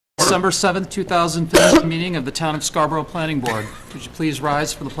December 7th, 2015 meeting of the Town of Scarborough Planning Board. Would you please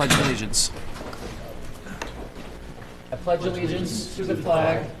rise for the Pledge of Allegiance? I pledge allegiance to the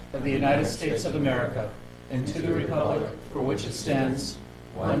flag of the United States of America and to the republic for which it stands,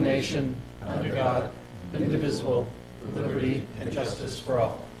 one nation, under God, indivisible, with liberty and justice for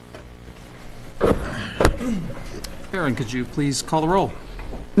all. Aaron, could you please call the roll?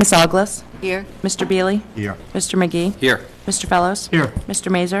 Ms. Ogles? Here. Mr. Bealey? Here. Mr. McGee? Here. Mr. Fellows? Here. Mr.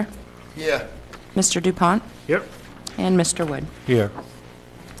 Mazer? Here. Mr. DuPont? Here. And Mr. Wood. Here.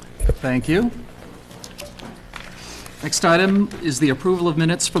 Thank you. Next item is the approval of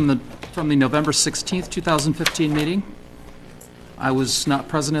minutes from the November 16th, 2015 meeting. I was not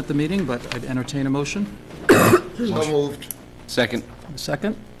present at the meeting, but I'd entertain a motion. So moved. Second.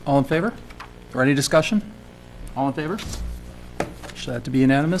 Second. All in favor? Or any discussion? All in favor? Should that to be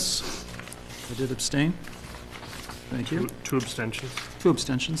unanimous? I did abstain. Thank you. Two abstentions. Two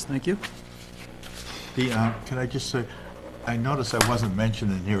abstentions. Thank you. Can I just say, I noticed I wasn't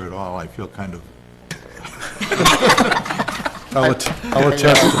mentioned in here at all. I feel kind of. I'll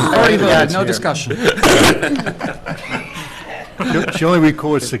attest. Already voted. No discussion. She only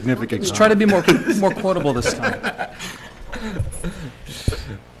records significant. Let's try to be more quotable this time.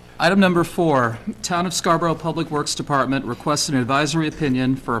 Item number 4, Town of Scarborough Public Works Department requests an advisory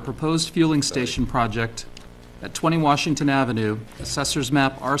opinion for a proposed fueling station project at 20 Washington Avenue, Assessor's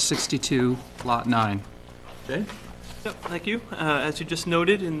Map R62, Lot 9. Jay? Yep, thank you. As you just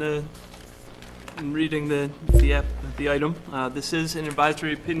noted in reading the item, this is an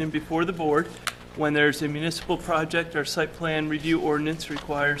advisory opinion before the board. When there's a municipal project or site plan review ordinance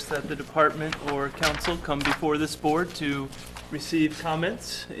requires that the department or council come before this board to receive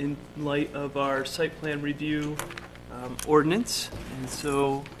comments in light of our site plan review ordinance. And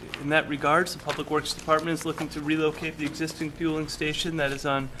so in that regards, the Public Works Department is looking to relocate the existing fueling station that is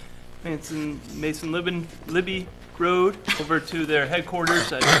on Mason-Libby Road over to their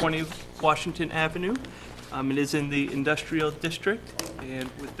headquarters at 20 Washington Avenue. It is in the industrial district. And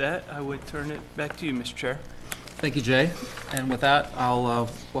with that, I would turn it back to you, Mr. Chair. Thank you, Jay. And with that, I'll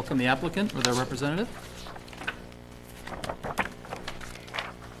welcome the applicant or their representative.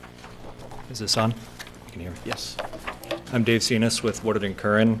 Is this on? You can hear me? Yes. I'm Dave Cenas with Woodard &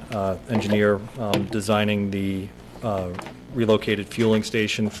 Curran, engineer designing the relocated fueling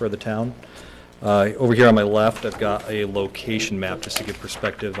station for the town. Over here on my left, I've got a location map just to give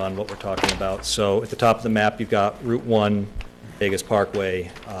perspective on what we're talking about. So at the top of the map, you've got Route 1, Vegas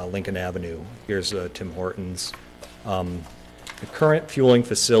Parkway, Lincoln Avenue. Here's Tim Hortons. The current fueling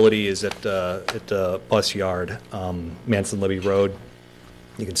facility is at Bus Yard, Manson-Libby Road.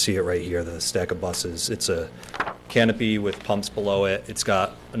 You can see it right here, the stack of buses. It's a canopy with pumps below it. It's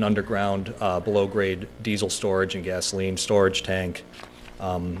got an underground below-grade diesel storage and gasoline storage tank.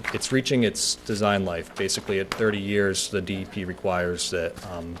 It's reaching its design life. Basically, at 30 years, the DEP requires that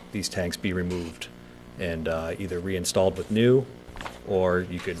these tanks be removed and either reinstalled with new, or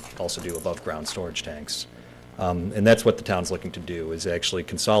you could also do above-ground storage tanks. And that's what the town's looking to do, is actually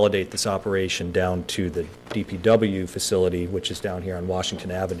consolidate this operation down to the DPW facility, which is down here on Washington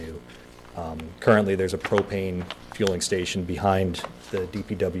Avenue. Currently, there's a propane fueling station behind the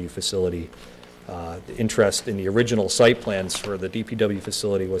DPW facility. The interest in the original site plans for the DPW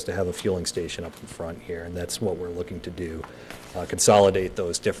facility was to have a fueling station up in front here, and that's what we're looking to do, consolidate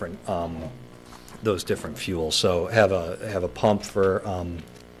those different fuels. So have a pump for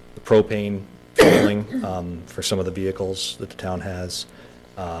the propane fueling for some of the vehicles that the town has.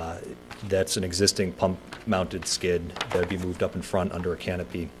 That's an existing pump-mounted skid that would be moved up in front under a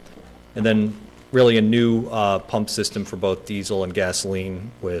canopy. And then really a new pump system for both diesel and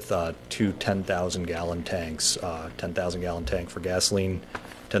gasoline with two 10,000-gallon tanks, 10,000-gallon tank for gasoline,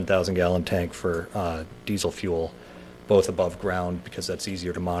 10,000-gallon tank for diesel fuel, both above ground because that's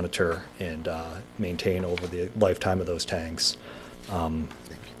easier to monitor and maintain over the lifetime of those tanks.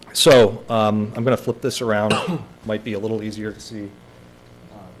 So I'm going to flip this around. Might be a little easier to see.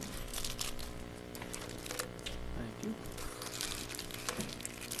 Thank you.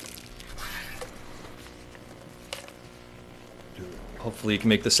 Hopefully you can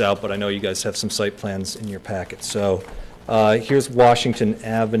make this out, but I know you guys have some site plans in your packet. So here's Washington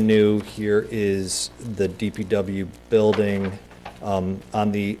Avenue. Here is the DPW building. On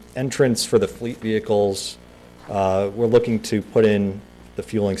the entrance for the fleet vehicles, we're looking to put in the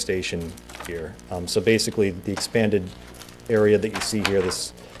fueling station here. So basically the expanded area that you see here,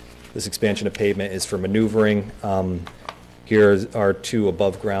 this expansion of pavement is for maneuvering. Here are two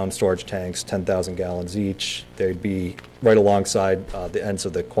above ground storage tanks, 10,000 gallons each. They'd be right alongside the ends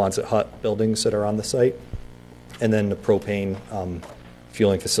of the Quonset hut buildings that are on the site. And then the propane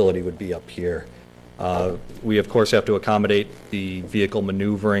fueling facility would be up here. We, of course, have to accommodate the vehicle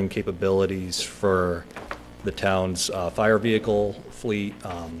maneuvering capabilities for the town's fire vehicle fleet,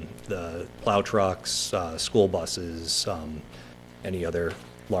 the plow trucks, school buses, any other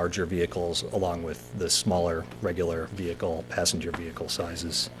larger vehicles, along with the smaller regular vehicle, passenger vehicle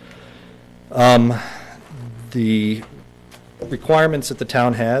sizes. The requirements that the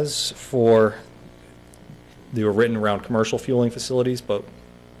town has they were written around commercial fueling facilities, but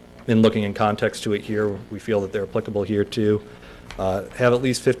in looking in context to it here, we feel that they're applicable here too. Have at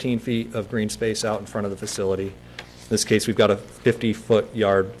least 15 feet of green space out in front of the facility. In this case, we've got a 50-foot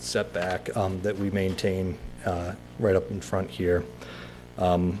yard setback that we maintain right up in front here.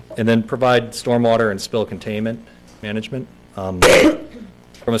 And then provide stormwater and spill containment management.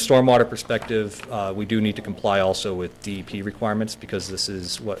 From a stormwater perspective, we do need to comply also with DEP requirements because this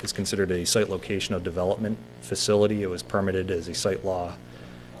is what is considered a site location of development facility. It was permitted as a site law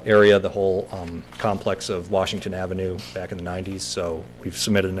area, the whole complex of Washington Avenue back in the 90s. So we've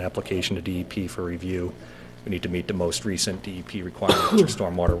submitted an application to DEP for review. We need to meet the most recent DEP requirements for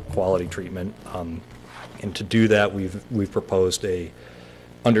stormwater quality treatment. And to do that, we've proposed a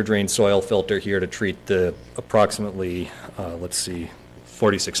under-drain soil filter here to treat the approximately,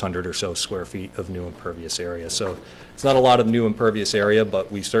 4,600 or so square feet of new impervious area. So it's not a lot of new impervious area,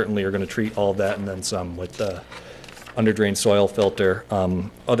 but we certainly are going to treat all of that and then some with the under-drain soil filter.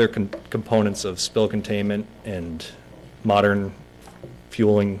 Other components of spill containment and modern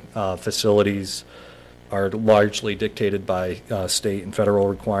fueling facilities are largely dictated by state and federal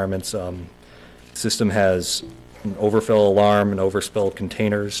requirements. The system has an overfill alarm and overspill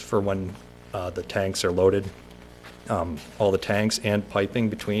containers for when the tanks are loaded. All the tanks and piping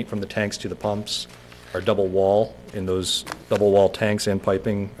from the tanks to the pumps are double wall, and those double wall tanks and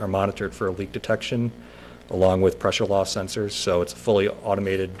piping are monitored for leak detection along with pressure loss sensors. So it's a fully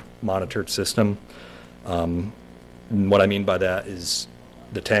automated monitored system. And what I mean by that is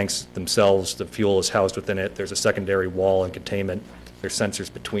the tanks themselves, the fuel is housed within it. There's a secondary wall and containment. There's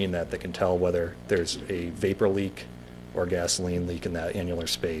sensors between that can tell whether there's a vapor leak or gasoline leak in that annular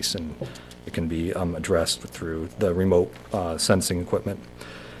space, and it can be addressed through the remote sensing equipment.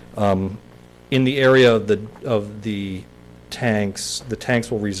 In the area of the tanks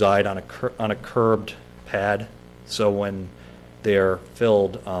will reside on a curbed pad. So when they're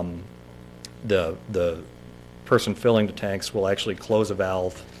filled, the person filling the tanks will actually close a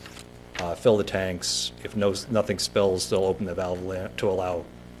valve, fill the tanks. If nothing spills, they'll open the valve to allow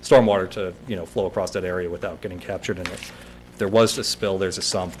stormwater to flow across that area without getting captured in it. If there was a spill, there's a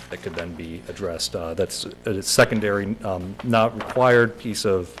sump that could then be addressed. That's a secondary, not required piece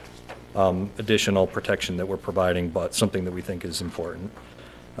of additional protection that we're providing, but something that we think is important.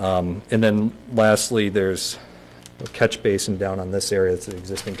 And then lastly, there's a catch basin down on this area. It's an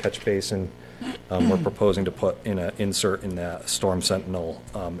existing catch basin. We're proposing to put in an insert in that Storm Sentinel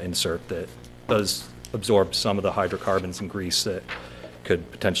insert that does absorb some of the hydrocarbons and grease that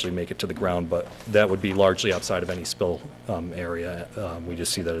could potentially make it to the ground, but that would be largely outside of any spill area. We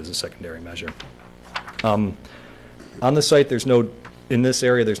just see that as a secondary measure. On the site, in this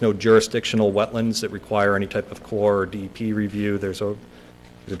area, there's no jurisdictional wetlands that require any type of Corps or DEP review. There's a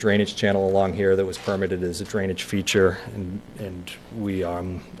drainage channel along here that was permitted as a drainage feature, and we are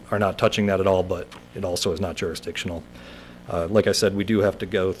not touching that at all, but it also is not jurisdictional. Like I said, we do have to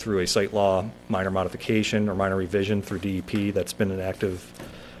go through a site law minor modification or minor revision through DEP. That's been an active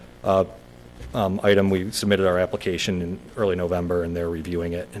item. We submitted our application in early November, and they're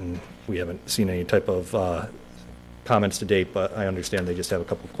reviewing it, and we haven't seen any type of comments to date, but I understand they just have a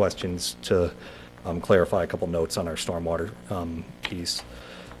couple of questions to clarify a couple notes on our stormwater piece.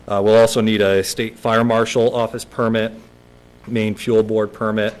 We'll also need a state fire marshal office permit, Maine fuel board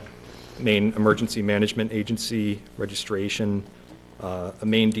permit, Maine Emergency Management Agency registration, a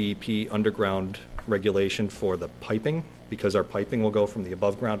Maine DEP underground regulation for the piping, because our piping will go from the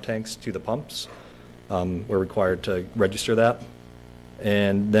above ground tanks to the pumps. We're required to register that.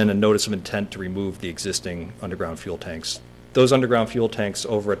 And then a notice of intent to remove the existing underground fuel tanks. Those underground fuel tanks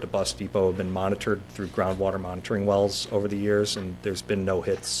over at the bus depot have been monitored through groundwater monitoring wells over the years, and there's been no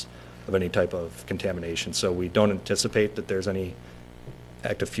hits of any type of contamination. So we don't anticipate that there's any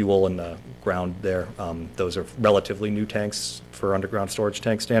active fuel in the ground there. Those are relatively new tanks for underground storage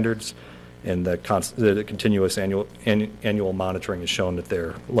tank standards, and the continuous annual monitoring has shown that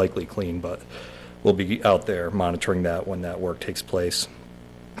they're likely clean, but we'll be out there monitoring that when that work takes place.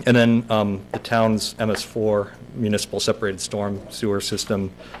 And then the town's MS4 municipal separated storm sewer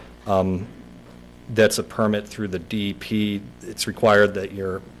system, that's a permit through the DEP. It's required that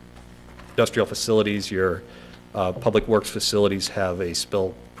your industrial facilities, your Public Works facilities have a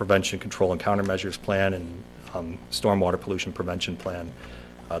spill prevention, control, and countermeasures plan and stormwater pollution prevention plan.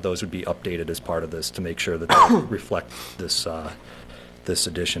 Those would be updated as part of this to make sure that they reflect this this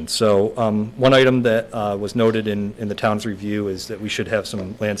addition. So one item that was noted in the town's review is that we should have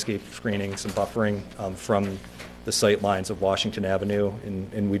some landscape screening, some buffering from the sight lines of Washington Avenue,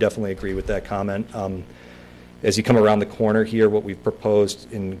 and we definitely agree with that comment. As you come around the corner here, what we've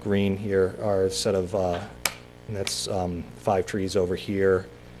proposed in green here are a set of, and that's 5 trees over here,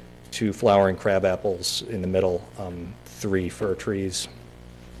 2 flowering crab apples in the middle, 3 fir trees,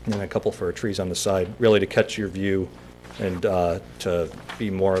 and a couple fir trees on the side, really to catch your view and to be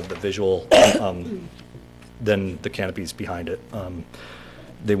more of the visual than the canopies behind it.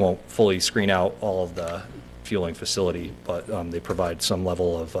 They won't fully screen out all of the fueling facility, but they provide some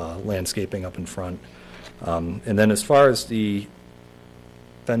level of landscaping up in front. And then as far as the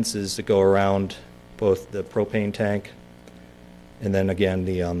fences that go around both the propane tank and then again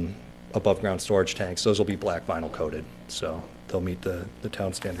the above-ground storage tanks, those will be black vinyl coated, so they'll meet the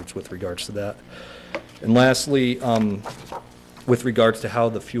town standards with regards to that. And lastly, with regards to how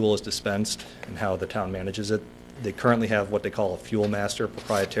the fuel is dispensed and how the town manages it, they currently have what they call a Fuel Master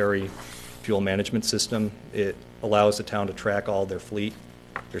proprietary fuel management system. It allows the town to track all their fleet,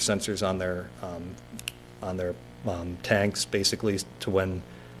 their sensors on their tanks, basically, to when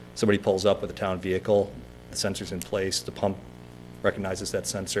somebody pulls up with a town vehicle, the sensor's in place, the pump recognizes that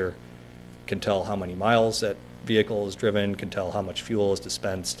sensor, can tell how many miles that vehicle is driven, can tell how much fuel is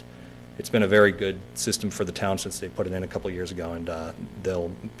dispensed. It's been a very good system for the town since they put it in a couple of years ago, and they'll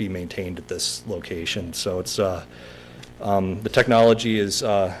be maintained at this location. So it's the technology is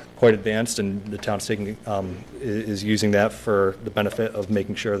quite advanced, and the town's taking is using that for the benefit of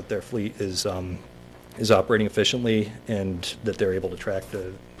making sure that their fleet is operating efficiently and that they're able to track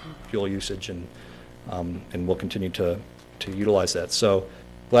the fuel usage, and we'll continue to utilize that. So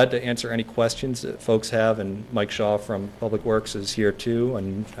glad to answer any questions that folks have, and Mike Shaw from Public Works is here too,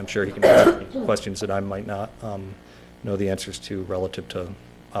 and I'm sure he can answer any questions that I might not know the answers to relative to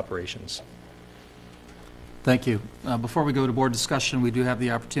operations. Thank you. Before we go to board discussion, we do have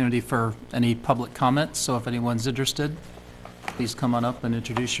the opportunity for any public comments, so if anyone's interested, please come on up and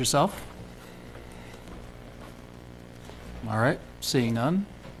introduce yourself. All right, seeing none,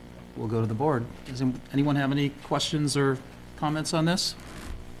 we'll go to the board. Does anyone have any questions or comments on this?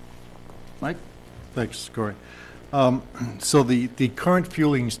 Mike? Thanks, Corey. So the current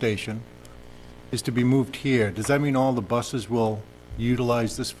fueling station is to be moved here. Does that mean all the buses will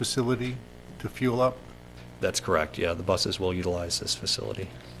utilize this facility to fuel up? That's correct, yeah. The buses will utilize this facility.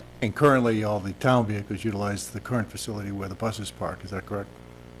 And currently, all the town vehicles utilize the current facility where the buses park, is that correct?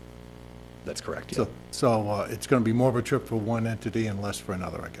 That's correct, yeah. So it's going to be more of a trip for one entity and less for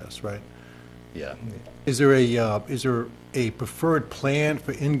another, I guess, right? Yeah. Is there a preferred plan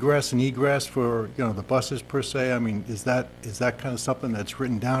for ingress and egress for, the buses per se? I mean, is that kind of something that's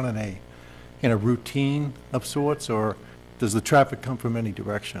written down in a routine of sorts, or does the traffic come from any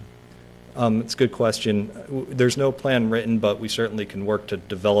direction? It's a good question. There's no plan written, but we certainly can work to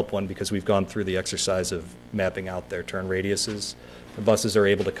develop one because we've gone through the exercise of mapping out their turn radiuses. The buses are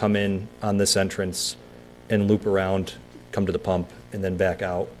able to come in on this entrance and loop around, come to the pump, and then back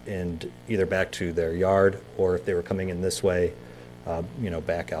out and either back to their yard, or if they were coming in this way,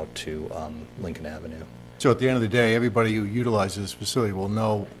 back out to Lincoln Avenue. So at the end of the day, everybody who utilizes this facility will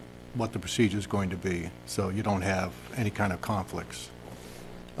know what the procedure is going to be, so you don't have any kind of conflicts.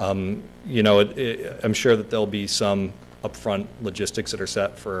 I'm sure that there'll be some upfront logistics that are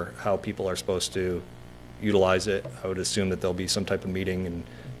set for how people are supposed to utilize it. I would assume that there'll be some type of meeting and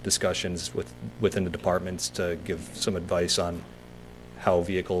discussions within the departments to give some advice on how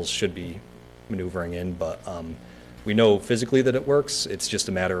vehicles should be maneuvering in, but we know physically that it works. It's just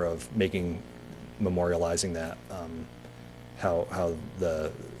a matter of memorializing that, how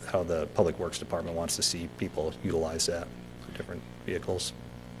the Public Works Department wants to see people utilize that for different vehicles.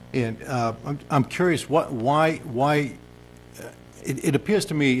 And I'm curious, why it appears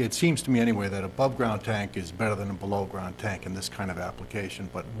to me, it seems to me anyway, that above-ground tank is better than a below-ground tank in this kind of application,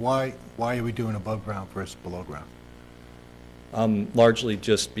 but why are we doing above-ground versus below-ground? Largely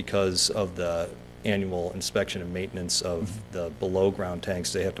just because of the annual inspection and maintenance of the below-ground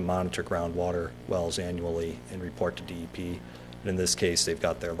tanks. They have to monitor groundwater wells annually and report to DEP. And in this case, they've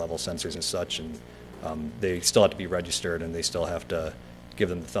got their level sensors and such, and they still have to be registered, and they still have to give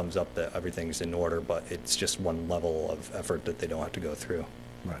them the thumbs up that everything's in order, but it's just one level of effort that they don't have to go through.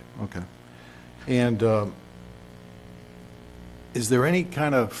 Right, okay. And is there any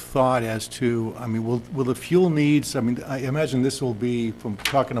kind of thought as to, I mean, will the fuel needs, I mean, I imagine this will be, from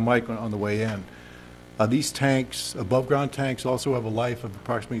talking to Mike on the way in, These tanks, above-ground tanks, also have a life of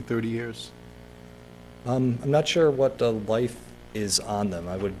approximately 30 years? I'm not sure what the life is on them.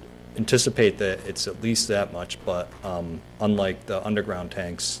 I would anticipate that it's at least that much, but unlike the underground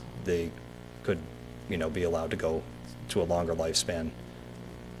tanks, they could, be allowed to go to a longer lifespan.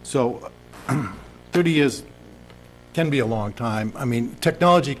 So 30 years can be a long time. I mean,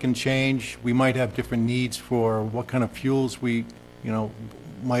 technology can change. We might have different needs for what kind of fuels we,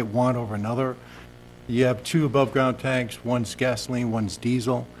 might want over another. You have two above-ground tanks, one's gasoline, one's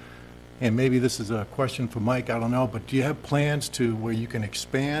diesel. And maybe this is a question for Mike, I don't know, but do you have plans to where you can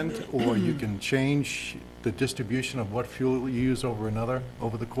expand or you can change the distribution of what fuel you use over another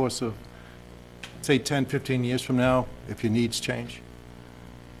over the course of, say, 10, 15 years from now, if your needs change?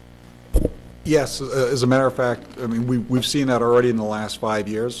 Yes, as a matter of fact, I mean, we've seen that already in the last 5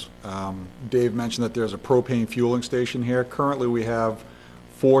 years. Dave mentioned that there's a propane fueling station here. Currently, we have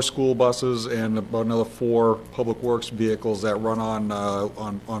 4 school buses and about another 4 public works vehicles that run on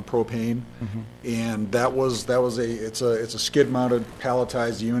propane. And it's a skid-mounted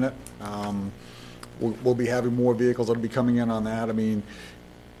palletized unit. We'll be having more vehicles that'll be coming in on that. I mean,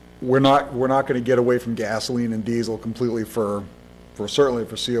 we're not going to get away from gasoline and diesel completely for certainly a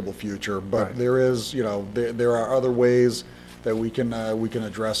foreseeable future, but Right. there is, there are other ways that we can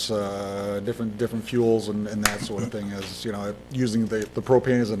address different fuels and that sort of thing. As using the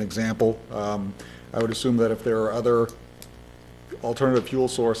propane as an example, I would assume that if there are other alternative fuel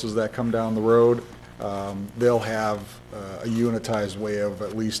sources that come down the road, they'll have a unitized way of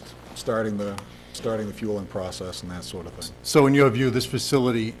at least starting the fueling process and that sort of thing. So in your view, this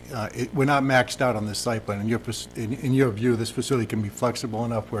facility, we're not maxed out on this site plan. In your view, this facility can be flexible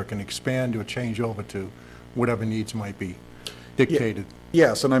enough where it can expand or change over to whatever needs might be dictated?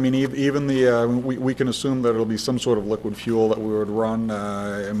 Yes, and I mean, even we can assume that it'll be some sort of liquid fuel that we would run.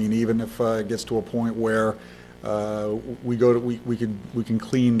 I mean, even if it gets to a point where we can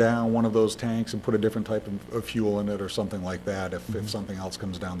clean down one of those tanks and put a different type of fuel in it or something like that if something else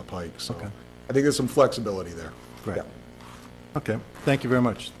comes down the pike. So Okay. I think there's some flexibility there. Great. Yeah. Okay, thank you very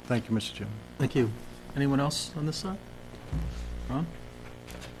much. Thank you, Mr. Chairman. Thank you. Anyone else on this side? Ron?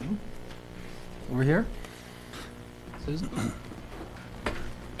 No? Over here? Susan?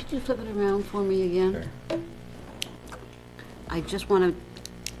 Could you flip it around for me again? I just want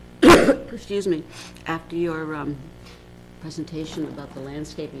to, excuse me, after your presentation about the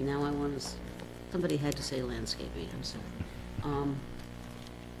landscaping, now I want to, somebody had to say landscaping, I'm sorry.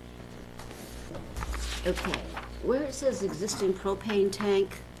 Okay, where it says existing propane tank,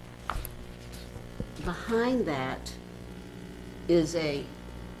 behind that is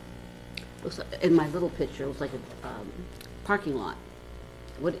looks like, in my little picture, it looks like a parking lot.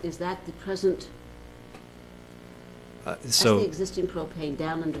 What, is that the present, that's So, the existing propane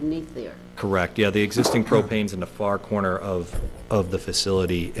down underneath there? correct, yeah, the existing propane's in the far corner of the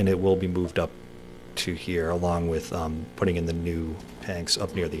facility, and it will be moved up to here, along with putting in the new tanks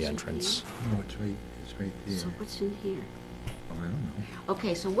up near the entrance. No, it's right there. So what's in here? I don't know.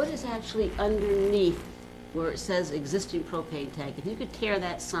 Okay, so what is actually underneath where it says existing propane tank? If you could tear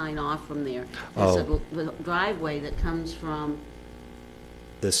that sign off from there. There's a driveway that comes from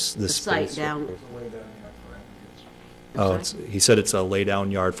This the site space. down. Oh, he said it's a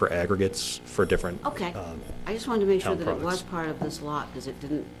laydown yard for aggregates for different. Okay, I just wanted to make sure town that it was products. part of this lot, because it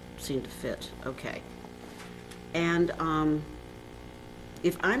didn't seem to fit. Okay. And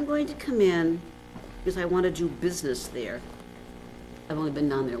if I'm going to come in, because I want to do business there, I've only been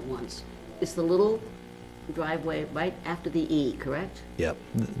down there once, it's the little driveway right after the E, correct? Yep,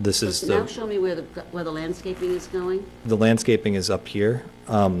 this is Now show me where the landscaping is going. the landscaping is up here.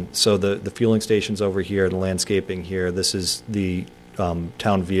 So the fueling station's over here, the landscaping here. This is the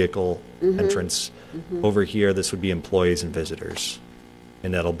town vehicle entrance. Over here, this would be employees and visitors,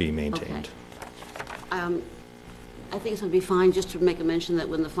 and that'll be maintained. I think it's going to be fine just to make a mention that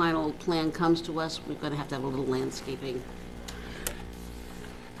when the final plan comes to us, we're going to have a little landscaping.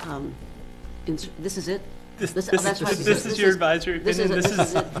 This is it? This that's right. is your advisory This is opinion. it, this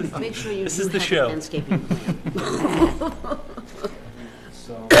is it. Make sure you this do is the have a show. landscaping plan.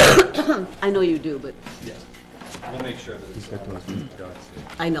 I know you do, but We'll make sure that it's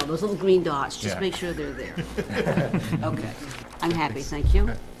I know, those little green dots, just Yeah. make sure they're there. Okay, I'm happy, thank you.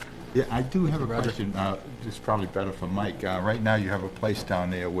 Yeah, I do have a question. It's probably better for Mike. Right now, you have a place down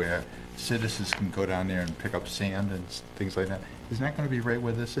there where citizens can go down there and pick up sand and things like that. Isn't that going to be right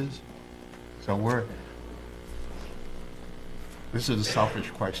where this is? So this is a selfish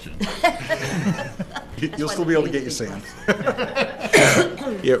question. You'll still be able to get your sand.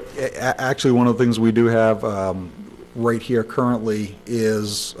 Yeah, actually, one of the things we do have, right here currently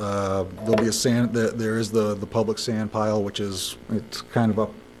is, there'll be a sand, there is the public sand pile, which is, it's kind of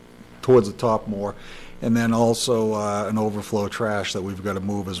up towards the top more, and then also an overflow trash that we've got to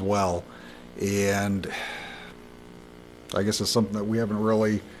move as well. And I guess it's something that we haven't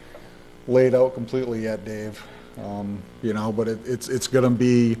really laid out completely yet, Dave. You know, but it's going to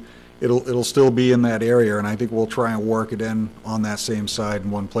be, it'll still be in that area, and I think we'll try and work it in on that same side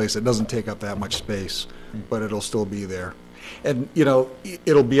in one place. It doesn't take up that much space, but it'll still be there. And, you know,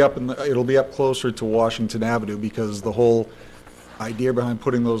 it'll be up closer to Washington Avenue, because the whole idea behind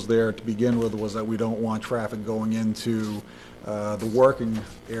putting those there to begin with was that we don't want traffic going into the working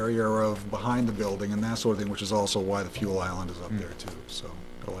area of behind the building and that sort of thing, which is also why the fuel island is up there too. So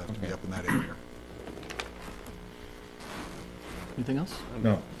it'll have to be up in that area. Anything else?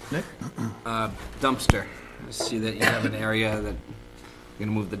 No. Nick? Dumpster. I see that you have an area that you're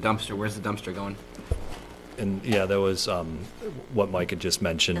gonna move the dumpster. Where's the dumpster going? And yeah, that was what Mike had just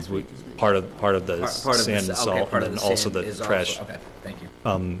mentioned. Part of the sand and salt, and then also the trash. Okay, thank you.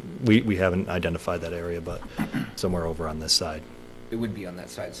 We haven't identified that area, but somewhere over on this side. It would be on that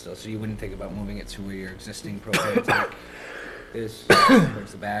side still, so you wouldn't think about moving it to where your existing propane tank is,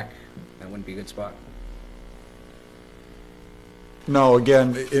 towards the back? That wouldn't be a good spot? No,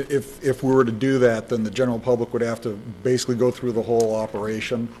 again, if we were to do that, then the general public would have to basically go through the whole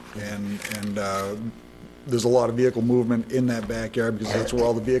operation, and there's a lot of vehicle movement in that backyard, because that's where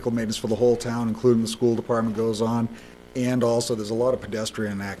all the vehicle maintenance for the whole town, including the school department, goes on. And also, there's a lot of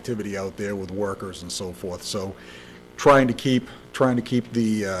pedestrian activity out there with workers and so forth. So trying to keep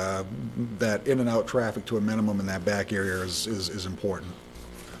the that in and out traffic to a minimum in that back area is important.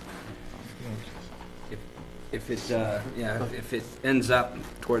 If it ends up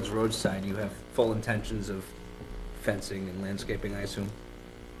towards roadside, you have full intentions of fencing and landscaping, I assume?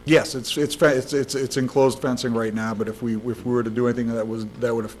 Yes, it's enclosed fencing right now, but if we were to do anything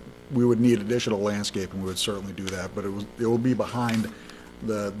we would need additional landscaping, we would certainly do that. But it will be behind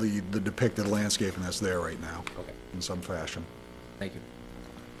the depicted landscaping that's there right now. Okay. In some fashion. Thank you.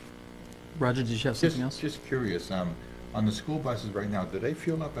 Roger, did you have something else? Just curious, on the school buses right now, do they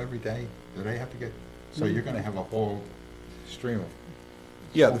fuel up every day? Do they have to get, so you're gonna have a whole stream of?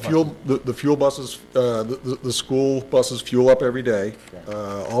 Yeah, the fuel buses, the school buses fuel up every day.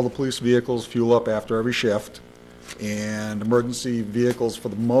 All the police vehicles fuel up after every shift, and emergency vehicles, for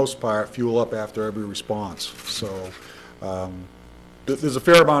the most part, fuel up after every response. So there's a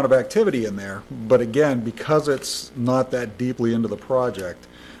fair amount of activity in there, but again, because it's not that deeply into the project,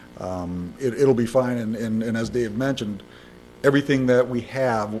 it'll be fine. And as Dave mentioned, everything that we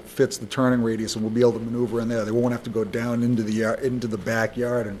have fits the turning radius, and we'll be able to maneuver in there. They won't have to go down into the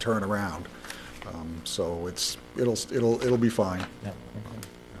backyard and turn around. So it'll be fine. Yeah.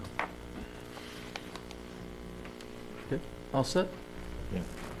 Okay. All set? Yeah.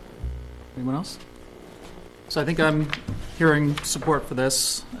 Anyone else? So I think I'm hearing support for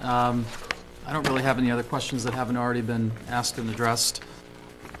this. I don't really have any other questions that haven't already been asked and addressed.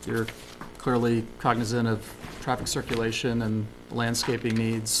 You're clearly cognizant of traffic circulation and landscaping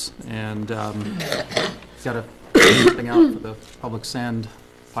needs, and got to figure something out for the public sand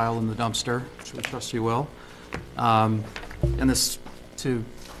pile in the dumpster, which we trust you will. And this, to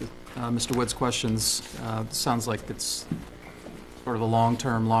Mr. Wood's questions, sounds like it's sort of a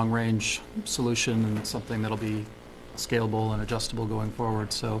long-term, long-range solution, and something that'll be scalable and adjustable going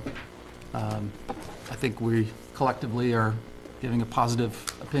forward. So I think we collectively are giving a positive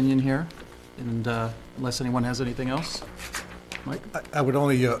opinion here. And unless anyone has anything else, Mike? I would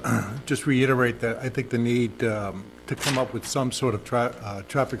only just reiterate that I think the need to come up with some sort of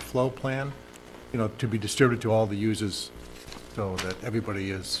traffic flow plan, to be distributed to all the users, so that everybody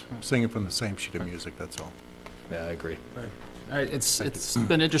is singing from the same sheet of music, that's all. Yeah, I agree. It's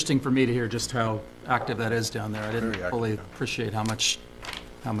been interesting for me to hear just how active that is down there. I didn't fully appreciate how much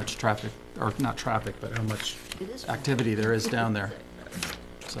traffic, or not traffic, but how much activity there is down there.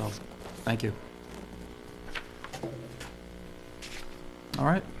 So, thank you. All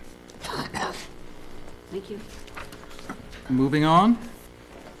right. Thank you. Moving on.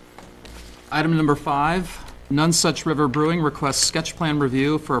 Item number 5, None Such River Brewing requests sketch plan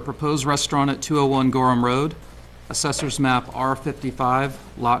review for a proposed restaurant at 201 Gorham Road, Assessor's Map R55,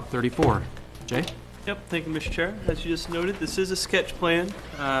 Lot 34. Jay? Yep, thank you, Mr. Chair. As you just noted, this is a sketch plan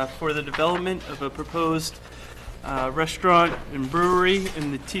for the development of a proposed restaurant and brewery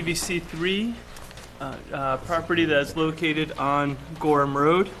in the TVC3 property that is located on Gorham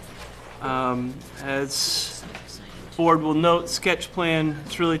Road. As the board will note, sketch plan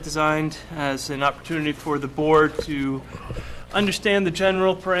is really designed as an opportunity for the board to understand the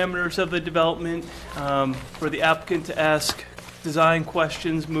general parameters of the development, for the applicant to ask design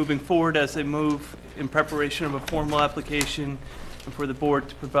questions moving forward as they move in preparation of a formal application, and for the board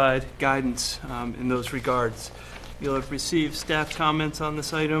to provide guidance in those regards. You'll have received staff comments on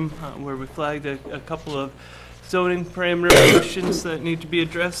this item where we flagged a couple of zoning parameter questions that need to be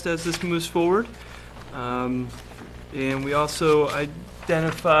addressed as this moves forward. And we also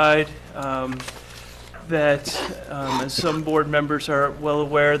identified that, as some board members are well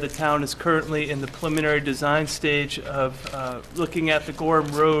aware, the town is currently in the preliminary design stage of looking at the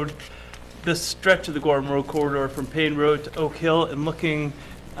Gorham Road, this stretch of the Gorham Road corridor from Payne Road to Oak Hill, and looking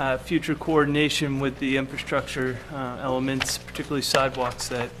at future coordination with the infrastructure elements, particularly sidewalks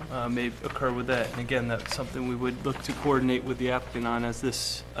that may occur with that. And again, that's something we would look to coordinate with the applicant on as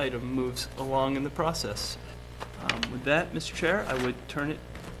this item moves along in the process. With that, Mr. Chair, I would turn it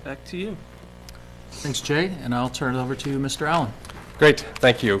back to you. Thanks, Jay, and I'll turn it over to Mr. Allen. Great,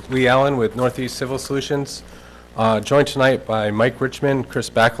 thank you. Lee Allen with Northeast Civil Solutions, joined tonight by Mike Richmond, Chris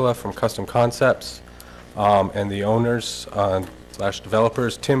Bacala from Custom Concepts, and the owners /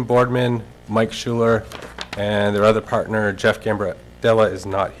 developers, Tim Boardman, Mike Schuler, and their other partner, Jeff Gambardella, is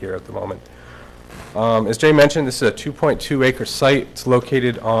not here at the moment. As Jay mentioned, this is a 2.2 acre site. It's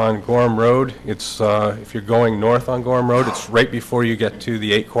located on Gorham Road. It's, if you're going north on Gorham Road, it's right before you get to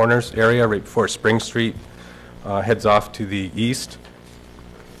the Eight Corners area, right before Spring Street heads off to the east.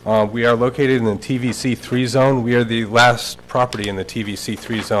 We are located in the TVC 3 zone. We are the last property in the TVC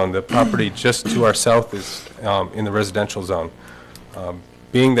 3 zone. The property just to our south is in the residential zone.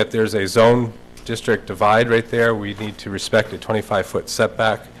 Being that there's a zone district divide right there, we need to respect a 25-foot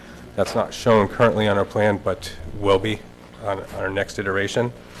setback. That's not shown currently on our plan, but will be on our next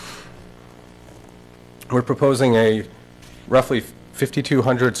iteration. We're proposing a roughly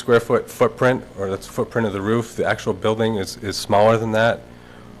 5,200 square foot footprint, or that's the footprint of the roof. The actual building is smaller than that.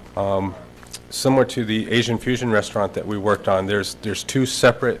 Similar to the Asian Fusion restaurant that we worked on, there's two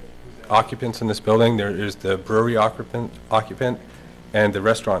separate occupants in this building. There is the brewery occupant and the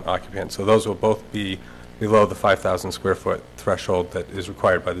restaurant occupant. So those will both be below the 5,000 square foot threshold that is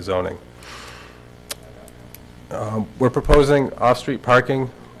required by the zoning. We're proposing off-street parking.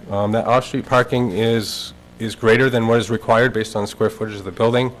 That off-street parking is greater than what is required based on the square footage of the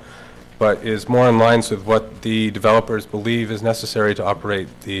building, but is more in line with what the developers believe is necessary to operate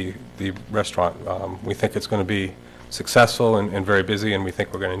the restaurant. We think it's going to be successful and very busy, and we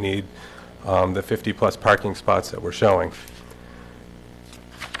think we're going to need the 50-plus parking spots that we're showing.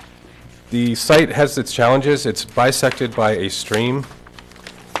 The site has its challenges. It's bisected by a stream.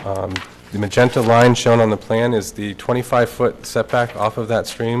 The magenta line shown on the plan is the 25-foot setback off of that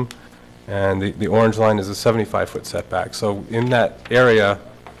stream, and the orange line is a 75-foot setback. So in that area,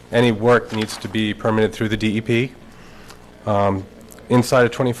 any work needs to be permitted through the DEP. Inside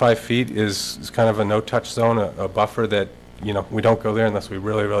of 25 feet is kind of a no-touch zone, a buffer that, you know, we don't go there unless we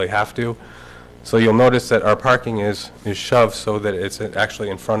really, really have to. So you'll notice that our parking is shoved so that it's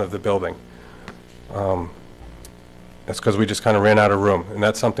actually in front of the building. That's because we just kind of ran out of room, and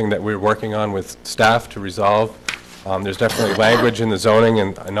that's something that we're working on with staff to resolve. There's definitely language in the zoning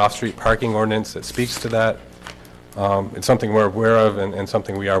and an off-street parking ordinance that speaks to that. It's something we're aware of and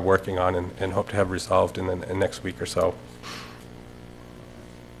something we are working on and hope to have resolved in the next week or so.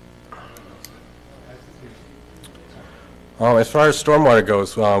 As far as stormwater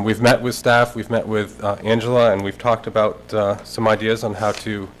goes, we've met with staff, we've met with Angela, and we've talked about some ideas on how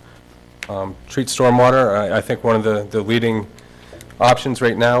to treat stormwater. I think one of the leading options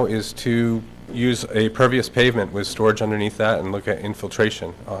right now is to use a pervious pavement with storage underneath that and look at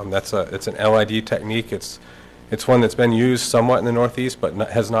infiltration. It's an LID technique. It's one that's been used somewhat in the Northeast, but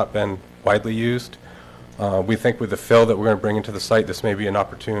has not been widely used. We think with the fill that we're going to bring into the site, this may be an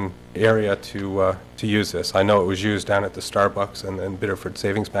opportune area to use this. I know it was used down at the Starbucks and Biddeford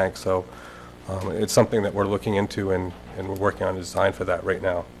Savings Bank, so it's something that we're looking into and we're working on a design for that right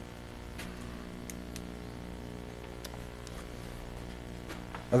now.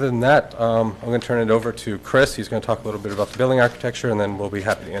 Other than that, I'm going to turn it over to Chris. He's going to talk a little bit about the building architecture, and then we'll be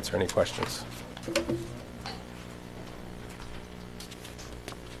happy to answer any questions.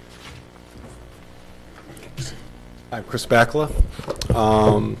 I'm Chris Bacala.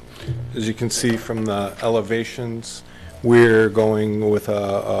 As you can see from the elevations, we're going with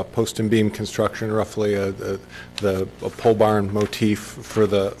a post and beam construction, roughly a pole barn motif for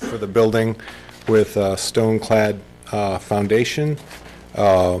the building, with a stone-clad foundation,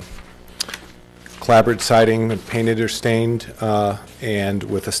 clapboard siding, painted or stained, and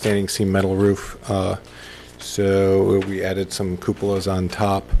with a standing seam metal roof. So we added some cupolas on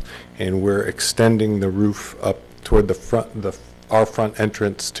top, and we're extending the roof up toward the front, our front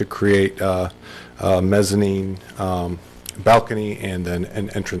entrance to create a mezzanine balcony and then an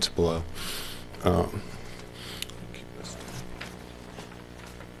entrance below.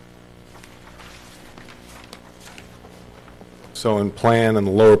 So in plan, on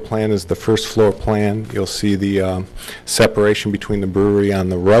the lower plan is the first floor plan. You'll see the separation between the brewery on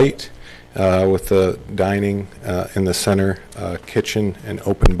the right with the dining in the center, kitchen and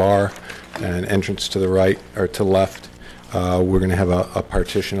open bar, and entrance to the right or to the left. We're going to have a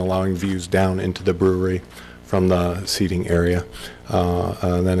partition allowing views down into the brewery from the seating area,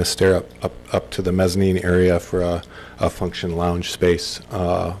 and then a stair up to the mezzanine area for a function lounge space,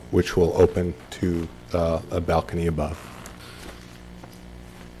 which will open to a balcony above.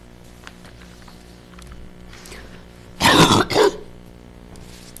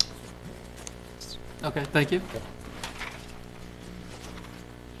 Okay, thank you.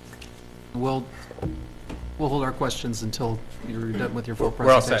 We'll hold our questions until you're done with your full presentation.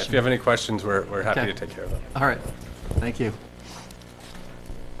 We're all set. If you have any questions, we're happy Okay. to take care of them. All right, thank you.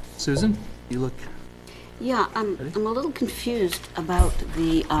 Susan, you look, Yeah, I'm a little confused about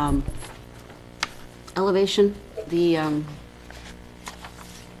the elevation,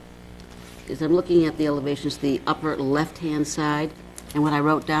 as I'm looking at the elevations, the upper left-hand side, and what I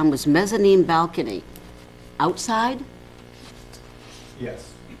wrote down was mezzanine balcony. Outside?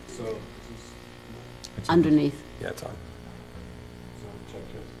 Yes. So Underneath? Yeah, it's on.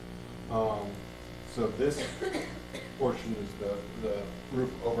 So this portion is the roof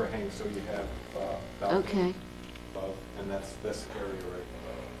overhang, so you have balcony Okay. above, and that's this area right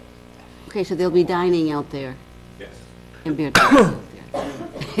above. Okay, so there'll be dining out there Yes. and beer drinking out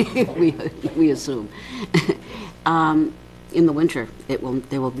there. We assume. In the winter,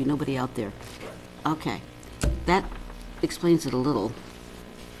 there will be nobody out there. Okay, that explains it a little.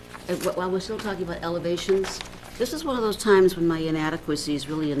 While we're still talking about elevations, this is one of those times when my inadequacies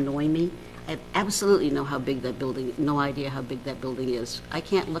really annoy me. I have absolutely no idea how big that building is. I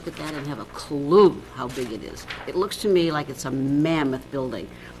can't look at that and have a clue how big it is. It looks to me like it's a mammoth building,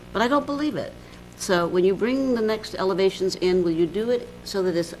 but I don't believe it. So when you bring the next elevations in, will you do it so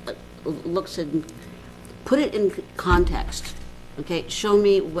that it looks in, put it in context? Okay, show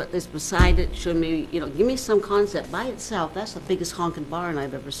me what is beside it, show me, give me some concept. By itself, that's the biggest honking barn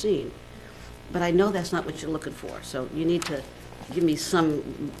I've ever seen. But I know that's not what you're looking for, so you need to give me some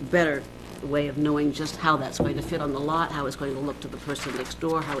better way of knowing just how that's going to fit on the lot, how it's going to look to the person next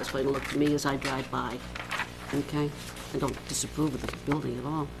door, how it's going to look to me as I drive by. Okay? I don't disapprove of the building at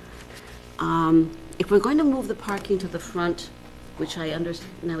all. If we're going to move the parking to the front, which I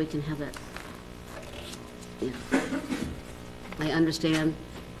understand, now we can have that. Yeah. I understand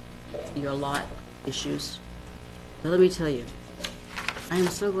your lot issues, but let me tell you, I am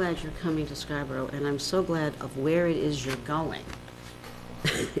so glad you're coming to Scarborough, and I'm so glad of where it is you're going.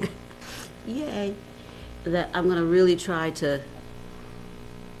 Yay! That I'm going to really try to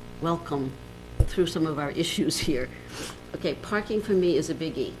welcome through some of our issues here. Okay, parking for me is a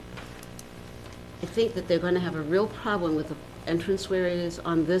biggie. I think that they're going to have a real problem with the entrance where it is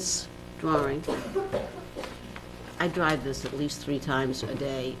on this drawing. I drive this at least 3 times a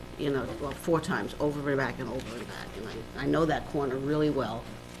day, 4 times, over and back and over and back. And I know that corner really well.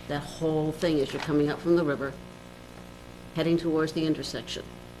 That whole thing as you're coming up from the river, heading towards the intersection.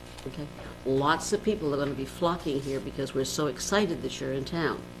 Okay? Lots of people are going to be flocking here because we're so excited that you're in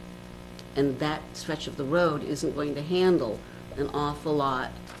town. And that stretch of the road isn't going to handle an awful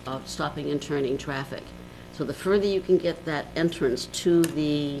lot of stopping and turning traffic. So the further you can get that entrance to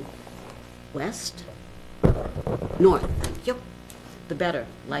the west, north, yep, the better.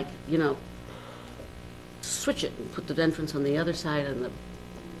 Like, switch it and put the entrance on the other side and the,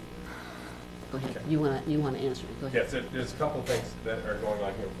 go ahead, you want to answer it, go ahead. Yes, there's a couple things that are going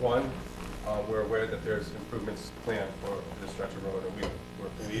on here. One, we're aware that there's improvements planned for this stretch of road, and we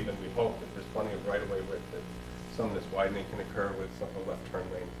believe and we hope that there's plenty of right-of-way width that some of this widening can occur with some of the left turn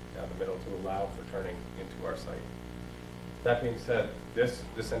lane down the middle to allow for turning into our site. That being said, this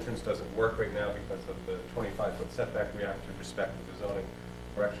entrance doesn't work right now because of the 25-foot setback. We have to respect the zoning.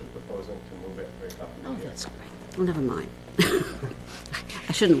 We're actually proposing to move it right up in Oh, the air. that's great. Well, never mind.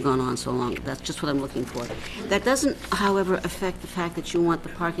 I shouldn't have gone on so long. That's just what I'm looking for. That doesn't, however, affect the fact that you want the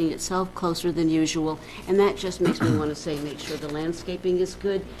parking itself closer than usual, and that just makes me want to say, make sure the landscaping is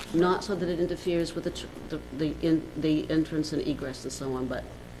good, not so that it interferes with the entrance and egress and so on, but...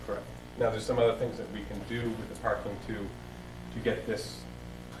 Correct. Now, there's some other things that we can do with the parking to get this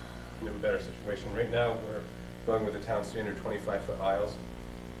into a better situation. Right now, we're going with the town standard 25-foot aisles.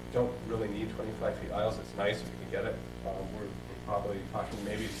 Don't really need 25 feet aisles. It's nice if you can get it. We're probably talking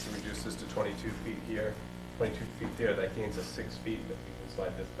maybe to reduce this to 22 feet here, 22 feet there, that gains us 6 feet if we can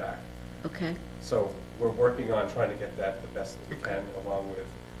slide this back. Okay. So we're working on trying to get that the best that we can, along with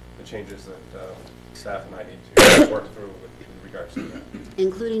the changes that staff and I need to work through with regards to that.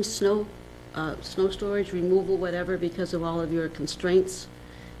 Including snow storage, removal, whatever, because of all of your constraints,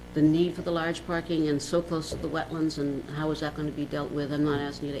 the need for the large parking and so close to the wetlands, and how is that going to be dealt with? I'm not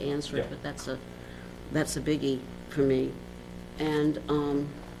asking you to answer it, Yeah. but that's a biggie for me. And,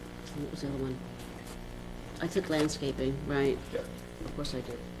 what was the other one? I took landscaping, right? Yeah. Of course I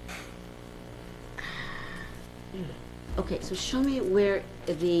did. Okay, so show me where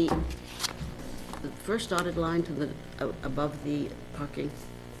the first dotted line to the, above the parking,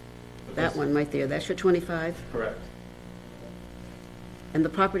 that one right there, that's your 25? Correct. And the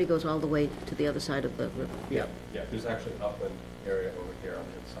property goes all the way to the other side of the river? Yeah, there's actually an upland area over here on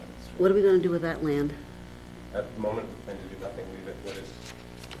the inside of the street. What are we going to do with that land? At the moment, we plan to do nothing, leave it what it is.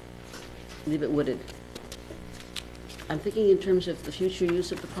 Leave it wooded? I'm thinking in terms of the future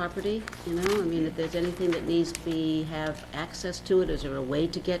use of the property, you know? I mean, if there's anything that needs to have access to it, is there a way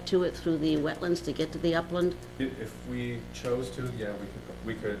to get to it through the wetlands to get to the upland? If we chose to, yeah,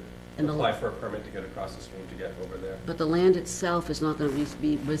 we could And the- apply for a permit to get across the stream to get over there. But the land itself is not going to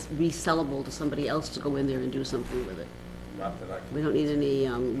be resellable to somebody else to go in there and do something with it. Not that I can. We don't need any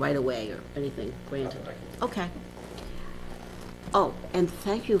right-of-way or anything granted. Not that I can. Okay. Oh, and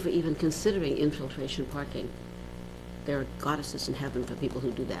thank you for even considering infiltration parking. There are goddesses in heaven for people who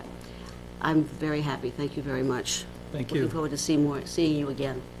do that. I'm very happy. Thank you very much. Thank Looking you. forward to seeing you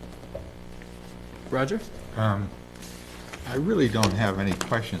again. Roger? I really don't have any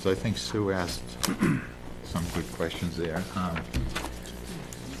questions. I think Sue asked some good questions there.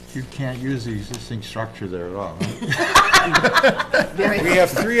 You can't use the existing structure there at all, huh? We have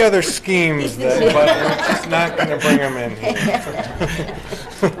 3 other schemes, but we're just not going to bring them in here.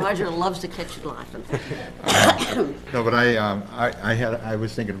 Roger loves to catch you laughing. No, but I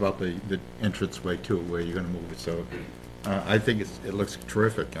was thinking about the entranceway too, where you're gonna move it, so, I think it looks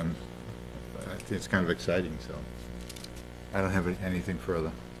terrific, and I think it's kind of exciting, so. I don't have anything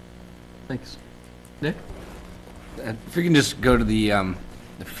further. Thanks. Nick? If we can just go to the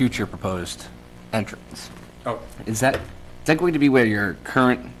future proposed entrance. Oh, Is that going to be where your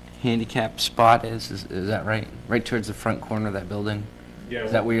current handicap spot is? Is that right? Right towards the front corner of that building? yeah.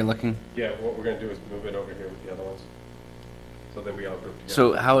 Is that where you're looking? Yeah, what we're gonna do is move it over here with the other ones, so that we all group together.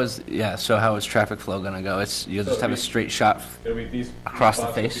 So how is traffic flow gonna go? You'll So just have a it'll be- straight shot. It'll be these Across the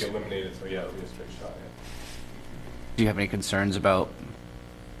spots will face? be eliminated, so yeah, it'll be a straight shot, yeah. Do you have any concerns about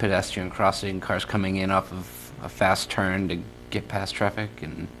pedestrian crossing, cars coming in off of a fast turn to get past traffic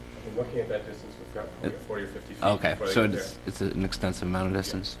and? I mean, looking at that distance, we've got probably 40 or 50 feet. Okay, before they so get there. it's an extensive amount of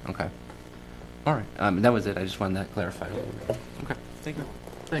distance? Okay. All right, that was it. I just wanted that clarified a little bit. Okay, thank you.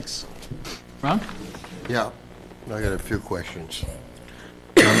 Thanks. Ron? Yeah, I got a few questions.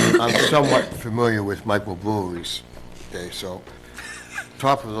 I'm somewhat familiar with microbreweries, okay, so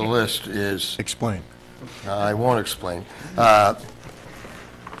top of the list is, Explain. I won't explain, that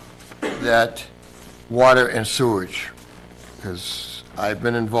water and sewage, because I've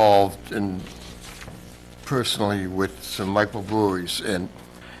been involved personally with some microbreweries, and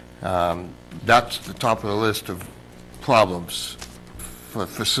that's the top of the list of problems for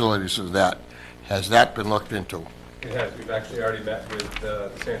facilities of that. Has that been looked into? It has. We've actually already met with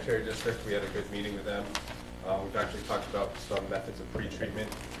the sanitary district. We had a good meeting with them. We've actually talked about some methods of pre-treatment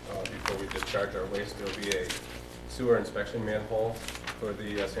before we discharge our waste. There'll be a sewer inspection manhole for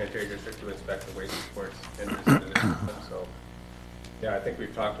the sanitary district to inspect the waste before it's entered into the system. So, yeah, I think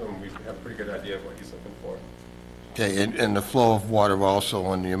we've talked to him. We have a pretty good idea of what he's looking for. Okay, and the flow of water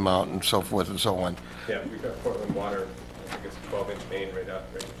also, and the amount and so forth and so on. Yeah, we've got Portland water. I think it's a 12-inch main right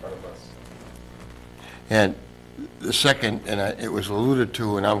in front of us. And the second, and it was alluded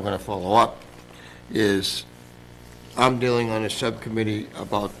to, and I'm going to follow up, is I'm dealing on a subcommittee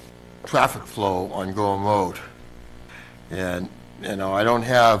about traffic flow on Gorham Road. And, you know, I don't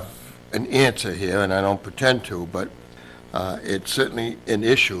have an answer here, and I don't pretend to, but it's certainly an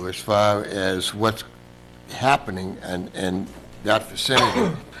issue as far as what's happening in that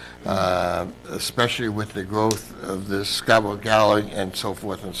vicinity, especially with the growth of the Scarborough Gallery and so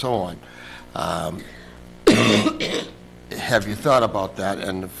forth and so on. Have you thought about that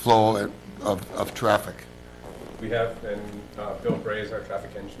and the flow of traffic? We have, and Bill Bray is our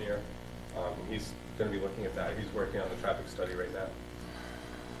traffic engineer. He's going to be looking at that. He's working on the traffic study right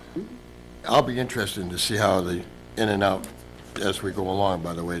now. I'll be interested to see how the in and out as we go along,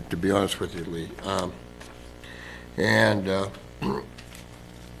 by the way, to be honest with you, Lee.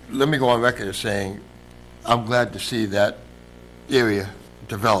 Let me go on record as saying I'm glad to see that area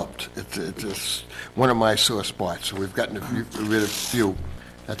developed. It's one of my sore spots, so we've gotten rid of a few.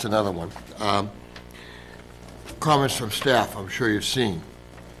 That's another one. Comments from staff, I'm sure you've seen.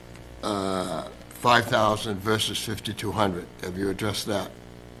 5,000 versus 5,200. Have you addressed that?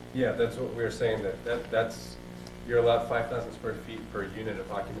 Yeah, that's what we were saying, that's, you're allowed 5,000 square feet per unit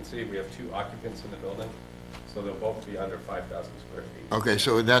of occupancy. We have 2 occupants in the building, so they'll both be under 5,000 square feet. Okay,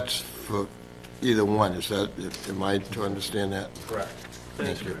 so that's for either one, is that, am I to understand that? Correct.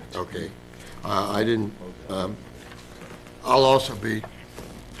 Thank you. Okay. I didn't, I'll also be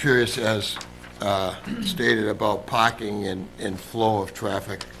curious, as stated, about parking and flow of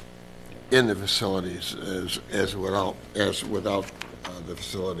traffic in the facilities as without the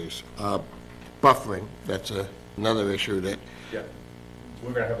facilities. Buffering, that's another issue that, Yeah.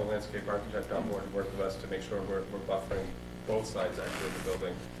 We're going to have a landscape architect on board to work with us to make sure we're buffering both sides actually of the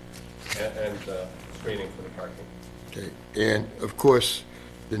building and screening for the parking. okay. And of course,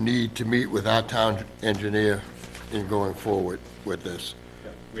 the need to meet with our town engineer in going forward with this.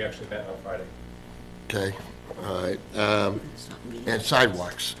 Yeah. We actually met on Friday. Okay, all right. And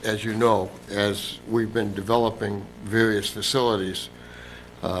sidewalks, as you know, as we've been developing various facilities,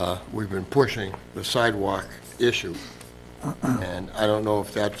 we've been pushing the sidewalk issue. And I don't know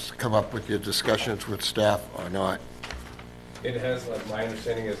if that's come up with your discussions with staff or not. It has, my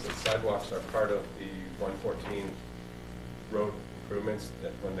understanding is that sidewalks are part of the 114 road improvements,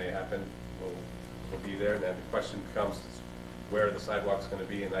 that when they happen, will be there. And then the question becomes, where are the sidewalks going to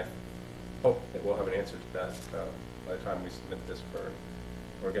be? And I hope that we'll have an answer to that by the time we submit this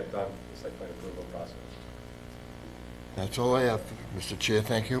or get done the site plan approval process. That's all I have, Mr. Chair,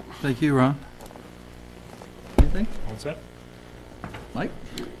 thank you. Thank you, Ron. Anything? What's that? Mike?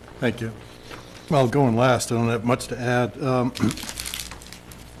 Thank you. Well, going last, I don't have much to add.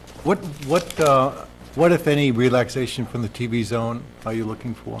 What, if any, relaxation from the TV zone are you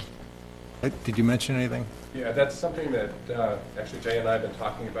looking for? Did you mention anything? Yeah, that's something that actually Jay and I have been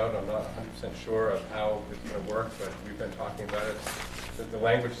talking about. I'm not 100% sure of how it's going to work, but we've been talking about it. The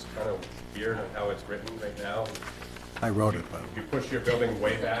language is kind of weird on how it's written right now. I wrote it, but... You push your building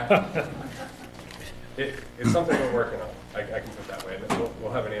way back. It's something we're working on. I can put it that way, and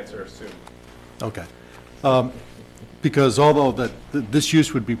we'll have an answer soon. Okay. Because although this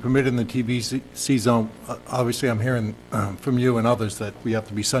use would be permitted in the TVC zone, obviously I'm hearing from you and others that we have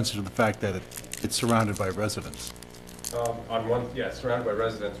to be sensitive to the fact that it's surrounded by residents. On one, yeah, surrounded by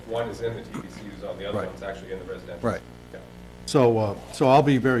residents. One is in the TVC zone, the other Right. one's actually in the residential. Right. Yeah. So I'll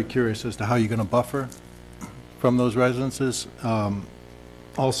be very curious as to how you're going to buffer from those residences.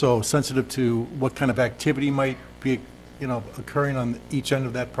 Also sensitive to what kind of activity might be, occurring on each end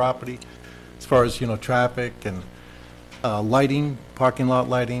of that property, as far as, traffic and lighting, parking lot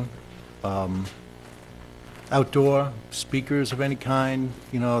lighting, outdoor speakers of any kind,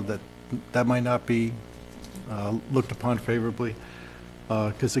 that might not be looked upon favorably.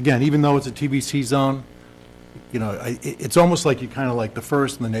 Because again, even though it's a TVC zone, it's almost like you're kind of like the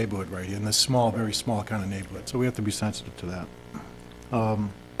first in the neighborhood right here, in this small, very small kind of neighborhood. So we have to be sensitive to that.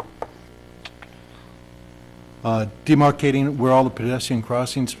 Demarcating where all the pedestrian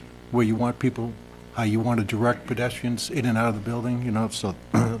crossings, where you want people, how you want to direct pedestrians in and out of the building, so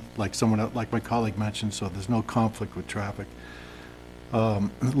like my colleague mentioned, so there's no conflict with traffic.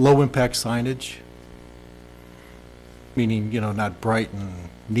 Low impact signage, meaning, not bright and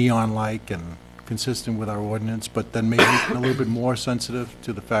neon-like and consistent with our ordinance, but then maybe a little bit more sensitive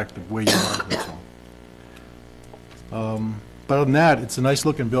to the fact of where you are, that's all. But other than that, it's a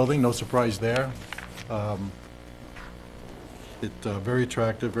nice-looking building, no surprise there. It's very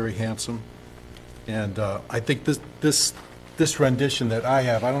attractive, very handsome, and I think this rendition that I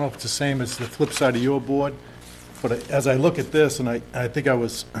have, I don't know if it's the same as the flip side of your board, but as I look at this, and I think I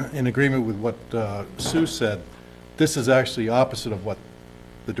was in agreement with what Sue said, this is actually opposite of what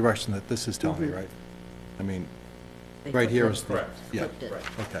the direction that this is telling me, right? I mean, right here is the... Correct. Yeah, Flipped it.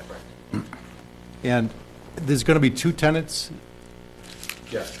 okay. And there's going to be 2 tenants?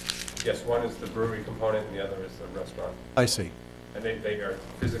 Yes. Yes, one is the brewery component and the other is the restaurant. I see. And they are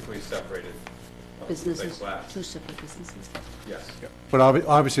physically separated. Businesses, Glass. 2 separate businesses. Yes. But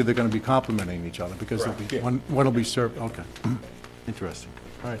obviously, they're going to be complementing each other, because there'll be Correct. one will be served, okay. Interesting.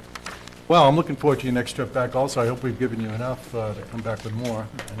 All right. Well, I'm looking forward to your next trip back also. I hope we've given you enough to come back with more.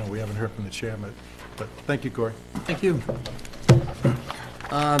 I know we haven't heard from the chairman, but thank you, Corey. Thank you.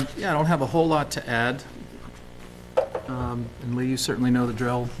 Yeah, I don't have a whole lot to add. And Lee, you certainly know the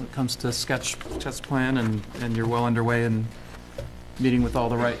drill when it comes to sketch plan, and you're well underway in meeting with all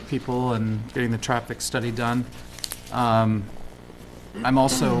the right people and getting the traffic study done. I'm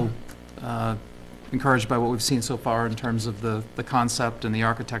also encouraged by what we've seen so far in terms of the concept and the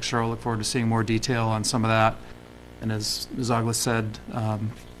architecture. I'll look forward to seeing more detail on some of that. And as Agla said,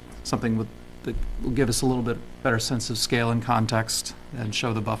 something that will give us a little bit better sense of scale and context and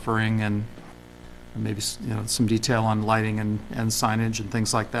show the buffering and maybe some detail on lighting and signage and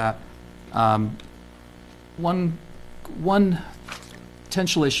things like that. One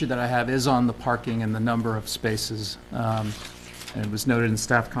potential issue that I have is on the parking and the number of spaces. And it was noted in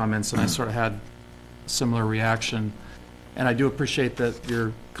staff comments, and I sort of had a similar reaction. And I do appreciate that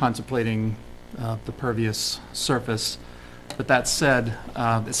you're contemplating the pervious surface. But that said,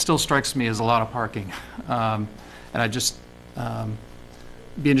 it still strikes me as a lot of parking. And I just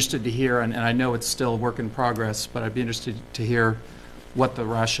be interested to hear, and I know it's still a work in progress, but I'd be interested to hear what the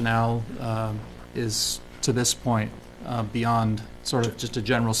rationale is to this point, beyond sort of just a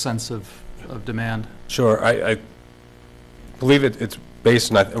general sense of demand. Sure. I believe it's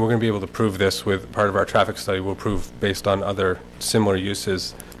based on, and we're going to be able to prove this with part of our traffic study. We'll prove based on other similar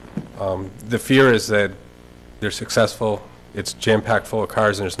uses. The fear is that they're successful, it's jam-packed full of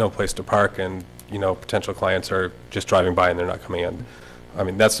cars, and there's no place to park, and potential clients are just driving by and they're not coming in. I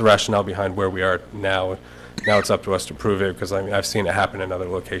mean, that's the rationale behind where we are now. Now it's up to us to prove it, because I've seen it happen in other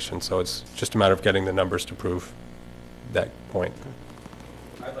locations, so it's just a matter of getting the numbers to prove that point.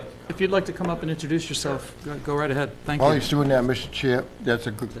 If you'd like to come up and introduce yourself, go right ahead. Thank you. While he's doing that, Mr. Chair, that's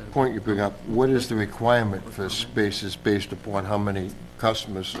a good point you bring up. What is the requirement for spaces based upon how many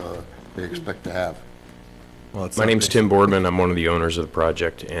customers they expect to have? My name's Tim Boardman. I'm one of the owners of the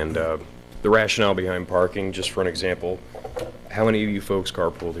project, and the rationale behind parking, just for an example, how many of you folks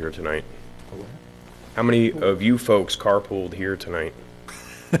carpooled here tonight? How many of you folks carpooled here tonight?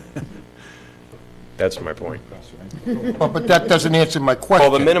 That's my point. Well, but that doesn't answer my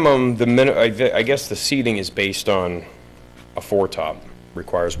question. Well, I guess the seating is based on a four-top,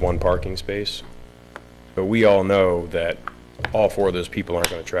 requires one parking space. But we all know that all four of those people aren't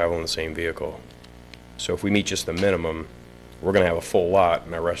going to travel in the same vehicle. So if we meet just the minimum, we're going to have a full lot,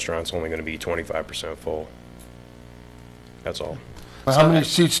 and our restaurant's only going to be 25% full. That's all. Well, how many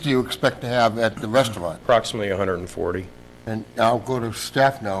seats do you expect to have at the restaurant? Approximately 140. And I'll go to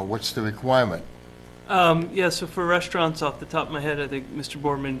staff now. What's the requirement? Yeah, so for restaurants, off the top of my head, I think Mr.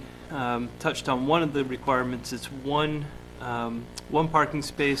 Boardman touched on one of the requirements. It's one parking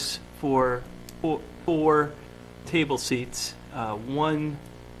space for four table seats, one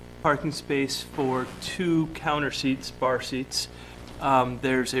parking space for 2 counter seats, bar seats.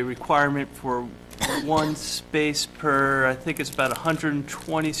 There's a requirement for one space per, I think it's about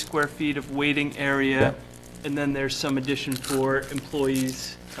 120 square feet of waiting area. Yeah. And then there's some addition for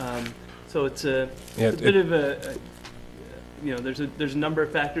employees. So it's a bit of a, there's a number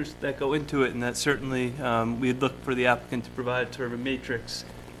of factors that go into it, and that certainly we'd look for the applicant to provide sort of a matrix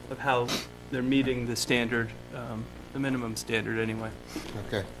of how they're meeting the standard, the minimum standard anyway.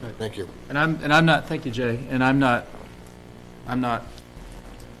 Okay, thank you. And I'm not, thank you, Jay, and I'm not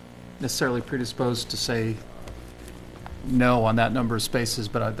necessarily predisposed to say no on that number of spaces,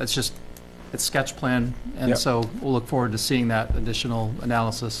 but that's just, it's sketch plan, and Yep. so we'll look forward to seeing that additional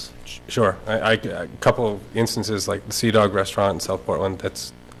analysis. Sure. A couple of instances, like the Sea Dog restaurant in South Portland,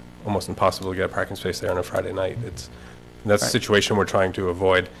 that's almost impossible to get a parking space there on a Friday night. That's a situation we're trying to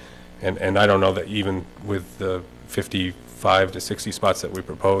avoid, and I don't know that even with the 55 to 60 spots that we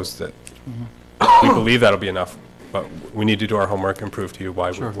proposed, that we believe that'll be enough. But we need to do our homework and prove to you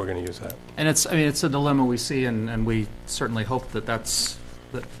why Sure. we're going to use that. And it's a dilemma we see, and we certainly hope that it's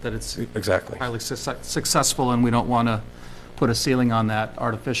Exactly. highly successful, and we don't want to put a ceiling on that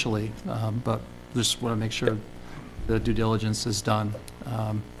artificially, but just want to make sure the due diligence is done.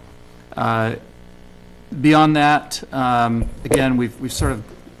 Beyond that, again, we've sort of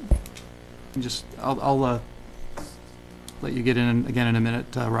I'll let you get in again in a minute,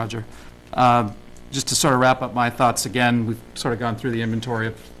 Roger. Just to sort of wrap up my thoughts, again, we've sort of gone through the inventory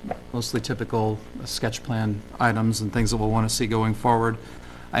of mostly typical sketch plan items and things that we'll want to see going forward.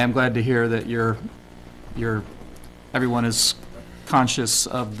 I am glad to hear that everyone is conscious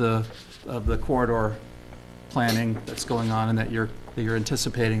of the corridor planning that's going on, and that you're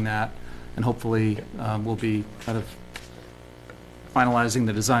anticipating that, and hopefully we'll be kind of finalizing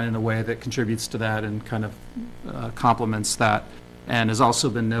the design in a way that contributes to that and kind of complements that. And has also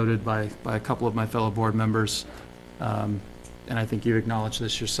been noted by a couple of my fellow board members, and I think you acknowledged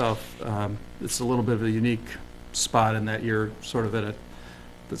this yourself. It's a little bit of a unique spot in that you're sort of at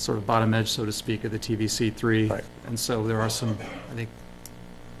the sort of bottom edge, so to speak, of the TVC3. Right. And so there are some, I think,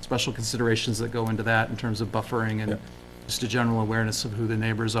 special considerations that go into that in terms of buffering and just a general awareness of who the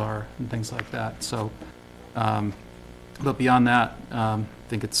neighbors are and things like that. So, but beyond that, I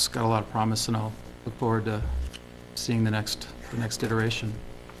think it's got a lot of promise, and I'll look forward to seeing the next iteration.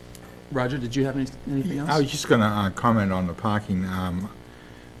 Roger, did you have anything else? I was just going to comment on the parking.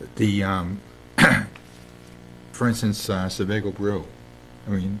 For instance, Sebago Brew. I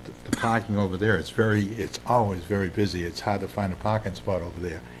mean, the parking over there, it's always very busy. It's hard to find a parking spot over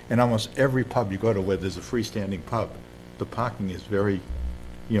there. And almost every pub you go to where there's a freestanding pub, the parking is very,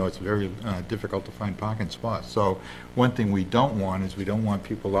 it's very difficult to find parking spots. So one thing we don't want is we don't want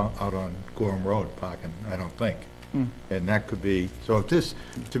people out on Gorham Road parking, I don't think. And that could be, so if this,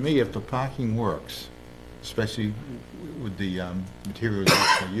 to me, if the parking works, especially with the materials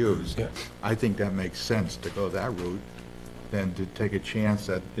that we use, I think that makes sense to go that route than to take a chance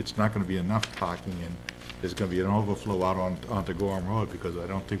that it's not going to be enough parking and there's going to be an overflow out onto Gorham Road, because I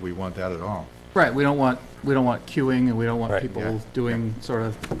don't think we want that at all. Right, we don't want queuing, and we don't want Right. people doing sort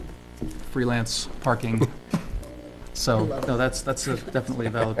of freelance parking. So, no, that's definitely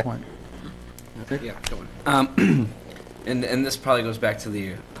a valid point. Yeah, go on. And this probably goes back to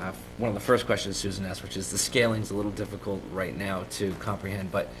the one of the first questions Susan asked, which is the scaling's a little difficult right now to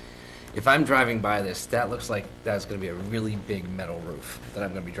comprehend. But if I'm driving by this, that looks like that's going to be a really big metal roof that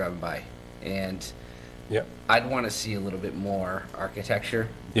I'm going to be driving by, and Yep. I'd want to see a little bit more architecture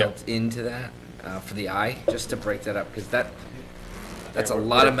built into that for the eye, just to break that up, because that's a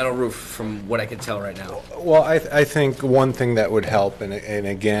lot of metal roof from what I can tell right now. Well, I think one thing that would help, and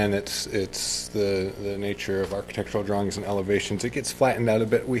again, it's the nature of architectural drawings and elevations, it gets flattened out a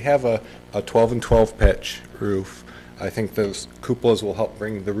bit. We have a 12 and 12 pitch roof. I think those cupolas will help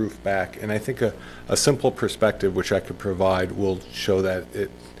bring the roof back, and I think a simple perspective which I could provide will show that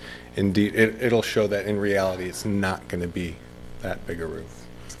it'll show that in reality it's not going to be that big a roof.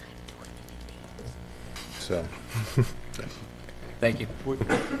 So. Thank you.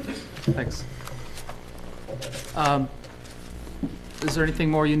 Thanks. Is there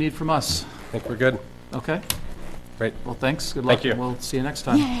anything more you need from us? I think we're good. Okay. Great. Well, thanks. Good luck. Thank you. And we'll see you next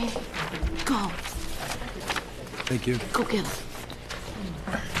time. Yay! Go, Thank you. go get it.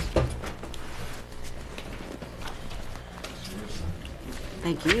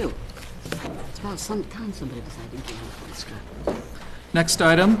 Thank you. It's about some time somebody decided to give me Scarborough. Next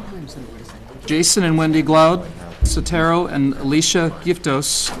item, Time somebody decided. Jason and Wendy Gloud, Sotero and Alicia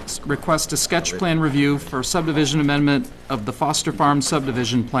Giftos request a sketch plan review for subdivision amendment of the Foster Farm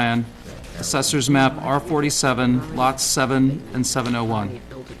subdivision plan, Assessors Map R47, lots 7 and 701.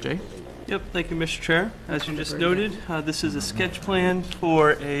 Jay? Yep, thank you, Mr. Chair. As you just noted, this is a sketch plan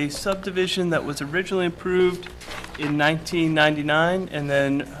for a subdivision that was originally approved in 1999 and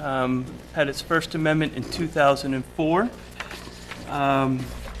then had its first amendment in 2004.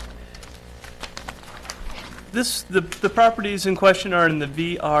 The properties in question are in the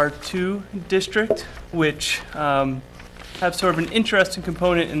VR2 district, which have sort of an interesting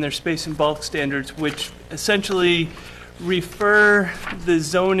component in their space and bulk standards, which essentially refer the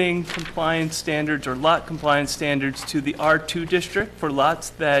zoning compliance standards or lot compliance standards to the R2 district for lots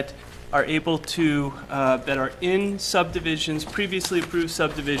that are able to, that are in subdivisions, previously approved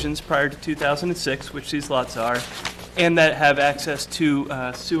subdivisions prior to 2006, which these lots are, and that have access to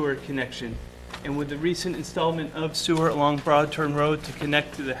sewer connection. And with the recent installment of sewer along Broad Turn Road to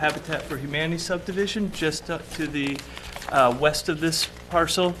connect to the Habitat for Humanity subdivision, just to the west of this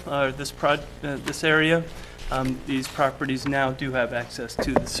parcel, this area, these properties now do have access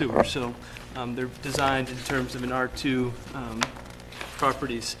to the sewer. So they're designed in terms of an R2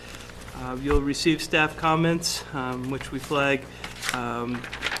 properties. You'll receive staff comments, which we flag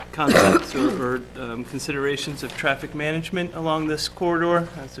concepts or considerations of traffic management along this corridor.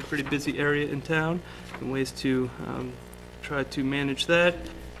 It's a pretty busy area in town, and ways to try to manage that.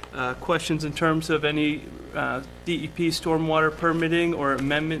 Questions in terms of any DEP stormwater permitting or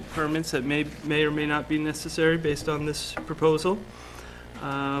amendment permits that may or may not be necessary based on this proposal.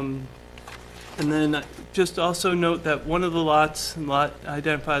 And then just also note that one of the lots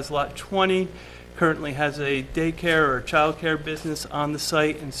identifies lot 20, currently has a daycare or childcare business on the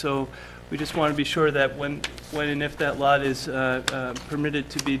site, and so we just want to be sure that when and if that lot is permitted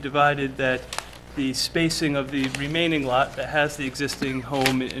to be divided, that the spacing of the remaining lot that has the existing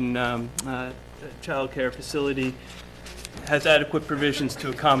home and childcare facility has adequate provisions to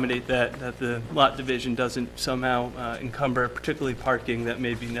accommodate that the lot division doesn't somehow encumber particularly parking that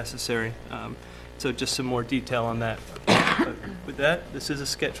may be necessary. So just some more detail on that. But with that, this is a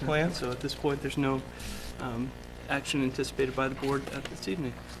sketch plan, so at this point there's no action anticipated by the board at this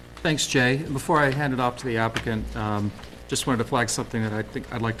evening. Thanks, Jay. Before I hand it off to the applicant, just wanted to flag something that I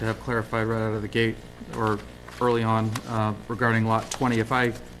think I'd like to have clarified right out of the gate or early on regarding lot 20. If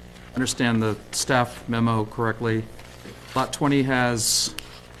I understand the staff memo correctly, lot 20 has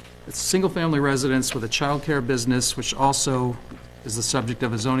It's a single-family residence with a childcare business, which also is the subject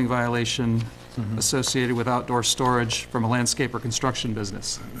of a zoning violation associated with outdoor storage from a landscape or construction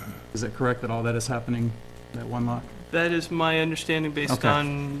business. Is it correct that all that is happening in that one lot? That is my understanding based Okay.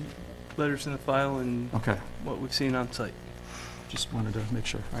 on letters in the file and Okay, what we've seen on site. just wanted to make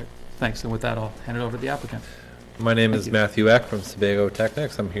sure. All right, thanks. And with that, I'll hand it over to the applicant. My name Thank is you. Matthew Eck from Sebago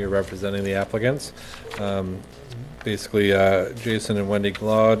Technics. I'm here representing the applicants. Basically, Jason and Wendy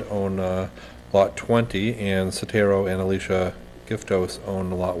Glaude own Lot 20, and Sotero and Alicia Giftos own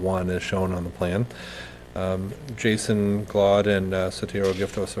Lot 1, as shown on the plan. Jason Glaude and Sotero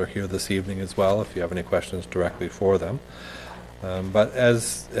Giftos are here this evening as well, if you have any questions directly for them. But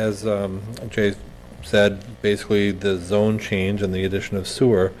as Jay said, basically the zone change and the addition of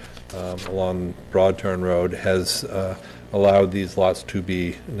sewer along Broad Turn Road has allowed these lots to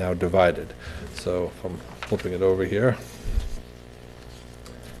be now divided. So if I'm flipping it over here,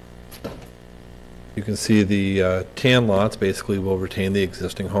 you can see the tan lots basically will retain the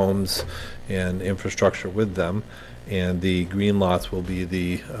existing homes and infrastructure with them, and the green lots will be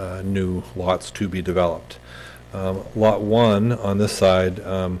the new lots to be developed. Lot 1 on this side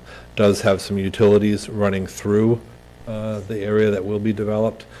does have some utilities running through the area that will be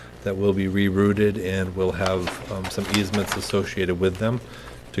developed, that will be rerouted, and will have some easements associated with them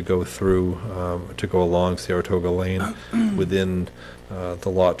to go through, to go along Saratoga Lane within the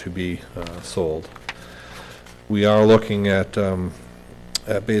lot to be sold. We are looking at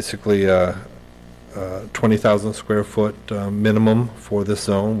basically 20,000 square foot minimum for this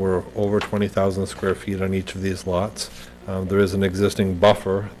zone. We're over 20,000 square feet on each of these lots. There is an existing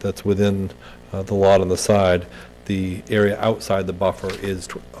buffer that's within the lot on the side. The area outside the buffer is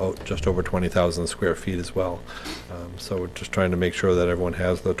just over 20,000 square feet as well. So we're just trying to make sure that everyone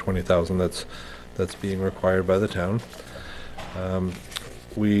has the 20,000 that's being required by the town.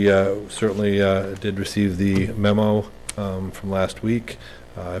 We certainly did receive the memo from last week.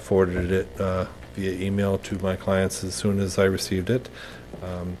 I forwarded it via email to my clients as soon as I received it.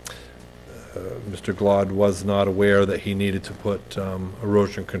 Mr. Glaude was not aware that he needed to put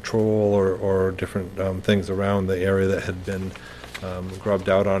erosion control or different things around the area that had been grubbed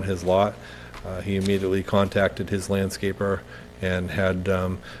out on his lot. He immediately contacted his landscaper and had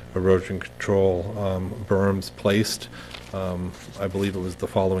erosion control berms placed. I believe it was the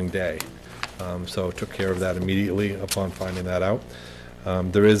following day. So took care of that immediately upon finding that out.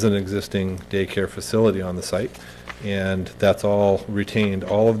 There is an existing daycare facility on the site, and that's all retained.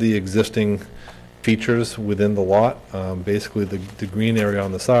 All of the existing features within the lot, basically the green area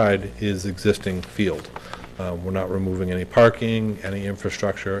on the side is existing field. We're not removing any parking, any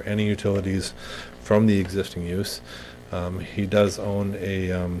infrastructure, any utilities from the existing use. He does own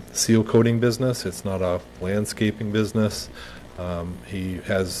a seal coating business. It's not a landscaping business. He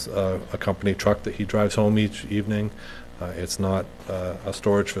has a company truck that he drives home each evening. It's not a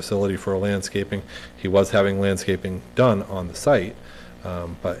storage facility for landscaping. He was having landscaping done on the site,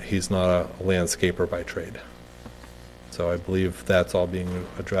 but he's not a landscaper by trade. So I believe that's all being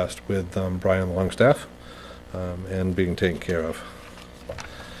addressed with Brian Longstaff and being taken care of.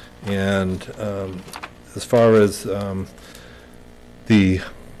 And as far as the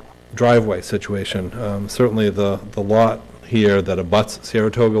driveway situation, certainly the lot here that abuts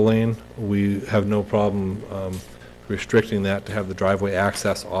Saratoga Lane, we have no problem restricting that to have the driveway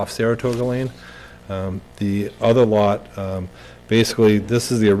access off Saratoga Lane. The other lot, basically,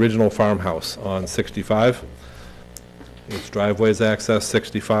 this is the original farmhouse on 65. Its driveway's access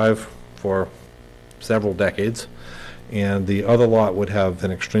 65 for several decades. And the other lot would have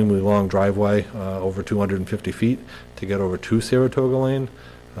an extremely long driveway, over 250 feet, to get over to Saratoga Lane.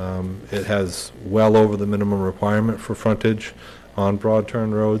 It has well over the minimum requirement for frontage on Broad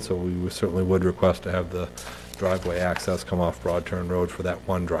Turn Road, so we certainly would request to have the driveway access come off Broad Turn Road for that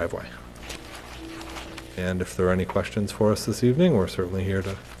one driveway. And if there are any questions for us this evening, we're certainly here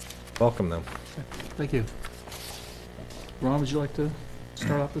to welcome them. Thank you. Ron, would you like to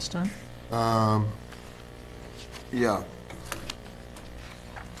start off this time? Yeah.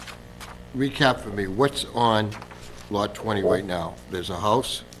 Recap for me, what's on Lot 20 right now? There's a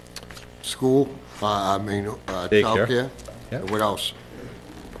house, school, childcare? Yeah. And what else?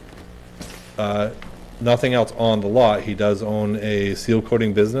 Nothing else on the lot. He does own a seal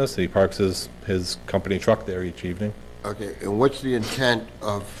coating business. He parks his company truck there each evening. Okay, and what's the intent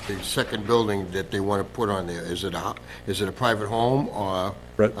of the second building that they want to put on there? Is it a private home or?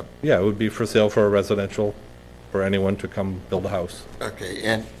 Yeah, it would be for sale for a residential, for anyone to come build a house. Okay,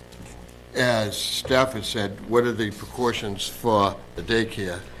 and as staff has said, what are the precautions for the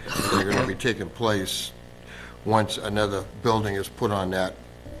daycare that are going to be taking place once another building is put on that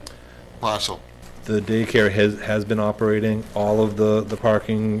parcel? The daycare has been operating. All of the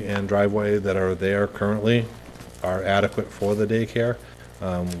parking and driveway that are there currently are adequate for the daycare.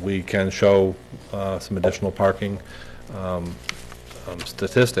 We can show some additional parking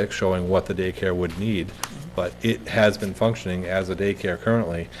statistics showing what the daycare would need, but it has been functioning as a daycare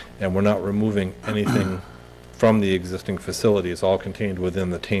currently, and we're not removing anything from the existing facility. It's all contained within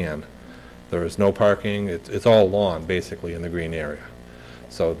the TAN. There is no parking. It's all lawn, basically, in the green area.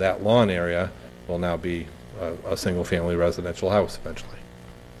 So that lawn area will now be a single-family residential house eventually.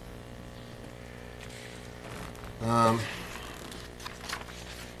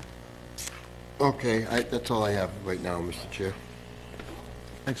 Okay, that's all I have right now, Mr. Chair.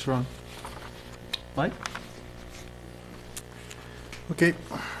 Thanks, Ron. Mike? Okay.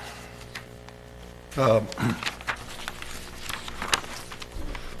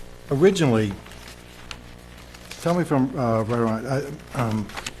 Originally, tell me from right around,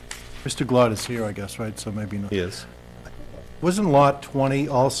 Mr. Glott is here, I guess, right? So maybe not. He is. Wasn't Lot 20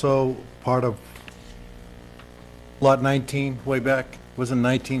 also part of Lot 19 way back? Wasn't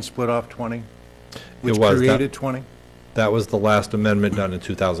 19 split off 20? Which was. created 20? That was the last amendment done in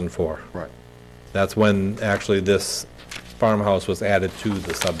 2004. Right. That's when actually this farmhouse was added to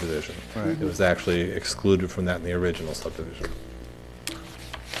the subdivision. Right. It was actually excluded from that in the original subdivision.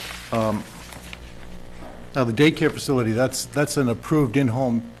 Now, the daycare facility, that's an approved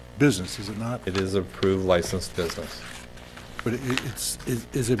in-home business, is it not? It is approved licensed business. But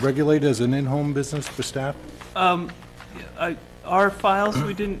is it regulated as an in-home business for staff? Our files,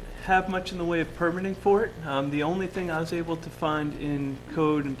 we didn't have much in the way of permitting for it. The only thing I was able to find in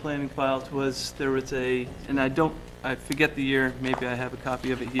code and planning files was there was and I forget the year, maybe I have a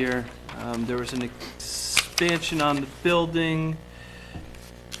copy of it here. There was an expansion on the building.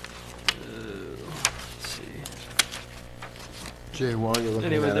 Let's see. Jay, while you're looking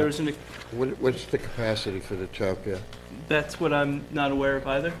Anyway, at there it, was what's the capacity for the childcare? That's what I'm not aware of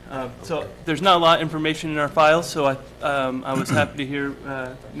either. So there's not a lot of information in our files, so I was happy to hear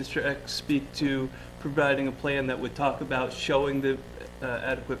Mr. X speak to providing a plan that would talk about showing the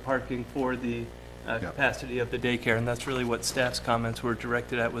adequate parking for the capacity of the daycare, and that's really what staff's comments were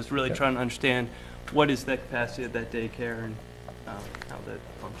directed at, was really trying to understand what is the capacity of that daycare and how that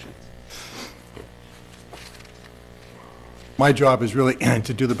functions. My job is really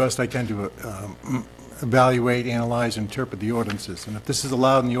to do the best I can to evaluate, analyze, interpret the ordinances. And if this is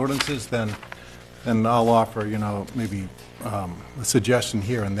allowed in the ordinances, then I'll offer, maybe a suggestion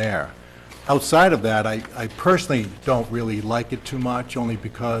here and there. Outside of that, I personally don't really like it too much, only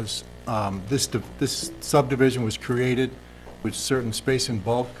because this subdivision was created with certain space and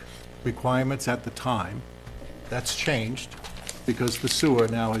bulk requirements at the time. That's changed because the sewer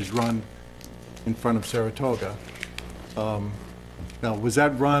now is run in front of Saratoga. Now, was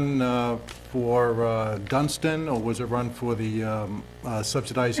that run for Dunstan, or was it run for the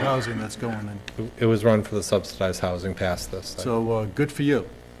subsidized housing that's going in? It was run for the subsidized housing past this. So, good for you.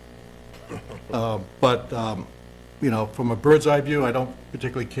 But, from a bird's eye view, I don't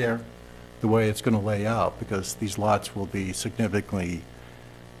particularly care the way it's going to lay out, because these lots will be significantly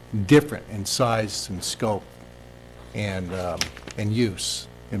different in size and scope and use,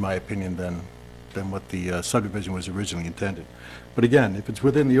 in my opinion, than what the subdivision was originally intended. But again, if it's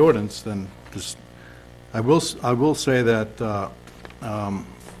within the ordinance, then I will say that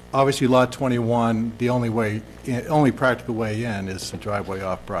obviously Lot 21, the only practical way in is the driveway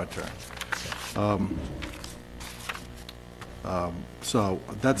off Broad Turn. So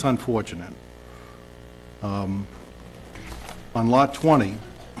that's unfortunate. On Lot 20,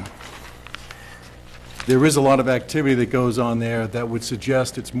 there is a lot of activity that goes on there that would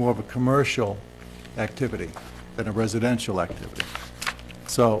suggest it's more of a commercial activity than a residential activity.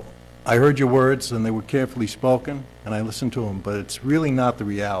 So I heard your words, and they were carefully spoken, and I listened to them, but it's really not the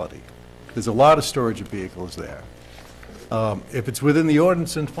reality. There's a lot of storage of vehicles there. If it's within the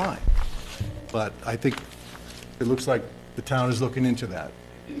ordinance, then fine. But I think it looks like the town is looking into that.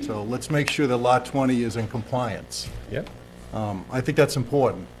 So let's make sure that Lot 20 is in compliance. Yep. I think that's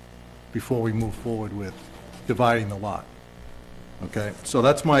important before we move forward with dividing the lot. Okay, so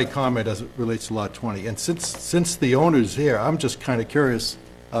that's my comment as it relates to Lot 20. And since the owner's here, I'm just kind of curious,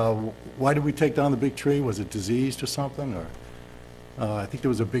 why did we take down the big tree? Was it diseased or something? Or I think there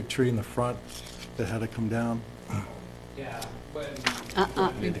was a big tree in the front that had to come down. Yeah.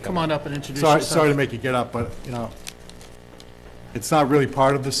 Come on up and introduce Sorry, yourself. sorry to make you get up, but, it's not really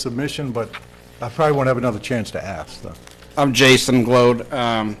part of the submission, but I probably won't have another chance to ask, though. I'm Jason Glode.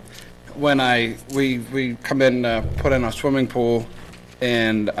 When we come in, put in a swimming pool,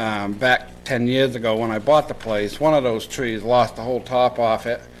 and back 10 years ago when I bought the place, one of those trees lost the whole top off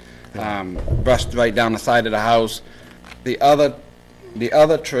it. brushed right down the side of the house. The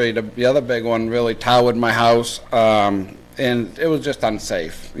other tree, the other big one, really towered my house, and it was just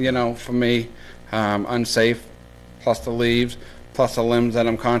unsafe, for me. Unsafe, plus the leaves, plus the limbs that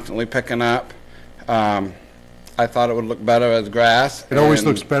I'm constantly picking up. I thought it would look better as grass. It always and-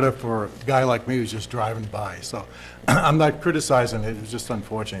 looks better for a guy like me who's just driving by, so I'm not criticizing it, it was just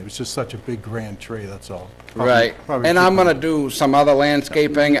unfortunate. It was just such a big, grand tree, that's all. Probably- Right, probably and keep I'm it- gonna do some other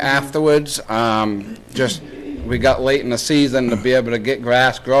landscaping afterwards. We got late in the season to be able to get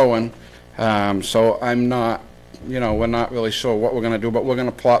grass growing, so I'm not, we're not really sure what we're gonna do, but we're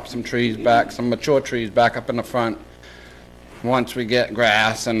gonna plop some trees back, some mature trees back up in the front. Once we get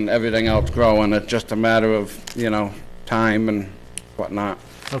grass and everything else growing, it's just a matter of, time and whatnot.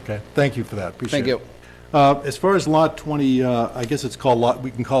 Okay, thank you for that, appreciate it. Thank you. As far as Lot 20, I guess it's called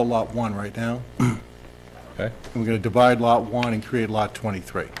we can call it Lot 1 right now. Okay. We're going to divide Lot 1 and create Lot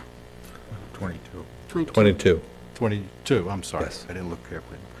 23. 22. 22. 22, I'm sorry. Yes. I didn't look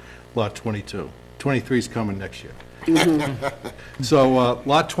carefully. Lot 22. 23 is coming next year. So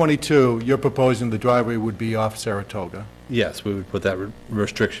Lot 22, you're proposing the driveway would be off Saratoga. Yes, we would put that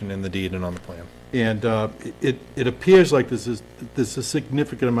restriction in the deed and on the plan. And it appears like there's a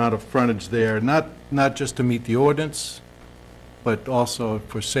significant amount of frontage there, not just to meet the ordinance, but also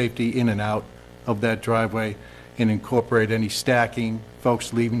for safety in and out of that driveway, and incorporate any stacking,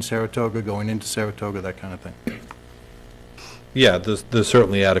 folks leaving Saratoga, going into Saratoga, that kind of thing. Yeah, there's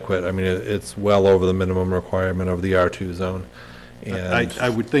certainly adequate. I mean, it's well over the minimum requirement of the R2 zone. And I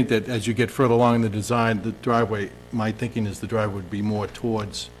would think that as you get further along in the design, the driveway, my thinking is the driveway would be more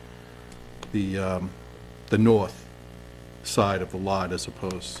towards the north side of the lot as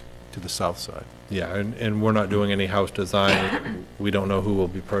opposed to the south side. yeah, and we're not doing any house design. We don't know who will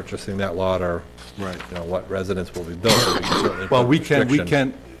be purchasing that lot or, Right. what residence will be built. So we can certainly Well, put we can,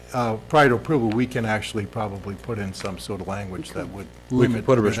 restriction. prior to approval, we can actually probably put in some sort of language that would We limit. could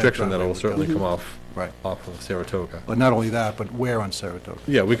put a where that restriction that driveway will would certainly go. come off Right. of Saratoga. But not only that, but where on Saratoga?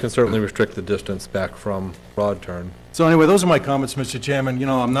 Yeah, we can certainly restrict the distance back from Broad Turn. So anyway, those are my comments, Mr. Chairman.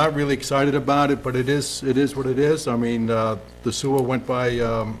 I'm not really excited about it, but it is what it is. I mean, the sewer went by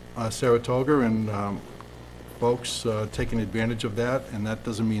Saratoga, and folks taking advantage of that, and that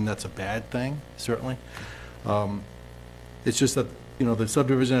doesn't mean that's a bad thing, certainly. It's just that, the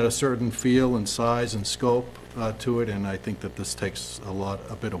subdivision had a certain feel and size and scope to it, and I think that this takes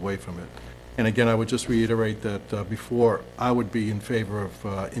a bit away from it. And again, I would just reiterate that before, I would be in favor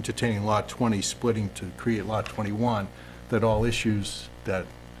of entertaining Lot 20 splitting to create Lot 21, that all issues that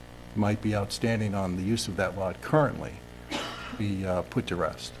might be outstanding on the use of that lot currently be put to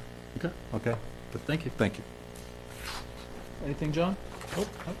rest. Okay, Okay? but thank you. Thank you. Anything, John? You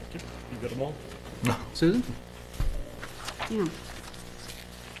got them all? Susan? Yeah.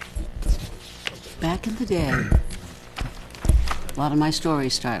 Back in the day, a lot of my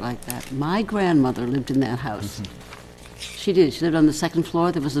stories start like that. My grandmother lived in that house. She did. She lived on the second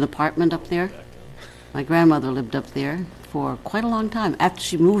floor. There was an apartment up there. My grandmother lived up there for quite a long time, after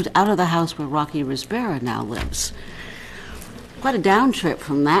she moved out of the house where Rocky Risbera now lives. Quite a down trip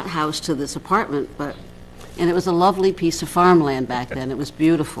from that house to this apartment, and it was a lovely piece of farmland back then. It was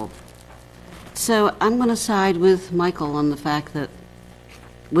beautiful. So I'm going to side with Michael on the fact that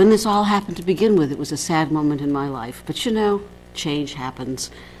when this all happened to begin with, it was a sad moment in my life. But change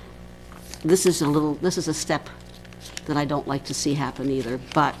happens. This is a step that I don't like to see happen either.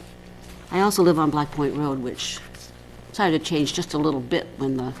 But I also live on Black Point Road, which decided to change just a little bit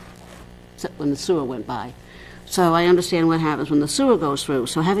when the sewer went by. So I understand what happens when the sewer goes through.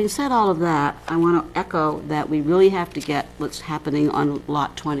 So having said all of that, I want to echo that we really have to get what's happening on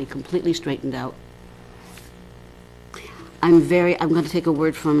Lot 20 completely straightened out. I'm going to take a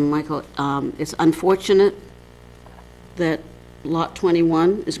word from Michael. It's unfortunate that Lot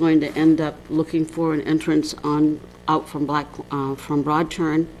 21 is going to end up looking for an entrance out from Broad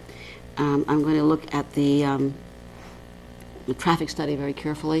Turn. I'm going to look at the traffic study very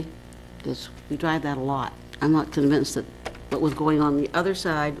carefully, because we drive that a lot. I'm not convinced that what was going on the other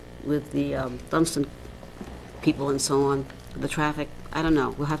side with the Dunstan people and so on, the traffic, I don't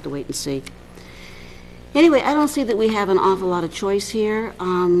know. We'll have to wait and see. Anyway, I don't see that we have an awful lot of choice here.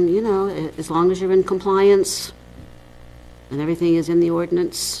 As long as you're in compliance and everything is in the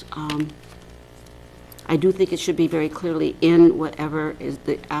ordinance, I do think it should be very clearly in whatever is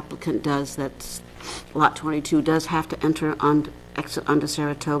the applicant does, that Lot 22 does have to exit onto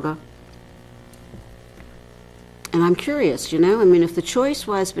Saratoga. And I'm curious, if the choice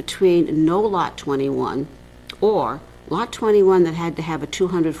was between no Lot 21 or Lot 21 that had to have a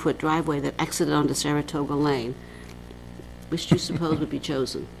 200-foot driveway that exited onto Saratoga Lane, which do you suppose would be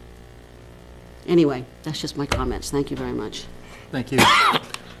chosen? Anyway, that's just my comments. Thank you very much. Thank you.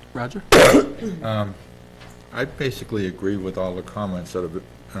 Roger? I basically agree with all the comments that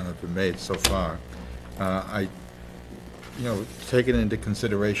have been made so far. Taking into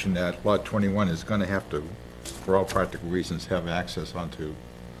consideration that Lot 21 is going to have to, for all practical reasons, have access onto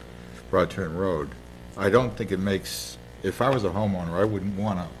Broad Turn Road, I don't think it makes, if I was a homeowner, I wouldn't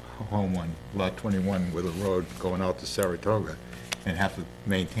want a home on Lot 21 with a road going out to Saratoga and have to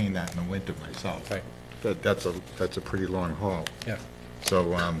maintain that in the winter myself. Right. That's a pretty long haul. Yeah.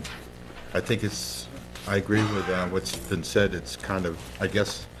 So I think I agree with what's been said. It's kind of, I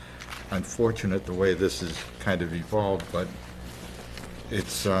guess, unfortunate the way this is kind of evolved, but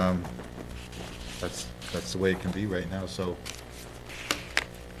it's, that's the way it can be right now, so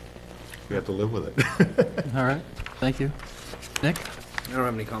we have to live with it. All right, thank you. Nick? I don't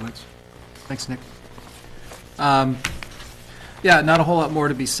have any comments. Thanks, Nick. Yeah, not a whole lot more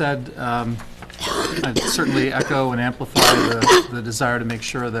to be said. I'd certainly echo and amplify the desire to make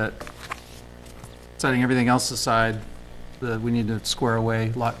sure that, setting everything else aside, that we need to square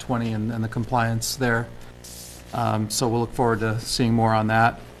away Lot 20 and the compliance there. So we'll look forward to seeing more on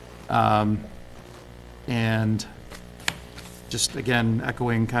that. And just again,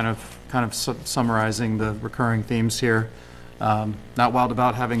 echoing, kind of summarizing the recurring themes here. Not wild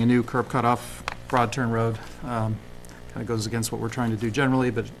about having a new curb cut off Broad Turn Road. Kind of goes against what we're trying to do generally,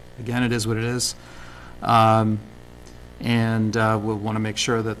 but again, it is what it is. And we'll want to make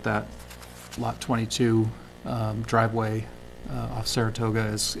sure that Lot 22 driveway off Saratoga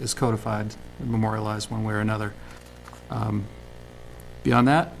is codified and memorialized one way or another. Beyond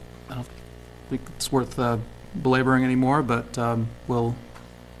that, I don't think it's worth belaboring anymore, but I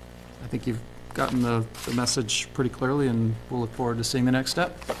think you've gotten the message pretty clearly, and we'll look forward to seeing the next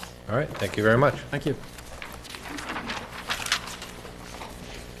step. All right, thank you very much. Thank you.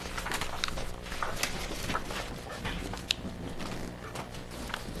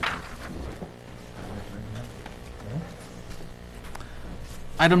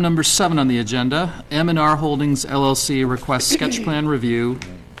 Item number 7 on the agenda, M&R Holdings LLC requests sketch plan review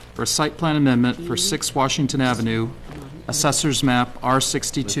for a site plan amendment for 6 Washington Avenue, Assessor's Map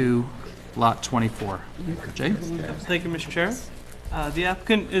R62, Lot 24. Jay? Thank you, Mr. Chair. The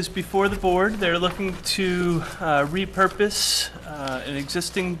applicant is before the board. They're looking to repurpose an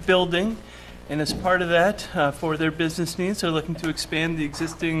existing building, and as part of that, for their business needs, they're looking to expand the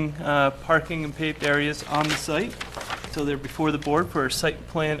existing parking and paved areas on the site. So they're before the board for a site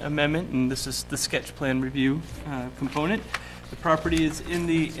plan amendment, and this is the sketch plan review component. The property is in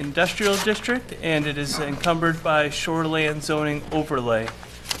the industrial district, and it is encumbered by shoreland zoning overlay.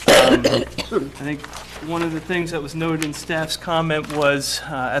 I think one of the things that was noted in staff's comment was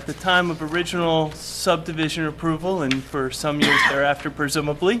at the time of original subdivision approval, and for some years thereafter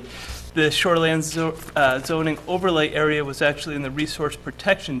presumably, the shoreland zoning overlay area was actually in the resource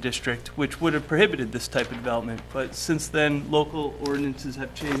protection district, which would have prohibited this type of development. But since then, local ordinances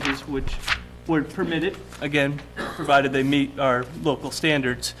have changes which would permit it, again, provided they meet our local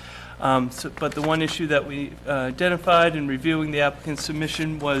standards. But the one issue that we identified in reviewing the applicant's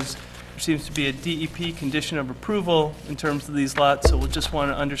submission was there seems to be a DEP condition of approval in terms of these lots, so we'll just want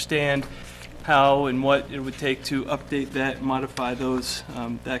to understand how and what it would take to update that and modify those,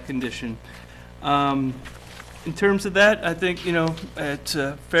 that condition. In terms of that, I think, it's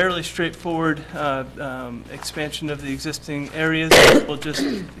a fairly straightforward expansion of the existing areas. We'll just,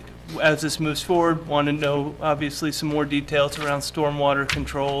 as this moves forward, want to know, obviously, some more details around stormwater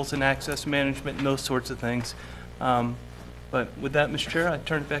controls and access management and those sorts of things. But with that, Mr. Chair, I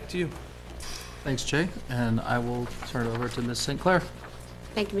turn it back to you. Thanks, Jay, and I will turn it over to Ms. St. Clair.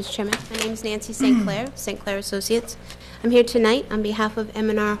 Thank you, Mr. Chairman. My name is Nancy St. Clair, St. Clair Associates. I'm here tonight on behalf of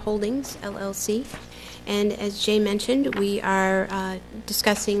M&R Holdings, LLC. And as Jay mentioned, we are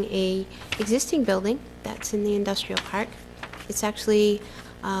discussing a existing building that's in the industrial park. It's actually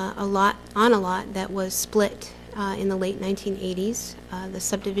a lot that was split in the late 1980s. The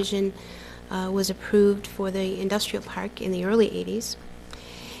subdivision was approved for the industrial park in the early 80s.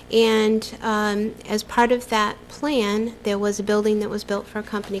 And as part of that plan, there was a building that was built for a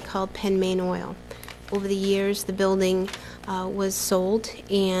company called Maine Oil. Over the years, the building was sold,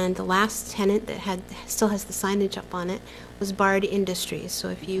 and the last tenant that still has the signage up on it was Bard Industries. So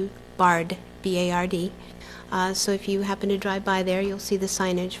if you, Bard, B-A-R-D, so if you happen to drive by there, you'll see the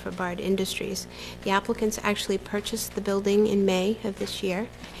signage for Bard Industries. The applicants actually purchased the building in May of this year,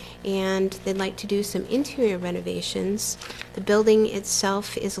 and they'd like to do some interior renovations. The building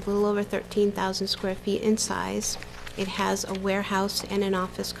itself is a little over 13,000 square feet in size. It has a warehouse and an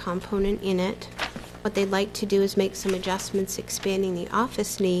office component in it. What they'd like to do is make some adjustments expanding the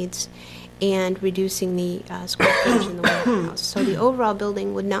office needs and reducing the square footage in the warehouse. So the overall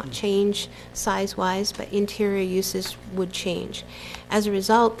building would not change size-wise, but interior uses would change. As a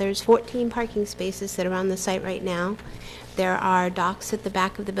result, there's 14 parking spaces that are on the site right now. There are docks at the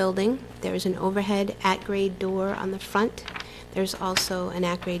back of the building. There's an overhead at-grade door on the front. There's also an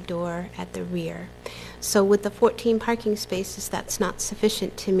at-grade door at the rear. So with the 14 parking spaces, that's not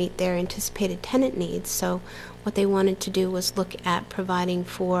sufficient to meet their anticipated tenant needs. So what they wanted to do was look at providing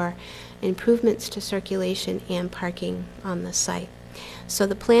for improvements to circulation and parking on the site. So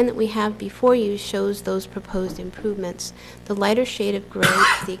the plan that we have before you shows those proposed improvements. The lighter shade of gray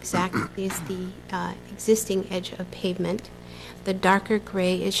is the existing edge of pavement. The darker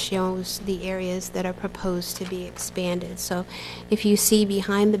gray shows the areas that are proposed to be expanded. So if you see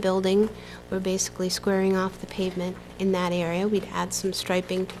behind the building, we're basically squaring off the pavement in that area. We'd add some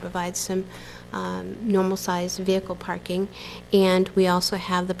striping to provide some normal-sized vehicle parking, and we also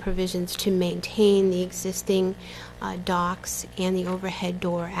have the provisions to maintain the existing docks and the overhead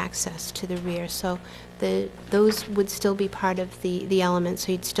door access to the rear. So those would still be part of the elements,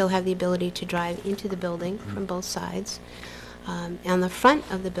 so you'd still have the ability to drive into the building from both sides. On the front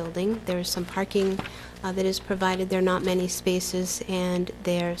of the building, there's some parking that is provided. There are not many spaces, and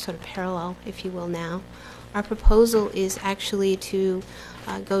they're sort of parallel, if you will, now. Our proposal is actually to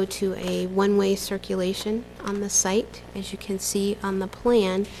go to a one-way circulation on the site. As you can see on the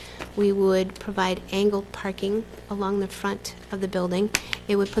plan, we would provide angled parking along the front of the building.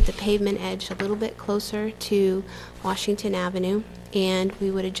 It would put the pavement edge a little bit closer to Washington Avenue, and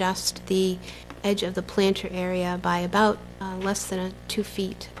we would adjust the edge of the planter area by about less than 2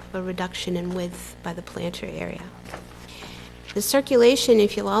 feet of a reduction in width by the planter area. The circulation,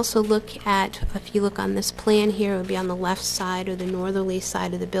 if you look on this plan here, it would be on the left side or the northerly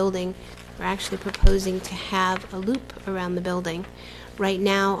side of the building. We're actually proposing to have a loop around the building. Right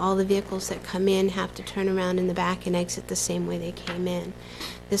now, all the vehicles that come in have to turn around in the back and exit the same way they came in.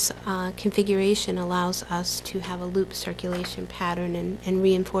 This configuration allows us to have a loop circulation pattern and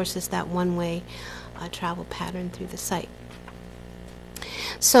reinforces that one-way travel pattern through the site.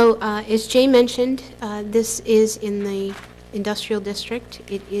 So, as Jay mentioned, this is in the industrial district.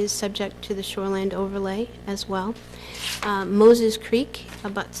 It is subject to the shoreland overlay as well. Moses Creek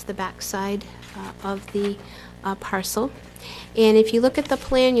abuts the backside of the parcel. And if you look at the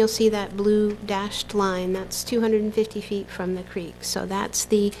plan, you'll see that blue dashed line. That's 250 feet from the creek. So that's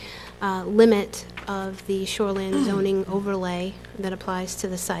the limit of the shoreland zoning overlay that applies to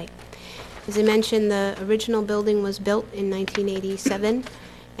the site. As I mentioned, the original building was built in 1987,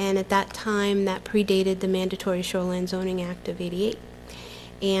 and at that time that predated the mandatory Shoreland Zoning Act of '88.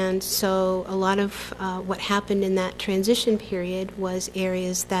 And so a lot of what happened in that transition period was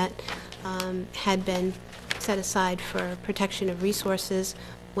areas that had been set aside for protection of resources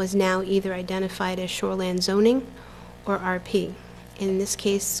was now either identified as shoreland zoning or RP. In this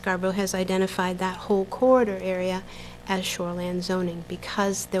case, Scarborough has identified that whole corridor area as shoreland zoning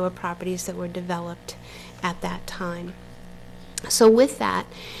because there were properties that were developed at that time. So with that,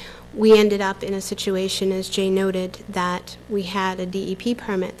 we ended up in a situation, as Jay noted, that we had a DEP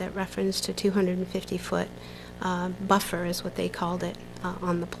permit that referenced a 250-foot buffer, is what they called it,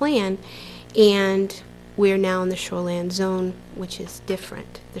 on the plan, and we're now in the shoreland zone, which is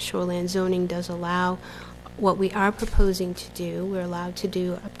different. The shoreland zoning does allow what we are proposing to do. We're allowed to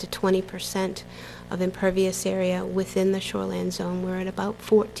do up to 20% of impervious area within the shoreland zone. We're at about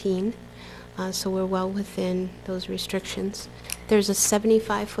 14, so we're well within those restrictions. There's a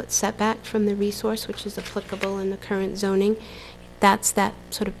 75-foot setback from the resource, which is applicable in the current zoning. That's that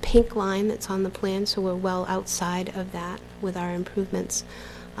sort of pink line that's on the plan, so we're well outside of that with our improvements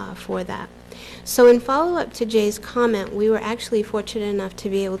for that. So in follow-up to Jay's comment, we were actually fortunate enough to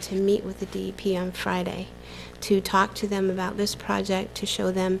be able to meet with the DEP on Friday to talk to them about this project, to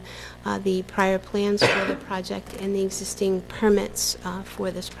show them the prior plans for the project and the existing permits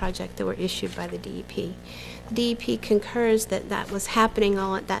for this project that were issued by the DEP. The DEP concurs that that was happening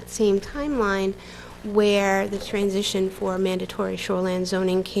all at that same timeline where the transition for mandatory shoreland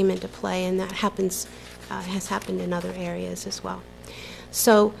zoning came into play, and that has happened in other areas as well.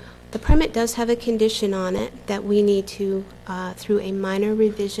 So the permit does have a condition on it that we need to, through a minor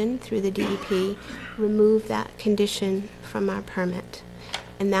revision through the DEP, remove that condition from our permit.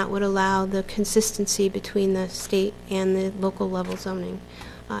 And that would allow the consistency between the state and the local level zoning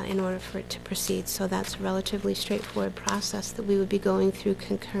in order for it to proceed. So that's a relatively straightforward process that we would be going through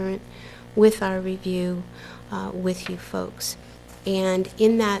concurrent with our review with you folks. And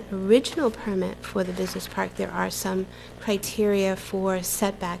in that original permit for the business park, there are some criteria for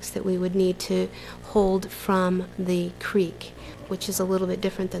setbacks that we would need to hold from the creek. which is a little bit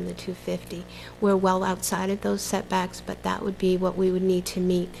different than the 250. We're well outside of those setbacks, but that would be what we would need to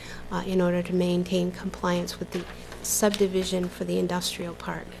meet in order to maintain compliance with the subdivision for the industrial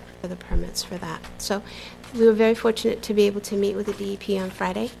park, for the permits for that. So we were very fortunate to be able to meet with the DEP on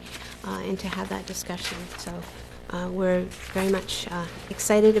Friday and to have that discussion. So we're very much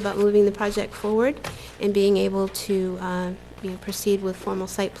excited about moving the project forward and being able to proceed with formal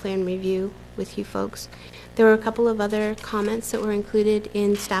site plan review with you folks. There were a couple of other comments that were included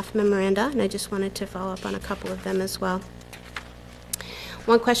in staff memoranda, and I just wanted to follow up on a couple of them as well.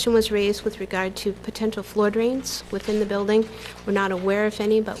 One question was raised with regard to potential floor drains within the building. We're not aware of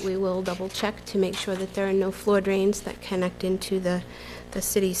any, but we will double check to make sure that there are no floor drains that connect into the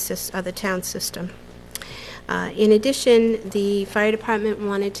town system. In addition, the fire department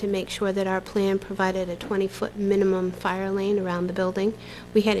wanted to make sure that our plan provided a 20-foot minimum fire lane around the building.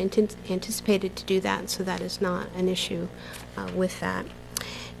 We had anticipated to do that, so that is not an issue with that.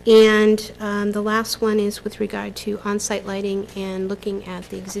 And the last one is with regard to on-site lighting and looking at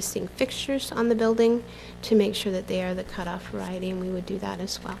the existing fixtures on the building to make sure that they are the cutoff variety, and we would do that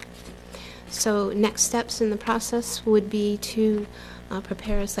as well. So next steps in the process would be to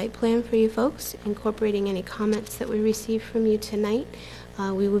prepare a site plan for you folks, incorporating any comments that we receive from you tonight.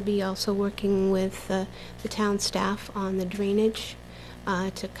 We would be also working with the town staff on the drainage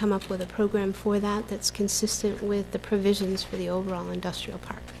to come up with a program for that that's consistent with the provisions for the overall industrial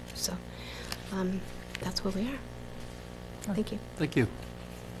park. So that's where we are. Thank you. Thank you.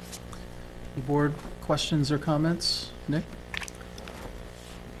 The board, questions or comments? Nick?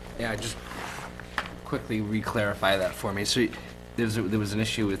 Yeah, just quickly re-clarify that for me. So there was an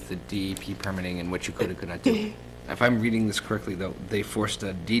issue with the DEP permitting and what you could and could not do. If I'm reading this correctly, though, they forced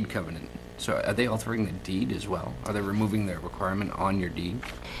a deed covenant. So are they altering the deed as well? Are they removing the requirement on your deed?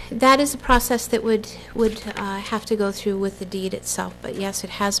 That is a process that would have to go through with the deed itself, but yes,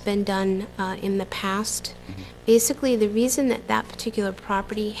 it has been done in the past. Mm-hmm. Basically, the reason that that particular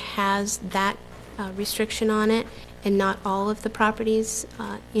property has that restriction on it and not all of the properties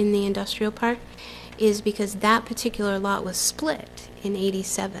in the industrial park is because that particular lot was split in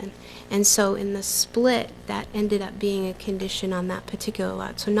 '87. And so in the split, that ended up being a condition on that particular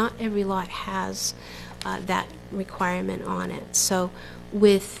lot. So not every lot has that requirement on it. So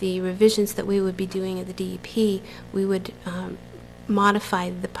with the revisions that we would be doing at the DEP, we would modify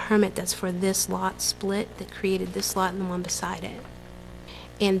the permit that's for this lot split that created this lot and the one beside it.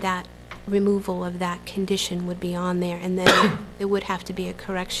 And that removal of that condition would be on there, and then there would have to be a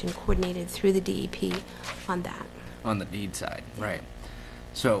correction coordinated through the DEP on that. On the deed side, right.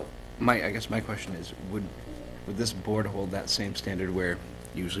 So I guess my question is, would this board hold that same standard where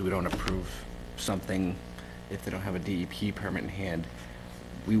usually we don't approve something if they don't have a DEP permit in hand?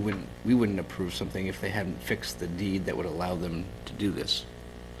 We wouldn't approve something if they hadn't fixed the deed that would allow them to do this,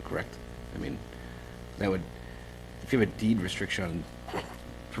 correct? I mean, that would, if you have a deed restriction on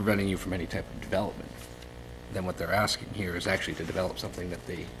preventing you from any type of development, then what they're asking here is actually to develop something that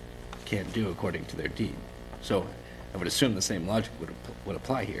they can't do according to their deed. So I would assume the same logic would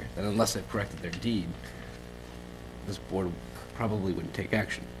apply here, that unless they've corrected their deed, this board probably wouldn't take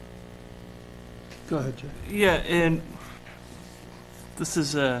action. Go ahead, Jay. Yeah, and this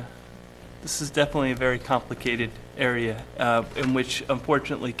is definitely a very complicated area in which,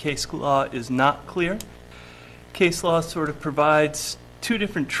 unfortunately, case law is not clear. Case law sort of provides two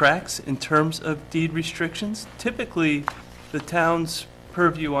different tracks in terms of deed restrictions. Typically, the town's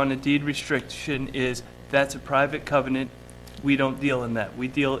purview on a deed restriction is that's a private covenant. We don't deal in that. We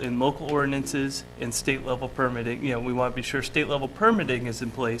deal in local ordinances and state level permitting. You know, we want to be sure state level permitting is in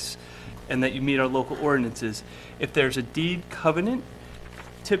place and that you meet our local ordinances. If there's a deed covenant,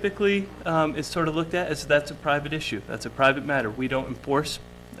 typically it's sort of looked at as that's a private issue. That's a private matter. We don't enforce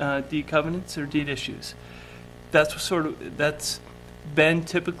deed covenants or deed issues. That's been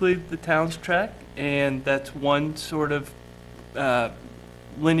typically the town's track, and that's one sort of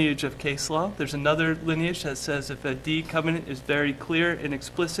lineage of case law. There's another lineage that says if a deed covenant is very clear and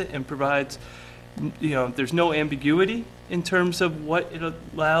explicit and provides, there's no ambiguity in terms of what it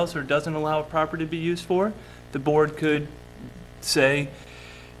allows or doesn't allow a property to be used for, the board could say,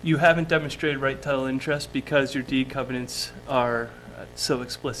 you haven't demonstrated right title interest because your deed covenants are so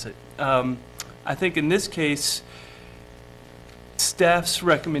explicit. I think in this case, staff's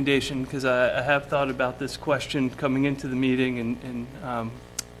recommendation, because I have thought about this question coming into the meeting, and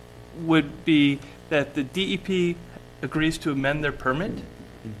would be that the DEP agrees to amend their permit,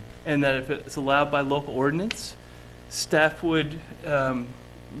 and that if it's allowed by local ordinance, staff would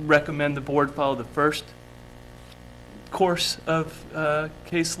recommend the board follow the first course of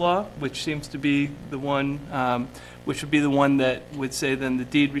case law, which seems to be the one, which would be the one that would say then the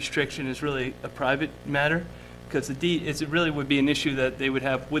deed restriction is really a private matter, because the deed, it really would be an issue that they would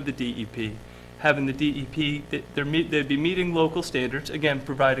have with the DEP. Having the DEP, they'd be meeting local standards, again,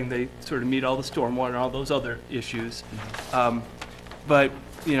 providing they sort of meet all the stormwater and all those other issues. But,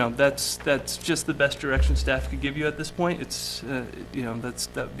 you know, that's just the best direction staff could give you at this point. It's, you know,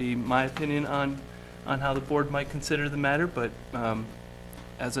 that'd be my opinion on how the board might consider the matter, but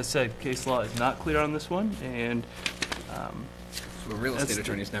as I said, case law is not clear on this one, and So we're real estate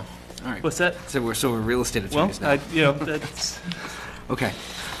attorneys now. All right. What's that? So we're real estate attorneys now. Well, you know, that's... Okay.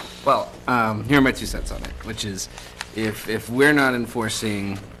 Well, here are my 2 cents on it, which is if we're not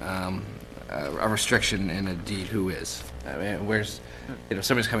enforcing a restriction in a deed, who is? I mean, where's, you know,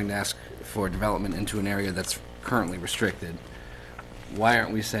 somebody's coming to ask for development into an area that's currently restricted. Why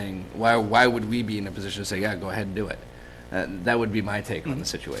aren't we saying, why would we be in a position to say, yeah, go ahead and do it? That would be my take on the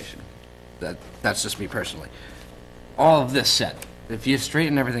situation. That's just me personally. All of this said, if you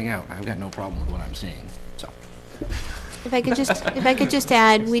straighten everything out, I've got no problem with what I'm seeing, so. If I could just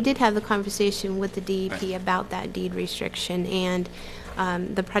add, we did have the conversation with the DEP about that deed restriction, and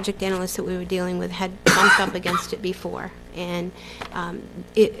the project analyst that we were dealing with had bumped up against it before, and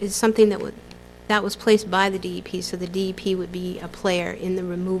it is something that was placed by the DEP, so the DEP would be a player in the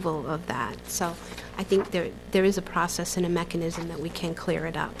removal of that. So I think there is a process and a mechanism that we can clear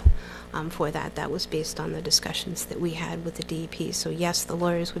it up for that. That was based on the discussions that we had with the DEP. So yes, the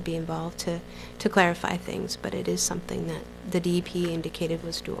lawyers would be involved to clarify things, but it is something that the DEP indicated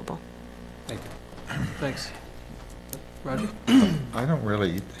was doable. Thank you. Thanks. Roger? I don't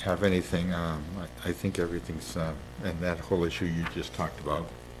really have anything. I think everything's, and that whole issue you just talked about,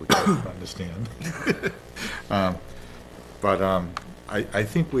 which I understand. But I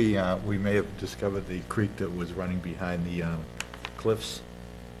think we may have discovered the creek that was running behind the Cliffs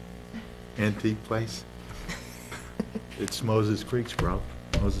antique place. It's Moses Creek's, bro.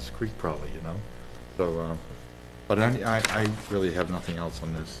 Moses Creek, probably, you know. So, but I really have nothing else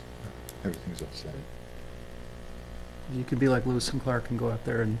on this. Everything's upset. You could be like Lewis and Clark and go out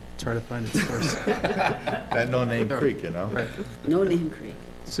there and try to find its source. That no-name creek, you know. Right. No name creek.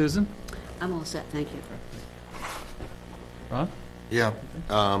 Susan? I'm all set, thank you. Ron? Yeah.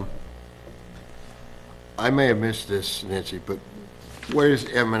 I may have missed this, Nancy, but where's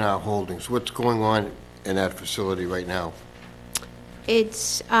M&R Holdings? What's going on in that facility right now?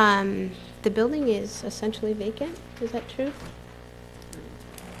 It's, the building is essentially vacant, is that true?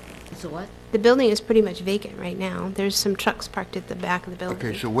 So what? The building is pretty much vacant right now. There's some trucks parked at the back of the building.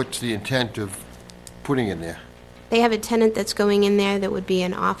 Okay, so what's the intent of putting in there? They have a tenant that's going in there that would be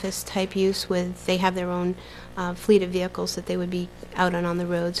an office-type use with, they have their own fleet of vehicles that they would be out on the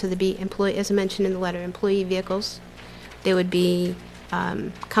road. So there'd be employee, as I mentioned in the letter, employee vehicles. There would be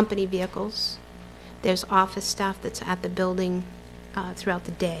company vehicles. There's office staff that's at the building throughout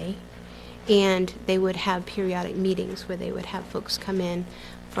the day. And they would have periodic meetings where they would have folks come in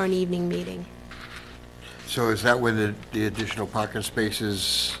for an evening meeting. So is that where the additional parking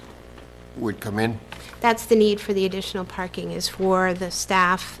spaces would come in? That's the need for the additional parking, is for the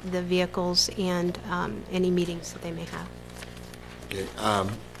staff, the vehicles, and any meetings that they may have. Okay,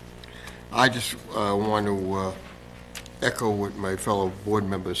 I just want to echo what my fellow board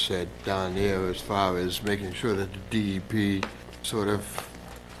members said down there as far as making sure that the DEP sort of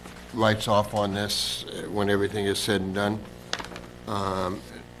lights off on this when everything is said and done.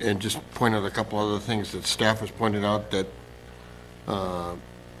 And just point out a couple other things that staff has pointed out, that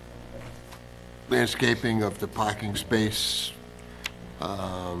landscaping of the parking space,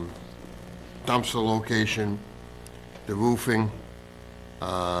 dumpster location, the roofing,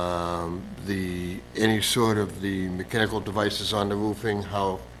 any sort of the mechanical devices on the roofing,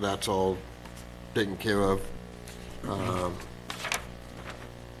 how that's all taken care of.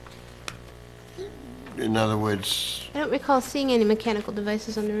 In other words, I don't recall seeing any mechanical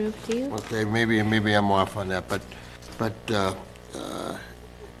devices on the roof, do you? okay, maybe I'm off on that, but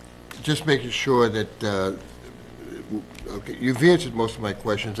just making sure that, okay, you've answered most of my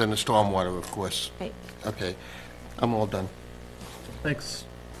questions, and the stormwater, of course. Right. Okay, I'm all done. Thanks.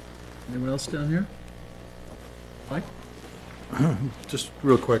 Anyone else down here? Mike? Just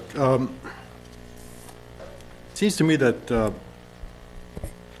real quick. Seems to me that,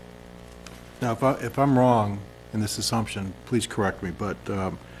 now, if I'm wrong in this assumption, please correct me, but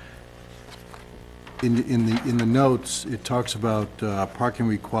in the notes, it talks about parking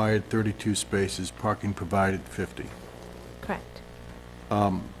required 32 spaces, parking provided 50. Correct.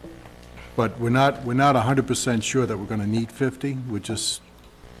 But we're not 100% sure that we're going to need 50. We're just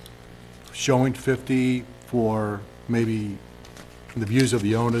showing 50 for maybe from the views of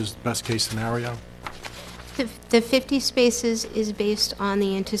the owners, best-case scenario? The 50 spaces is based on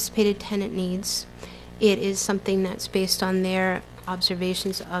the anticipated tenant needs. It is something that's based on their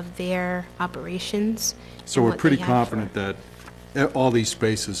observations of their operations. So and we're what pretty they have for- confident that all these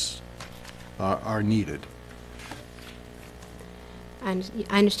spaces are needed. I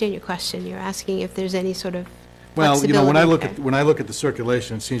understand your question. You're asking if there's any sort of Well, you know, flexibility. when I look at the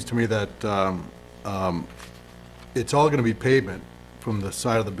circulation, it seems to me that it's all going to be pavement from the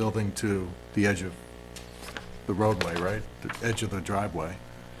side of the building to the edge of the roadway, right? The edge of the driveway.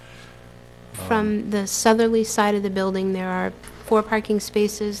 From the southerly side of the building, there are 4 parking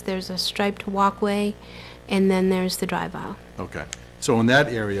spaces, there's a striped walkway, and then there's the drive aisle. Okay. So in that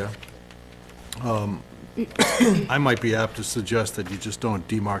area, I might be apt to suggest that you just don't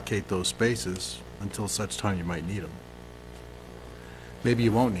demarcate those spaces until such time you might need them. Maybe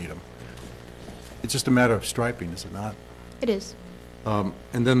you won't need them. It's just a matter of striping, is it not? It is. And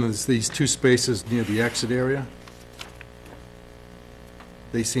then there's these 2 spaces near the exit area.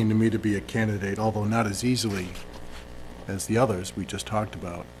 They seem to me to be a candidate, although not as easily as the others we just talked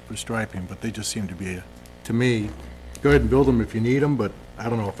about for striping, but they just seem to be, to me, go ahead and build them if you need them, but I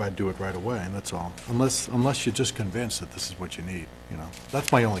don't know if I'd do it right away, and that's all. Unless you're just convinced that this is what you need, you know?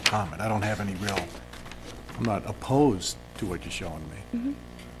 That's my only comment. I don't have any real, I'm not opposed to what you're showing me.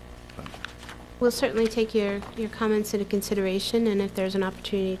 We'll certainly take your comments into consideration, and if there's an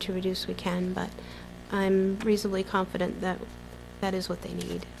opportunity to reduce, we can, but I'm reasonably confident that that is what they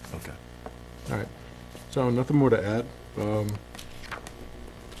need. Okay. All right. So nothing more to add.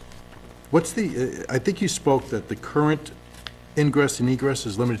 What's the, I think you spoke that the current ingress and egress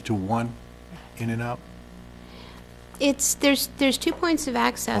is limited to 1 in and out? There's 2 points of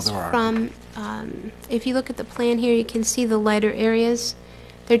access there are. from, if you look at the plan here, you can see the lighter areas.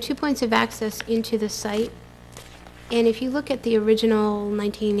 There are 2 points of access into the site. And if you look at the original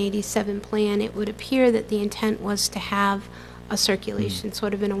 1987 plan, it would appear that the intent was to have a circulation,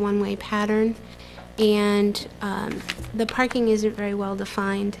 sort of in a one-way pattern. And the parking isn't very well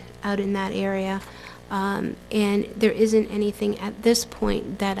defined out in that area. And there isn't anything at this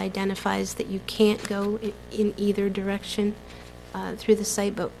point that identifies that you can't go in either direction through the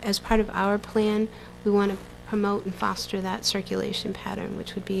site. But as part of our plan, we want to promote and foster that circulation pattern,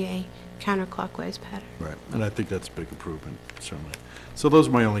 which would be a counterclockwise pattern. Right, and I think that's a big improvement, certainly. So those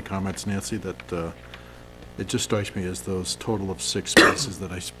are my only comments, Nancy, that it just strikes me as those total of 6 spaces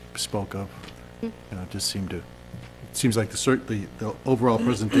that I spoke of. You know, just it seems like the overall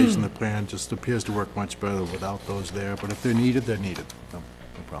presentation of the plan just appears to work much better without those there, but if they're needed, they're needed. No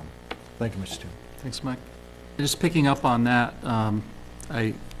problem. Thank you, Mr. Chairman. Thanks, Mike. Just picking up on that,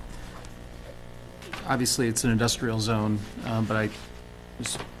 obviously, it's an industrial zone, but I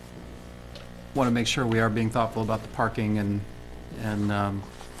just want to make sure we are being thoughtful about the parking and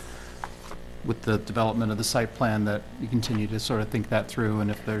with the development of the site plan, that you continue to sort of think that through, and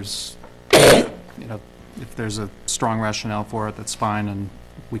if there's, you know, if there's a strong rationale for it, that's fine, and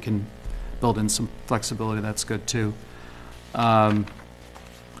we can build in some flexibility, that's good too. Beyond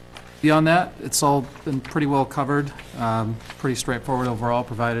that, it's all been pretty well covered, pretty straightforward overall,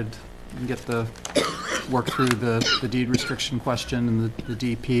 provided you can get work through the deed restriction question and the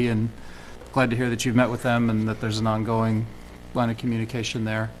DP, and glad to hear that you've met with them and that there's an ongoing line of communication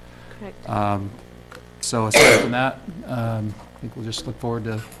there. Correct. So aside from that, I think we'll just look forward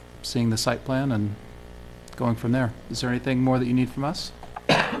to seeing the site plan and going from there. Is there anything more that you need from us?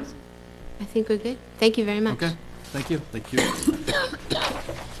 I think we're good. Thank you very much. Okay, thank you. Thank you.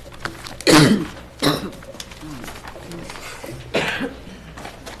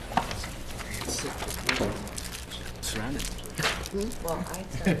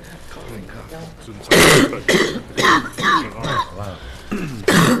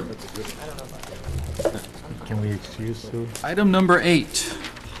 Can we excuse Sue? Item number 8.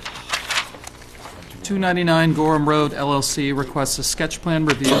 299 Gorham Road LLC requests a sketch plan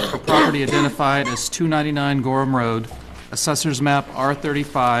review for property identified as 299 Gorham Road, Assessor's Map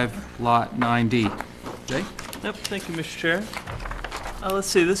R35, Lot 9D. Jay? Yep, thank you, Mr. Chair. Let's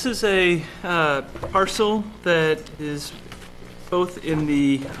see, this is a parcel that is both in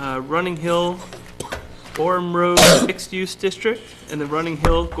the Running Hill Gorham Road Mixed-Use District and the Running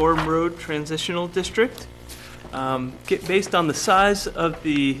Hill Gorham Road Transitional District. Based on the size of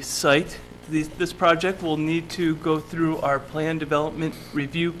the site, this project will need to go through our plan development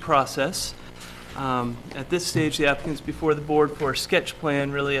review process. At this stage, the applicant's before the board for a sketch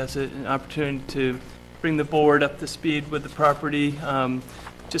plan, really as an opportunity to bring the board up to speed with the property.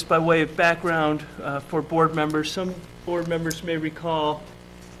 Just by way of background for board members, some board members may recall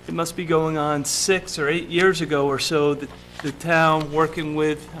it must be going on 6 or 8 years ago or so, the town, working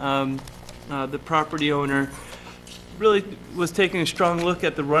with the property owner, really was taking a strong look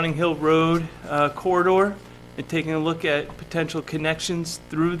at the Running Hill Road corridor and taking a look at potential connections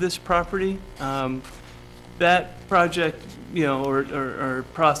through this property. That project, or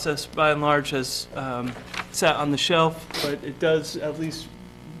process by and large has sat on the shelf, but it does at least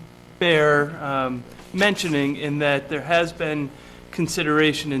bear mentioning in that there has been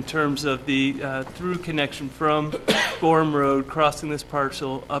consideration in terms of the through connection from Gorham Road, crossing this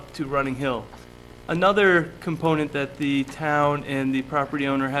parcel up to Running Hill. Another component that the town and the property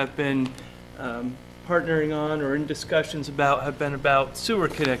owner have been partnering on or in discussions about have been about sewer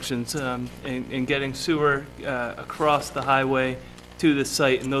connections and getting sewer across the highway to the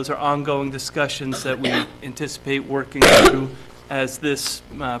site. And those are ongoing discussions that we anticipate working through as this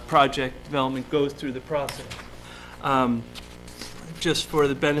project development goes through the process. Just for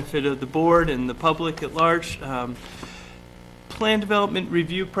the benefit of the board and the public at large, plan development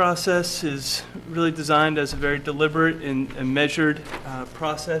review process is really designed as a very deliberate and measured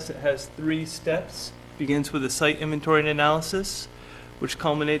process. It has 3 steps. It begins with a site inventory and analysis, which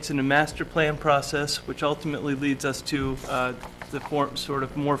culminates in a master plan process, which ultimately leads us to the sort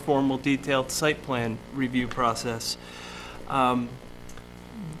of more formal, detailed site plan review process.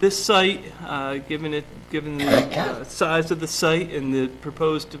 This site, given the size of the site and the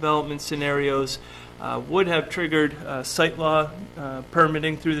proposed development scenarios, would have triggered site law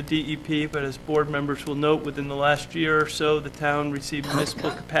permitting through the DEP, but as board members will note, within the last year or so, the town received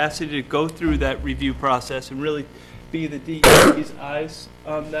municipal capacity to go through that review process and really be the DEP's eyes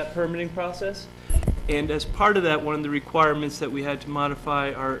on that permitting process. And as part of that, one of the requirements that we had to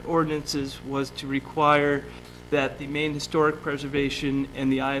modify our ordinances was to require that the Maine Historic Preservation and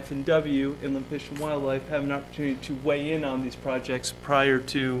the IF&W, Inland Fish and Wildlife, have an opportunity to weigh in on these projects prior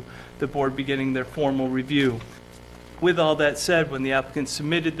to the board beginning their formal review. With all that said, when the applicants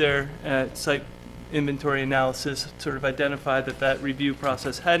submitted their site inventory analysis, sort of identified that that review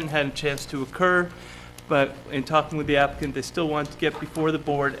process hadn't had a chance to occur, but in talking with the applicant, they still wanted to get before the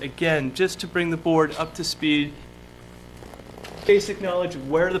board, again, just to bring the board up to speed, basic knowledge of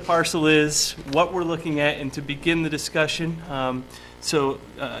where the parcel is, what we're looking at, and to begin the discussion.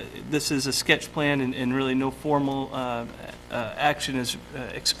 This is a sketch plan, and really no formal action is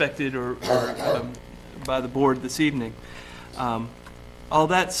expected or by the board this evening. All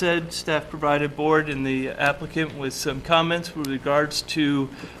that said, staff provided board and the applicant with some comments with regards to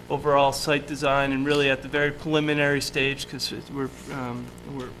overall site design, and really at the very preliminary stage, because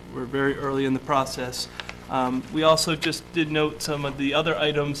we're very early in the process. We also just did note some of the other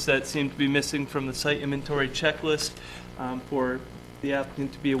items that seem to be missing from the site inventory checklist for the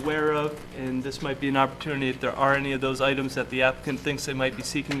applicant to be aware of, and this might be an opportunity, if there are any of those items that the applicant thinks they might be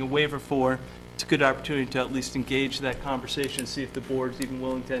seeking a waiver for, it's a good opportunity to at least engage that conversation, see if the board's even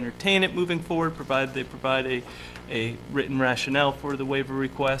willing to entertain it moving forward, provided they provide a written rationale for the waiver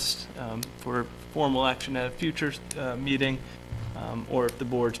request for formal action at a future meeting. Or if the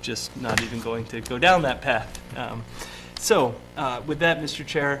board's just not even going to go down that path. With that, Mr.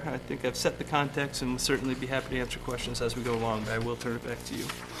 Chair, I think I've set the context and will certainly be happy to answer questions as we go along, but I will turn it back to you.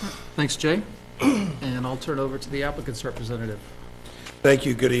 Thanks, Jay. And I'll turn it over to the applicant's representative. Thank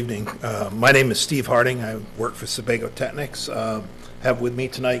you. Good evening. My name is Steve Harding. I work for Sebago Technics. Have with me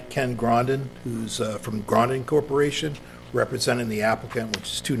tonight Ken Grondin, who's from Grondin Corporation, representing the applicant,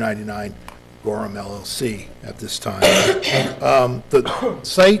 which is 299 Gorham LLC at this time. The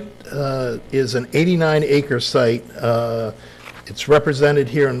site is an 89-acre site. It's represented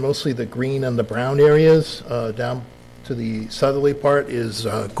here in mostly the green and the brown areas. Down to the southerly part is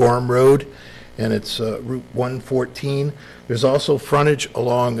Gorham Road, and it's Route 114. There's also frontage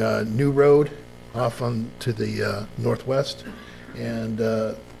along New Road off on to the northwest. And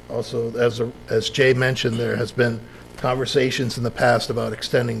also, as Jay mentioned, there has been conversations in the past about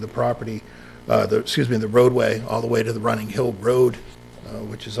extending the property the roadway all the way to the Running Hill Road,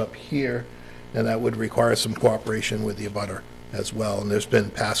 which is up here, and that would require some cooperation with the abutter as well, and there's been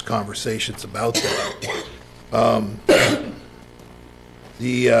past conversations about that.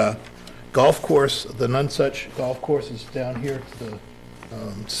 The golf course, the Nunsuch Golf Course, is down here to the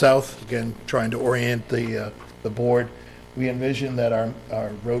south, again, trying to orient the board. We envision that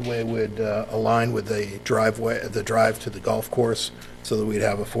our roadway would align with the drive to the golf course, so that we'd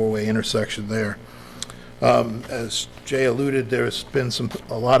have a four-way intersection there. As Jay alluded, there's been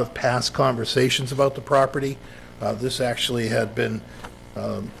a lot of past conversations about the property. This actually had been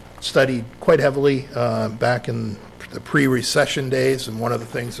studied quite heavily back in the pre-recession days, and one of the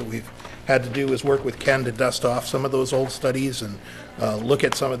things that we've had to do is work with Ken to dust off some of those old studies and look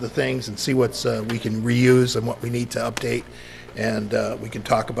at some of the things and see what's we can reuse and what we need to update, and we can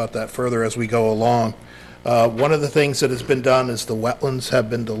talk about that further as we go along. One of the things that has been done is the wetlands have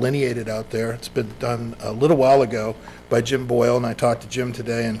been delineated out there. It's been done a little while ago by Jim Boyle, and I talked to Jim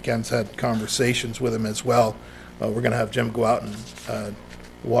today, and Ken's had conversations with him as well. We're going to have Jim go out and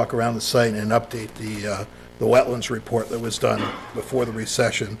walk around the site and update the wetlands report that was done before the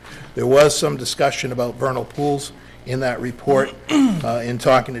recession. There was some discussion about vernal pools in that report. In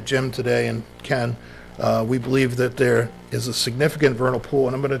talking to Jim today and Ken, we believe that there is a significant vernal pool,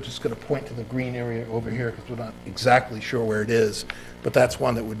 and I'm just going to point to the green area over here because we're not exactly sure where it is, but that's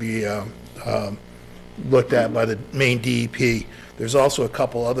one that would be looked at by the Maine DEP. There's also a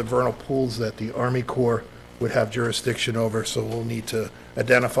couple other vernal pools that the Army Corps would have jurisdiction over, so we'll need to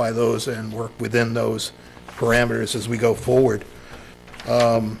identify those and work within those parameters as we go forward.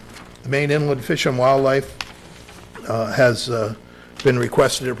 The Maine Inland Fish and Wildlife has been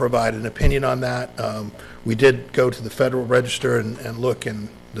requested to provide an opinion on that. We did go to the Federal Register and look, and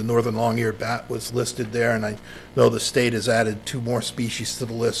the northern long-eared bat was listed there, and I know the state has added 2 more species to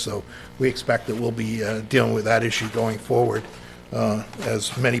the list, so we expect that we'll be dealing with that issue going forward,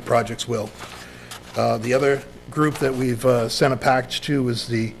 as many projects will. The other group that we've sent a package to is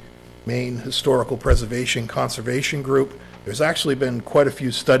the Maine Historical Preservation Conservation Group. There's actually been quite a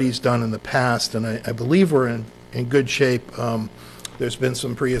few studies done in the past, and I believe we're in good shape. There's been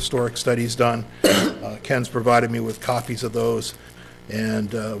some prehistoric studies done. Ken's provided me with copies of those,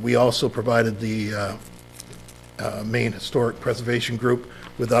 and we also provided the Maine Historic Preservation Group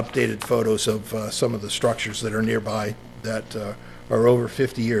with updated photos of some of the structures that are nearby that are over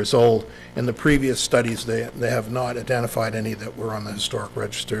 50 years old. In the previous studies, they have not identified any that were on the historic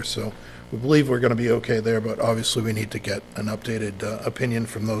register, so we believe we're going to be okay there, but obviously we need to get an updated opinion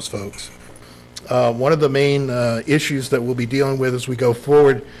from those folks. One of the main issues that we'll be dealing with as we go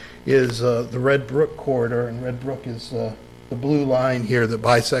forward is the Red Brook corridor, and Red Brook is the blue line here that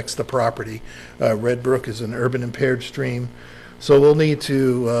bisects the property. Red Brook is an urban impaired stream, so we'll need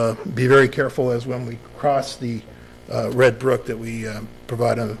to be very careful as when we cross the Red Brook that we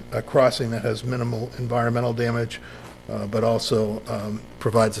provide a crossing that has minimal environmental damage, but also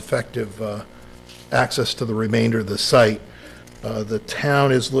provides effective access to the remainder of the site. The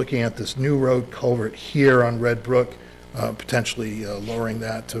town is looking at this new road culvert here on Red Brook, potentially lowering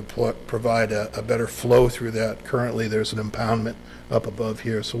that to provide a better flow through that. Currently, there's an impoundment up above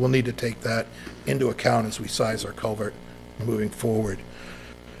here, so we'll need to take that into account as we size our culvert moving forward.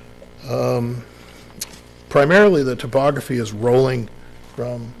 Primarily, the topography is rolling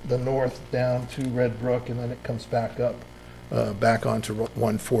from the north down to Red Brook, and then it comes back up, back onto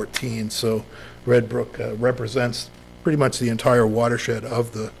 114. So Red Brook represents pretty much the entire watershed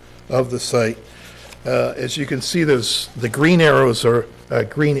of the site. As you can see, there's the green arrows or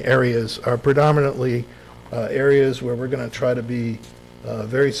green areas are predominantly areas where we're going to try to be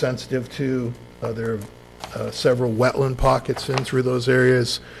very sensitive to. There are several wetland pockets in through those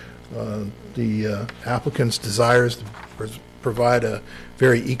areas. The applicant's desires to provide a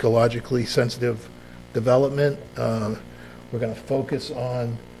very ecologically sensitive development. We're going to focus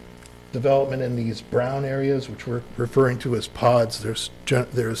on development in these brown areas, which we're referring to as pods.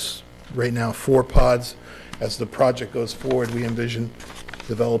 There's right now 4 pods. As the project goes forward, we envision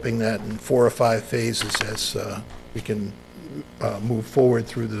developing that in 4 or 5 phases as we can move forward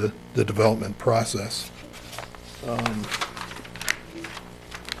through the development process.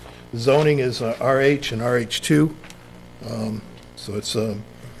 Zoning is RH and RH2, so it's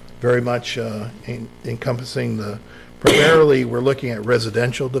very much encompassing the, primarily we're looking at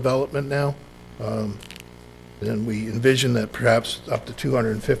residential development now, and we envision that perhaps up to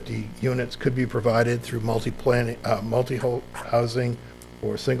 250 units could be provided through multi-housing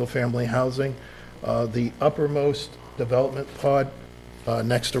or single-family housing. The uppermost development pod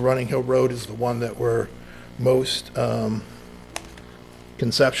next to Running Hill Road is the one that we're most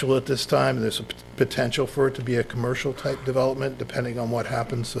conceptual at this time. There's a potential for it to be a commercial type development depending on what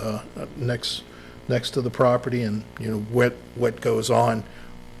happens next to the property and what goes on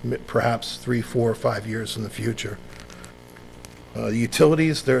perhaps 3, 4, 5 years in the future. The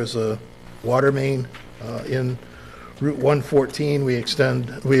utilities, there's a water main in Route 114. We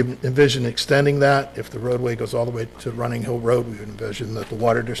envision extending that. If the roadway goes all the way to Running Hill Road, we would envision that the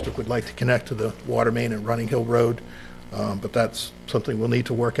water district would like to connect to the water main at Running Hill Road. But that's something we'll need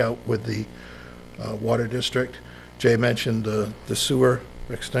to work out with the water district. Jay mentioned the sewer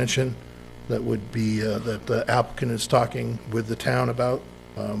extension that would be that the applicant is talking with the town about.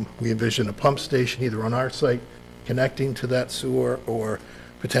 We envision a pump station either on our site connecting to that sewer or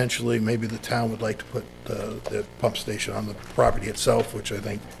potentially, maybe the town would like to put the pump station on the property itself, which I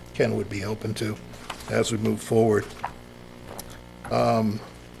think Ken would be open to as we move forward.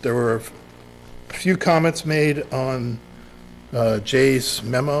 There were a few comments made on Jay's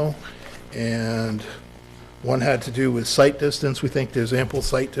memo, and one had to do with site distance. We think there's ample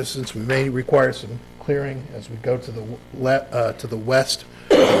site distance. We may require some clearing as we go to the west.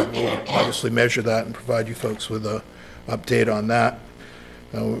 We'll obviously measure that and provide you folks with an update on that.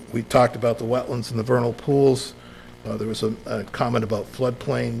 We talked about the wetlands and the vernal pools. There was a comment about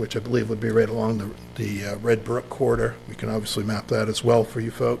floodplain, which I believe would be right along the Red Brook corridor. We can obviously map that as well for you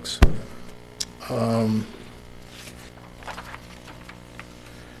folks. And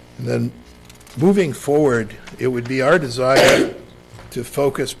then moving forward, it would be our desire to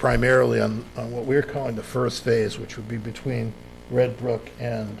focus primarily on what we're calling the first phase, which would be between Red Brook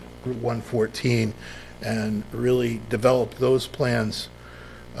and Route 114, and really develop those plans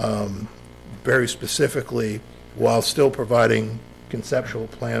very specifically, while still providing conceptual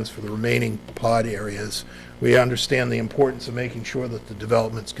plans for the remaining pod areas. We understand the importance of making sure that the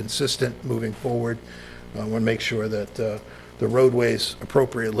development's consistent moving forward. We want to make sure that the roadway's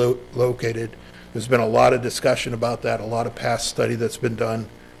appropriately located. There's been a lot of discussion about that, a lot of past study that's been done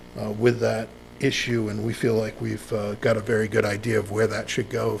with that issue, and we feel like we've got a very good idea of where that should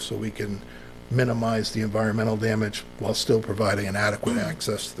go, so we can minimize the environmental damage while still providing an adequate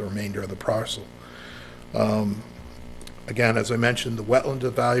access to the remainder of the parcel. Again, as I mentioned, the wetland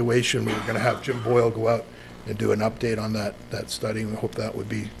evaluation, we're going to have Jim Boyle go out and do an update on that study. We hope that would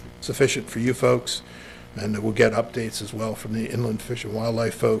be sufficient for you folks. And we'll get updates as well from the Inland Fish and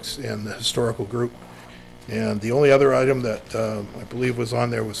Wildlife folks and the historical group. And the only other item that I believe was on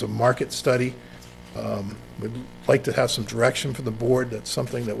there was a market study. We'd like to have some direction from the board. That's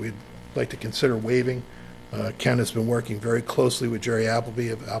something that we'd like to consider waiving. Ken has been working very closely with Jerry Appleby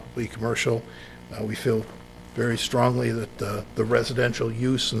of Appleby Commercial. We feel very strongly that the residential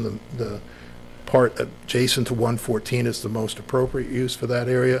use and the part adjacent to 114 is the most appropriate use for that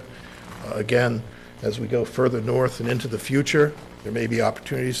area. Again, as we go further north and into the future, there may be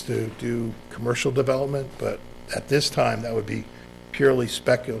opportunities to do commercial development, but at this time, that would be purely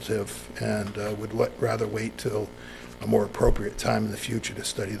speculative, and would rather wait till a more appropriate time in the future to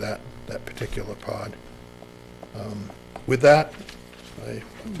study that particular pod. With that, I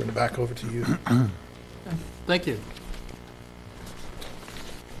turn it back over to you. Thank you.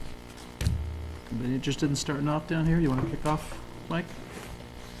 Anybody interested in starting off down here? You want to kick off, Mike?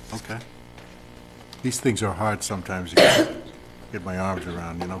 Okay. These things are hard sometimes to get my arms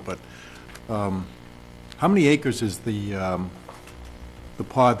around, but how many acres is the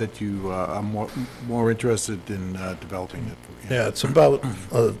pod that you are more interested in developing it? Yeah, it's about,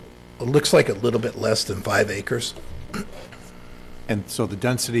 it looks like a little bit less than 5 acres. And so the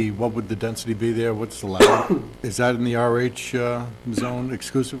density, what would the density be there? What's allowed? Is that in the RH zone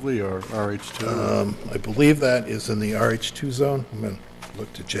exclusively, or RH2? I believe that is in the RH2 zone. I'm going to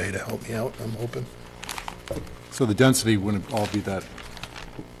look to Jay to help me out, I'm hoping. So the density wouldn't all be that.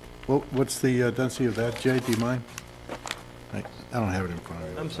 What's the density of that, Jay? Do you mind? I don't have it in front of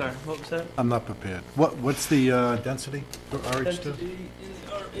me. I'm sorry, what was that? I'm not prepared. What's the density for RH2? Density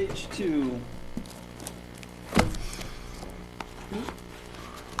in RH2.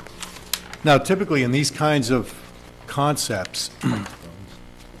 Now, typically in these kinds of concepts,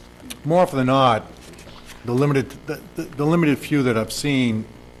 more often than not, the limited few that I've seen,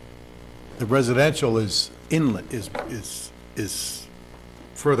 the residential is inlet, is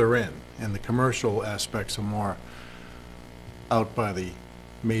further in, and the commercial aspects are more out by the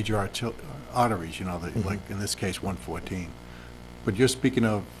major arteries, like in this case 114. But you're speaking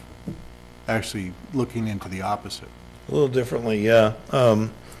of actually looking into the opposite. A little differently, yeah.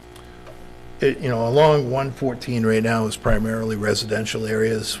 Along 114 right now is primarily residential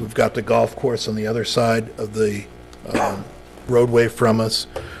areas. We've got the golf course on the other side of the roadway from us.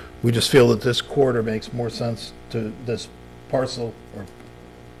 We just feel that this corridor makes more sense to this parcel, or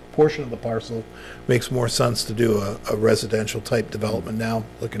portion of the parcel makes more sense to do a residential type development now,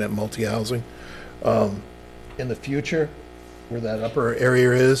 looking at multi-housing. In the future, where that upper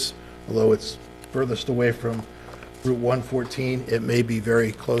area is, although it's furthest away from Route 114, it may be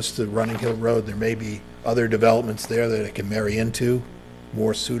very close to Running Hill Road. There may be other developments there that it can marry into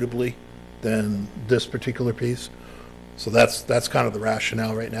more suitably than this particular piece. So that's kind of the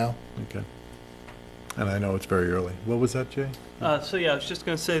rationale right now. Okay. And I know it's very early. What was that, Jay? So yeah, I was just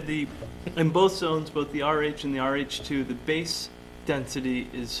going to say in both zones, both the RH and the RH2, the base density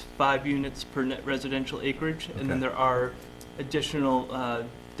is 5 units per net residential acreage, and then there are additional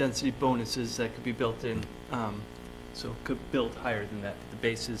density bonuses that could be built in So could build higher than that. The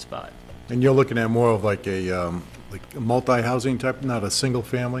base is 5. And you're looking at more of like a multi-housing type, not a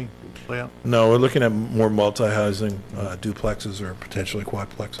single-family layout? No, we're looking at more multi-housing, duplexes or potentially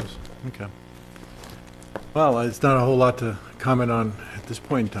quadplexes. Okay. Well, it's not a whole lot to comment on at this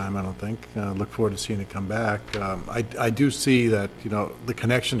point in time, I don't think. Look forward to seeing it come back. I do see that, the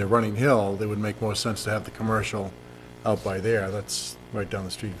connection to Running Hill, it would make more sense to have the commercial out by there. That's right down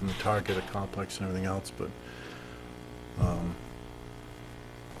the street from the Target, a complex and everything else, but,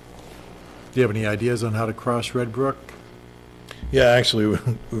 do you have any ideas on how to cross Red Brook? Yeah, actually,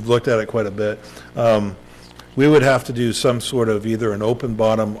 we've looked at it quite a bit. We would have to do some sort of either an open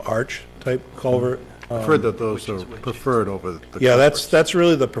bottom arch type culvert. I've heard that those are preferred over the Yeah, culverts. that's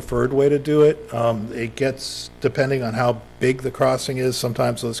really the preferred way to do it. It gets, depending on how big the crossing is,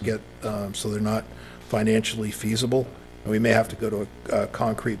 sometimes those get, so they're not financially feasible. And we may have to go to a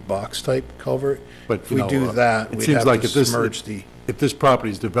concrete box type culvert. But, if we do that, it we'd seems have like to submerge if this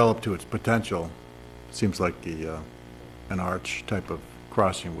property is developed to its potential, it seems like an arch type of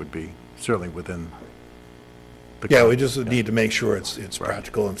crossing would be certainly within the. Yeah, we just need to make sure it's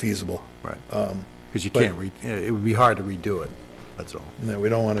practical and feasible. Right. Because you can't it would be hard to redo it, that's all. No, we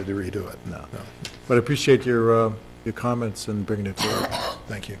don't want to redo it. No. But I appreciate your comments and bringing it forward.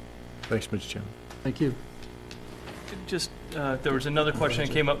 Thank you. Thanks, Mr. Chairman. Thank you. Just, there was another question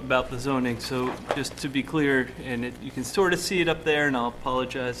that came up about the zoning, so just to be clear, and you can sort of see it up there, and I'll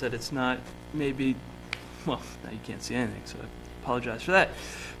apologize that it's not maybe, well, now you can't see anything, so I apologize for that.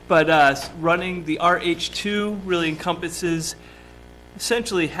 But running the RH2 really encompasses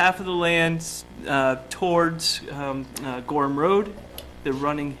essentially half of the land towards Gorham Road, the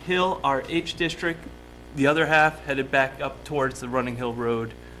Running Hill RH district, the other half headed back up towards the Running Hill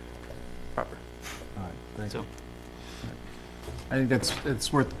Road proper. All right, thank So. you. I think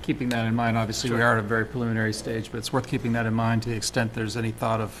it's worth keeping that in mind. Obviously, we Sure. are at a very preliminary stage, but it's worth keeping that in mind to the extent there's any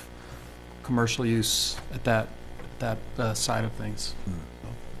thought of commercial use at that side of things.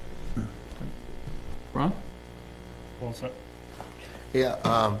 Ron? Yeah,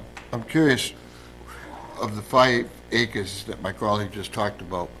 I'm curious, of the 5 acres that my colleague just talked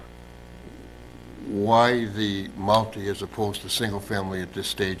about, why the multi as opposed to single-family at this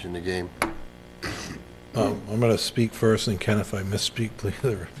stage in the game? I'm going to speak first, and Ken, if I misspeak, please,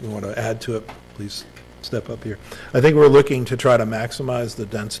 or if you want to add to it, please step up here. I think we're looking to try to maximize the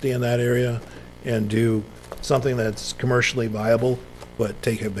density in that area and do something that's commercially viable, but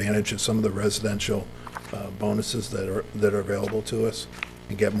take advantage of some of the residential bonuses that are available to us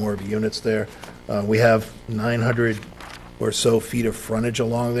and get more of the units there. We have 900 or so feet of frontage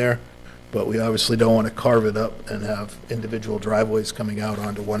along there, but we obviously don't want to carve it up and have individual driveways coming out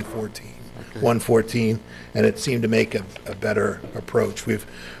onto 114, and it seemed to make a better approach.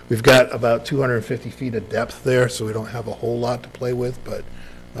 We've got about 250 feet of depth there, so we don't have a whole lot to play with, but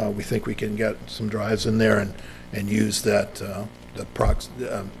we think we can get some drives in there and use that a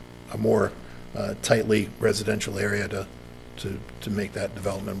more tightly residential area to make that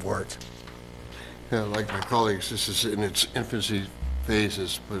development work. Yeah, like my colleagues, this is in its infancy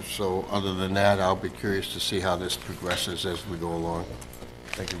phases, but so other than that, I'll be curious to see how this progresses as we go along.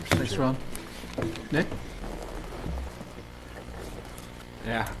 Thank you, Mr. Thanks, Chairman. Ron. Nick?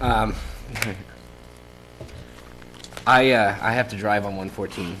 Yeah. I have to drive on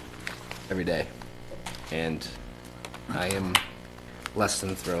 114 every day, and I am less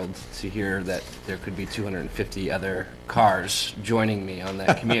than thrilled to hear that there could be 250 other cars joining me on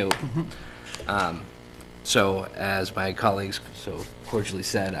that commute. So, as my colleagues so cordially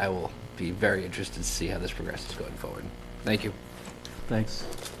said, I will be very interested to see how this progresses going forward. Thank you. Thanks.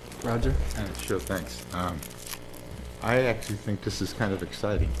 Roger? Sure, thanks. I actually think this is kind of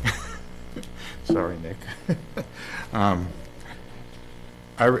exciting. Sorry, Nick.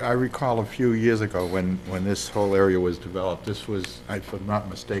 I recall a few years ago when this whole area was developed, this was, if I'm not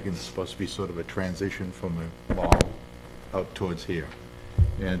mistaken, supposed to be sort of a transition from the mall out towards here.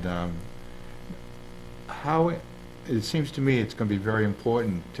 And it seems to me it's going to be very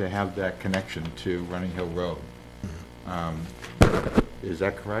important to have that connection to Running Hill Road. Is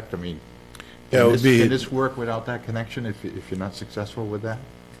that correct? I mean, Yeah, it would be. can this work without that connection if you're not successful with that?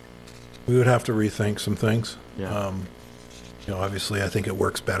 We would have to rethink some things. Yeah. Obviously, I think it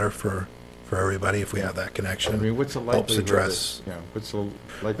works better for everybody if we have that connection. I mean, what's the likelihood? Helps address. What's the I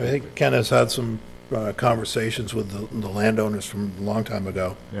likelihood? think Ken has had some conversations with the landowners from a long time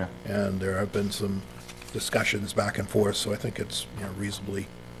ago. Yeah. And there have been some discussions back and forth, so I think it's reasonably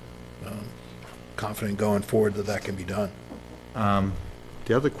confident going forward that can be done.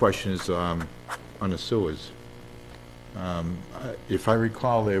 The other question is on the sewers. If I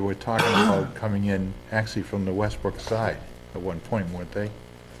recall, they were talking about coming in actually from the Westbrook side at one point, weren't they?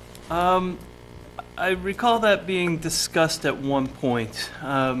 I recall that being discussed at one point.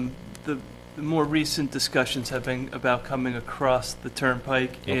 The more recent discussions have been about coming across the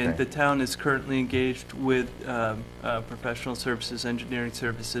turnpike, and Okay. the town is currently engaged with professional services, engineering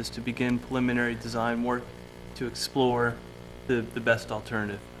services, to begin preliminary design work to explore the best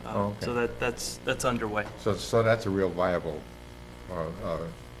alternative. Oh, okay. So that's underway. So that's a real viable,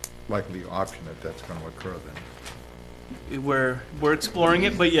 likely option if that's going to occur then. We're exploring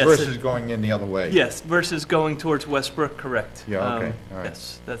it, but yes. Versus going in the other way. Yes, versus going towards Westbrook, correct. Yeah, okay, all right.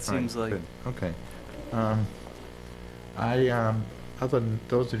 Yes, that All right, seems like. good. Okay. Other than,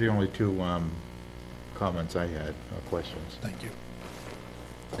 those are the only two comments I had, or questions. Thank you.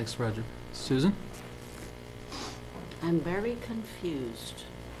 Thanks, Roger. Susan? I'm very confused.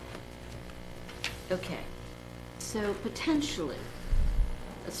 Okay, so potentially,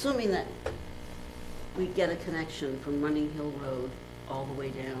 assuming that we get a connection from Running Hill Road all the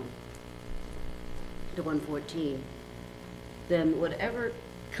way down to 114, then whatever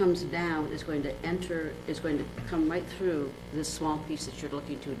comes down is going to come right through this small piece that you're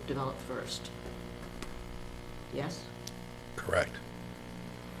looking to develop first. Yes? Correct.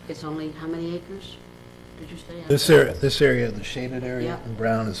 It's only how many acres, did you say? This area, the shaded area Yep. in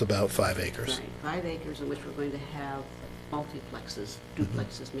brown, is about 5 acres. Right, 5 acres in which we're going to have multiplexes,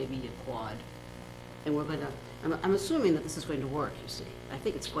 duplexes, maybe a quad. And we're going to, I'm assuming that this is going to work, you see. I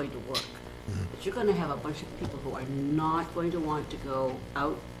think it's going to work. But you're going to have a bunch of people who are not going to want to go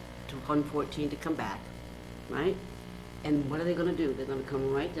out to 114 to come back, right? And what are they going to do? They're going to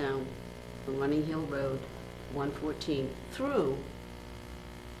come right down from Running Hill Road, 114, through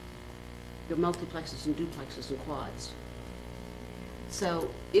your multiplexes and duplexes and quads.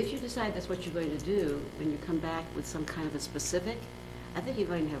 So if you decide that's what you're going to do, when you come back with some kind of a specific, I think you're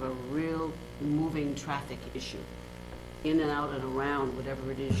going to have a real moving traffic issue in and out and around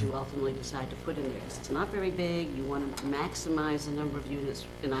whatever it is you ultimately decide to put in there. 'Cause it's not very big, you want to maximize the number of units,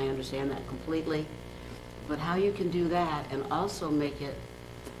 and I understand that completely. But how you can do that and also make it,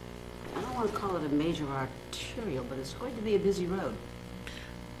 I don't want to call it a major arterial, but it's going to be a busy road.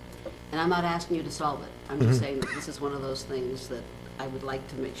 And I'm not asking you to solve it. I'm just saying that this is one of those things that I would like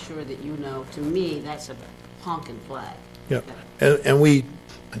to make sure that you know. To me, that's a honking flag. Yeah, and we,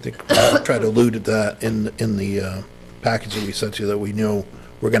 I think, try to allude to that in the package that we sent you, that we know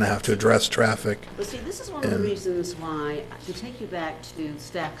we're going to have to address traffic. But see, this is one of the reasons why, to take you back to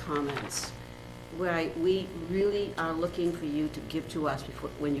staff comments, where we really are looking for you to give to us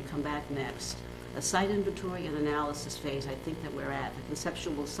when you come back next. A site inventory and analysis phase, I think that we're at. The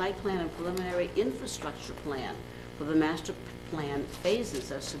conceptual site plan and preliminary infrastructure plan for the master plan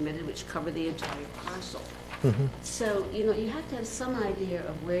phases are submitted, which cover the entire parcel. So, you know, you have to have some idea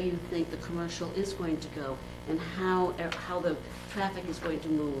of where you think the commercial is going to go, and how the traffic is going to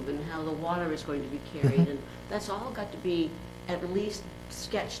move, and how the water is going to be carried, and that's all got to be at least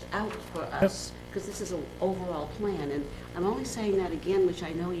sketched out for us, because this is an overall plan. And I'm only saying that again, which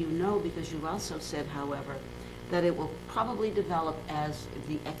I know you know, because you've also said, however, that it will probably develop as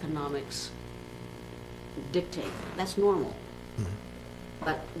the economics dictate. That's normal.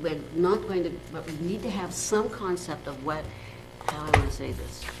 But we're not going to, but we need to have some concept of what, how I want to say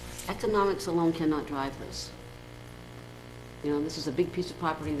this. Economics alone cannot drive this. You know, this is a big piece of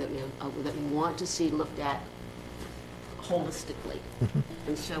property that we want to see looked at holistically.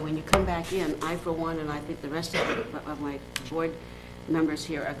 And so when you come back in, I for one, and I think the rest of my board members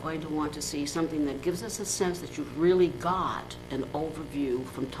here are going to want to see something that gives us a sense that you've really got an overview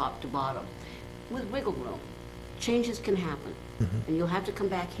from top to bottom, with wiggle room. Changes can happen, and you'll have to come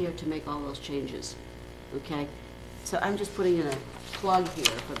back here to make all those changes, okay? So I'm just putting in a plug here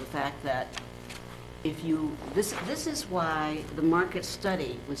for the fact that if you, this is why the market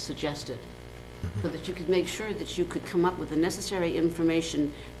study was suggested, so that you could make sure that you could come up with the necessary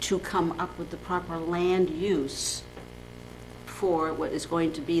information to come up with the proper land use for what is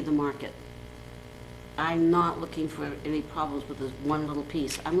going to be the market. I'm not looking for any problems with this one little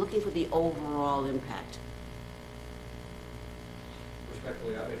piece. I'm looking for the overall impact.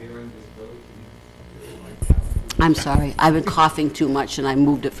 I'm sorry, I've been coughing too much and I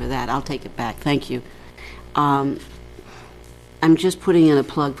moved it for that. I'll take it back, thank you. I'm just putting in a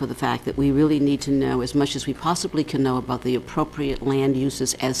plug for the fact that we really need to know as much as we possibly can know about the appropriate land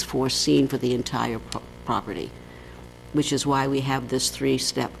uses as foreseen for the entire property, which is why we have this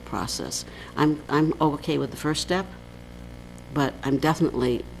 3-step process. I'm okay with the first step, but I'm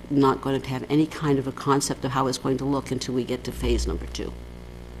definitely not going to have any kind of a concept of how it's going to look until we get to phase number 2.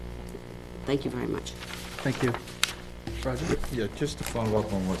 Thank you very much. Thank you. project. Yeah, just to follow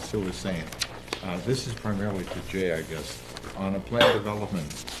up on what Sue was saying, this is primarily to Jay, I guess. On a plan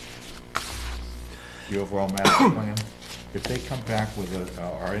development, the overall master plan, if they come back with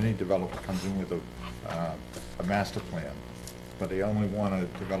or any developer comes in with a master plan, but they only want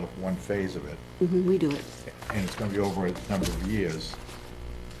to develop one phase of it, We do it. and it's going to be over a number of years,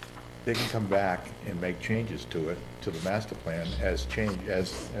 they can come back and make changes to it, to the master plan, as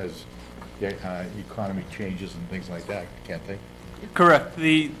the economy changes and things like that, can't they? Correct.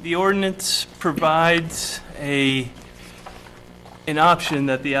 The ordinance provides an option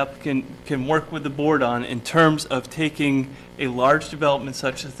that the applicant can work with the board on in terms of taking a large development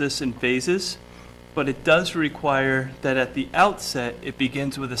such as this in phases, but it does require that at the outset, it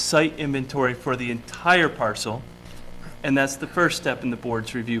begins with a site inventory for the entire parcel, and that's the first step in the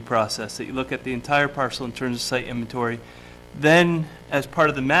board's review process, that you look at the entire parcel in terms of site inventory. Then, as part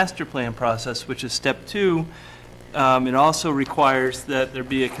of the master plan process, which is step 2, it also requires that there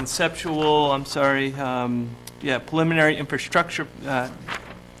be a preliminary infrastructure,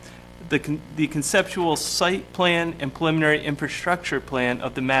 the conceptual site plan and preliminary infrastructure plan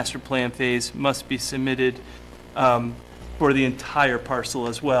of the master plan phase must be submitted for the entire parcel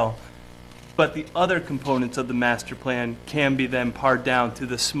as well. But the other components of the master plan can be then pared down to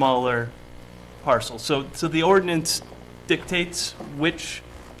the smaller parcels. So the ordinance dictates which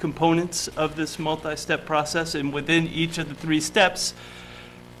components of this multi-step process, and within each of the 3 steps,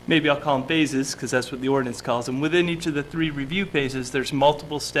 maybe I'll call them phases, because that's what the ordinance calls them. Within each of the 3 review phases, there's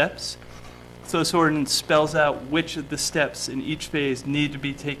multiple steps. So this ordinance spells out which of the steps in each phase need to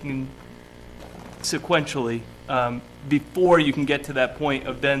be taken sequentially before you can get to that point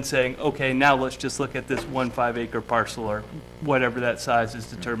of then saying, okay, now let's just look at this 1 5-acre parcel or whatever that size is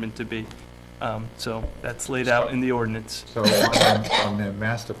determined to be. So that's laid out in the ordinance. So on their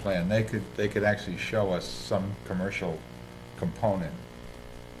master plan, they could actually show us some commercial component,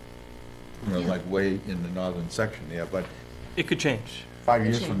 like way in the northern section there, but it could change. 5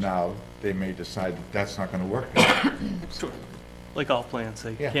 years from now, they may decide that that's not going to work. Sure. Like all plans,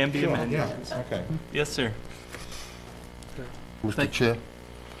 they Yeah, can be sure, amended. yeah, okay. Yes, sir. Mr. Chair?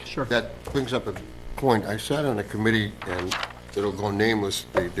 Sure. That brings up a point. I sat on a committee, and it'll go nameless,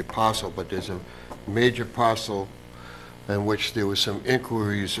 the parcel, but there's a major parcel in which there was some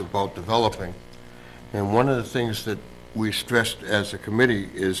inquiries about developing. And one of the things that we stressed as a committee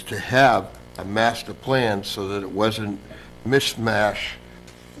is to have a master plan so that it wasn't mishmash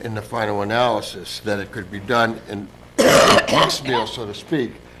in the final analysis, that it could be done in piecemeal, so to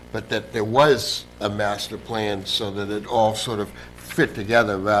speak, but that there was a master plan so that it all sort of fit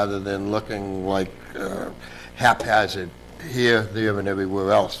together rather than looking like haphazard here, there, and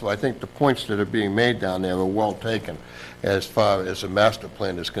everywhere else. So I think the points that are being made down there are well taken as far as a master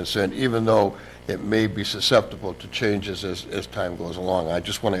plan is concerned, even though it may be susceptible to changes as time goes along. I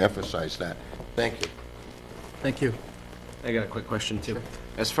just want to emphasize that. Thank you. Thank you. I got a quick question too.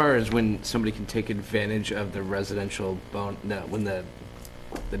 As far as when somebody can take advantage of the residential when the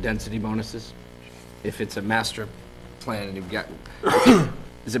density bonuses, if it's a master plan and you've got,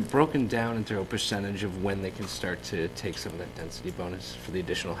 is it broken down into a percentage of when they can start to take some of that density bonus for the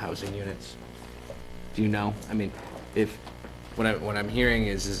additional housing units? Do you know? I mean, if what I'm hearing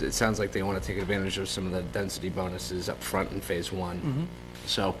is it sounds like they want to take advantage of some of the density bonuses up front in phase 1. Mm-hmm.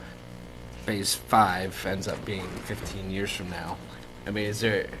 So phase 5 ends up being 15 years from now. I mean, is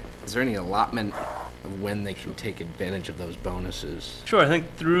there any allotment of when they can take advantage of those bonuses? Sure, I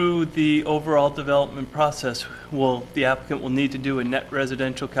think through the overall development process, the applicant will need to do a net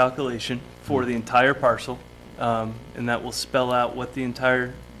residential calculation for the entire parcel, and that will spell out what the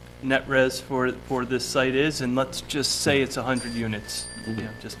entire net res for this site is, and let's just say it's 100 units,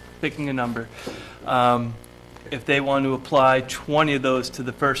 just picking a number. If they want to apply 20 of those to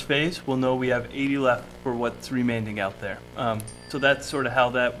the first phase, we'll know we have 80 left for what's remaining out there. So that's sort of how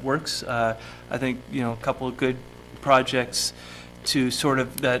that works. I think, a couple of good projects to sort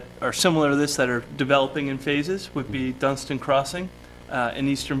of that are similar to this that are developing in phases would be Dunstan Crossing and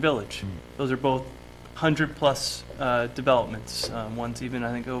Eastern Village. Those are both 100-plus developments. One's even,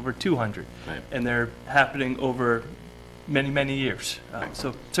 I think, over 200. Right. And they're happening over many, many years.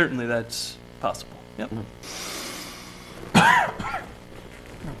 So certainly that's possible. Yep.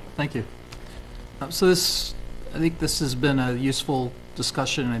 Thank you. So I think this has been a useful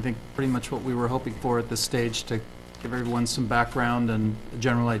discussion, and I think pretty much what we were hoping for at this stage, to give everyone some background and a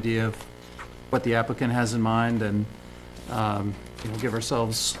general idea of what the applicant has in mind, and give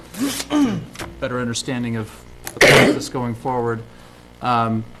ourselves a better understanding of the process going forward.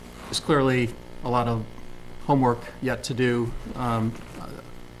 There's clearly a lot of homework yet to do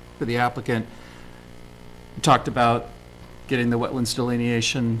for the applicant. We talked about getting the wetlands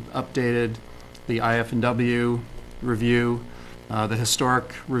delineation updated, the IF&W review, the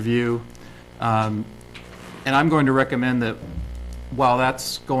historic review. And I'm going to recommend that while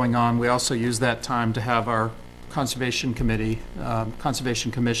that's going on, we also use that time to have our Conservation Committee, Conservation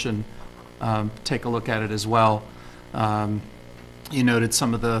Commission take a look at it as well. You noted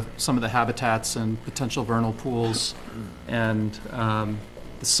some of the habitats and potential vernal pools, and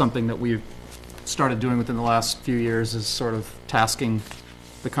it's something that we've started doing within the last few years, is sort of tasking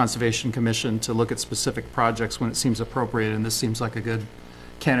the Conservation Commission to look at specific projects when it seems appropriate, and this seems like a good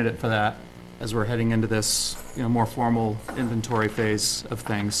candidate for that as we're heading into this, more formal inventory phase of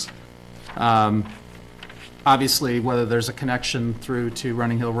things. Obviously, whether there's a connection through to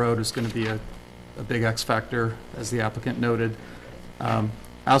Running Hill Road is going to be a big X factor, as the applicant noted. I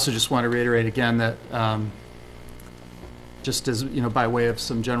also just want to reiterate again that just as, by way of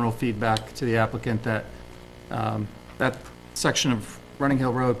some general feedback to the applicant, that that section of Running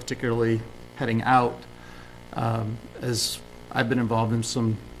Hill Road, particularly heading out, as I've been involved in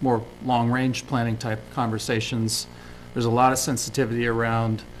some more long-range planning type conversations, there's a lot of sensitivity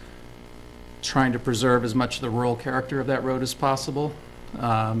around trying to preserve as much of the rural character of that road as possible.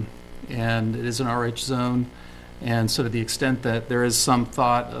 And it is an RH zone, and so to the extent that there is some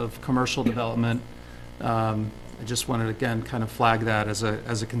thought of commercial development, I just wanted to again kind of flag that as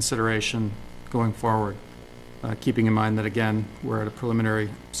a consideration going forward, keeping in mind that again we're at a preliminary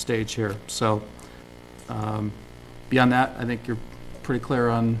stage here. So beyond that, I think you're pretty clear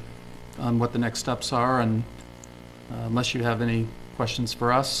on what the next steps are, and unless you have any questions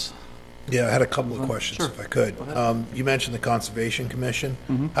for us. Yeah, I had a couple of questions, Sure. if I could. You mentioned the Conservation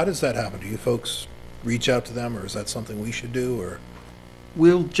Commission. How does that happen? Do you folks reach out to them, or is that something we should do, or?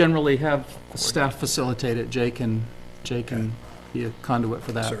 We'll generally have staff facilitate it. Jay can be a conduit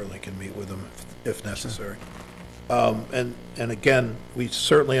for that. Certainly can meet with them if necessary. And again, we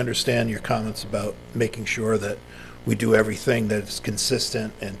certainly understand your comments about making sure that we do everything that's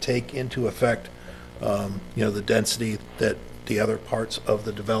consistent and take into effect, the density that the other parts of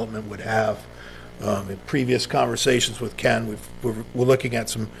the development would have. In previous conversations with Ken, we're looking at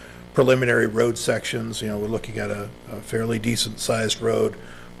some preliminary road sections. We're looking at a fairly decent-sized road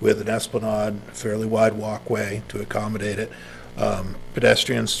with an esplanade, a fairly wide walkway to accommodate it.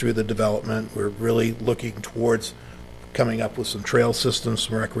 Pedestrians through the development. We're really looking towards coming up with some trail systems,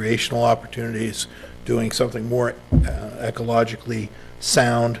 some recreational opportunities, doing something more ecologically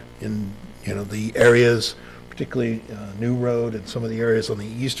sound in the areas, particularly New Road and some of the areas on the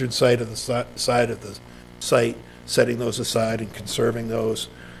eastern side of the site, setting those aside and conserving those.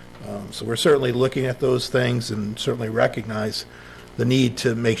 So we're certainly looking at those things and certainly recognize the need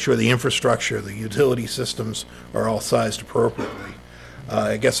to make sure the infrastructure, the utility systems are all sized appropriately.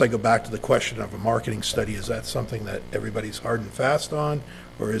 I guess I go back to the question of a marketing study. Is that something that everybody's hard and fast on,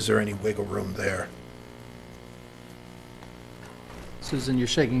 or is there any wiggle room there? Susan, you're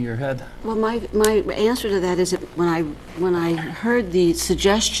shaking your head. Well, my answer to that is that when I heard the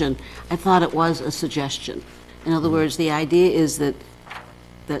suggestion, I thought it was a suggestion. In other words, the idea is that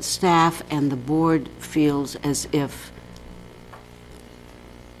staff and the board feels as if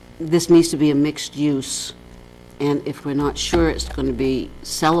this needs to be a mixed use, and if we're not sure it's going to be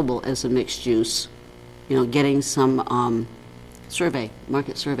sellable as a mixed use, getting some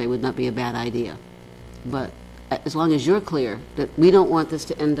market survey would not be a bad idea. But as long as you're clear that we don't want this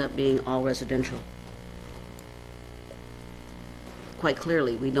to end up being all residential. Quite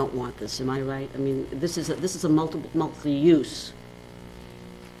clearly, we don't want this, am I right? I mean, this is a multi-use.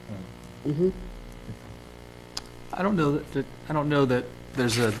 I don't know that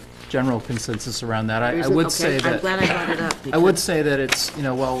there's a general consensus around that. I would say that. I'm glad I brought it up. I would say that it's,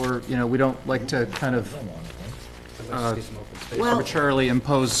 while we're, we don't like to kind of arbitrarily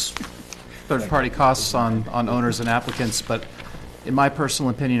impose third-party costs on owners and applicants, but in my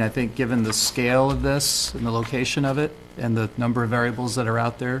personal opinion, I think given the scale of this and the location of it and the number of variables that are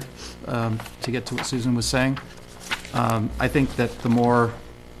out there, to get to what Susan was saying, I think that the more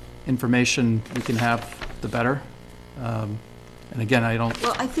information we can have, the better. And again, I don't.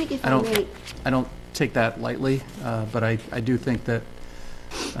 Well, I think if I may. I don't take that lightly, but I do think that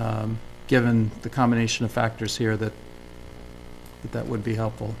given the combination of factors here, that would be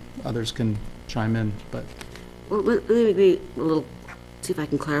helpful. Others can chime in, but. Well, let me be a little, see if I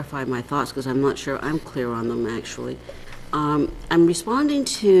can clarify my thoughts, because I'm not sure I'm clear on them, actually. I'm responding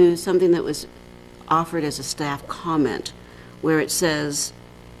to something that was offered as a staff comment, where it says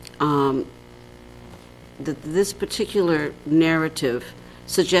that this particular narrative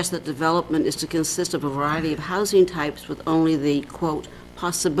suggests that development is to consist of a variety of housing types with only the, quote,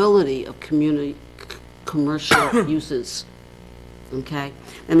 possibility of community commercial uses, Okay?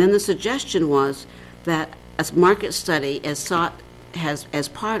 And then the suggestion was that a market study as sought as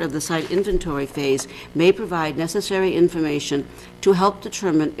part of the site inventory phase may provide necessary information to help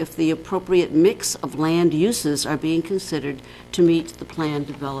determine if the appropriate mix of land uses are being considered to meet the planned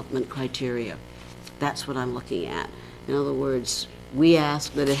development criteria. That's what I'm looking at. In other words, we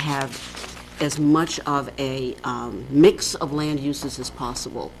ask that it have as much of a mix of land uses as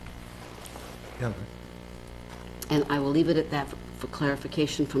possible. Yeah. And I will leave it at that for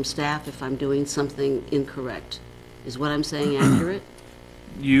clarification from staff if I'm doing something incorrect. Is what I'm saying accurate?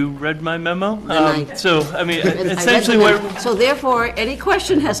 You read my memo? Then So, I mean, I read the essentially memo. what... So therefore, any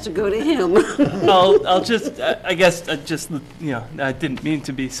question has to go to him. I'll just, I guess, I didn't mean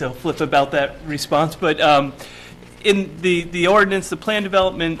to be so flip about that response, but in the ordinance, the plan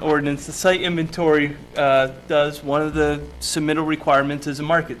development ordinance, the site inventory does, one of the submittal requirements is a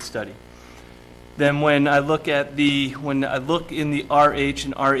market study. Then when I look in the RH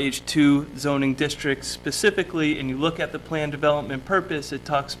and RH2 zoning districts specifically, and you look at the plan development purpose, it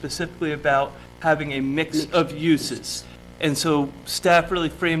talks specifically about having a mix of uses. And so staff really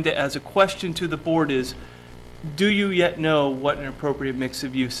framed it as a question to the board is, do you yet know what an appropriate mix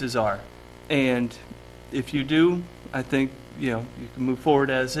of uses are? And if you do, I think, you can move forward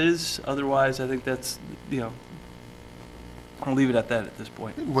as is. Otherwise, I think that's, I'll leave it at that at this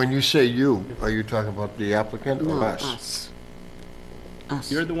point. When you say you, are you talking about the applicant or No, us?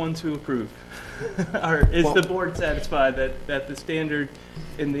 Us. You're the ones who approve. Or is the board satisfied that the standard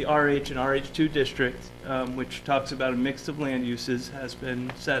in the RH and RH2 district, which talks about a mix of land uses, has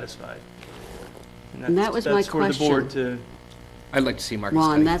been satisfied? And that was my That's for the board question. to... I'd like to see market Ron,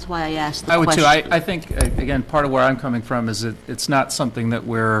 study. that's why I asked the I would question. too. I think, again, part of where I'm coming from is that it's not something that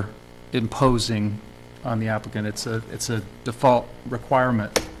we're imposing on the applicant. It's a default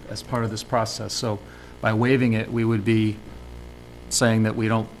requirement as part of this process. So by waiving it, we would be saying that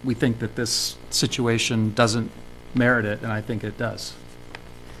we think that this situation doesn't merit it, and I think it does.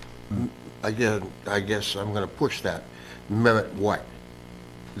 I guess I'm going to push that. Merit what?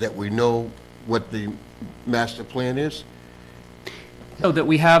 That we know what the master plan is? So that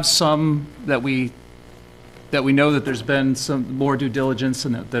we have that we know that there's been some more due diligence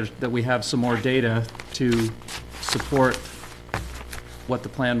and that we have some more data to support what the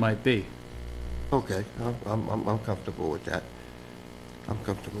plan might be. Okay, I'm comfortable with that. I'm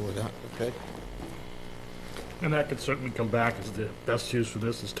comfortable with that, okay? And that could certainly come back as the best use for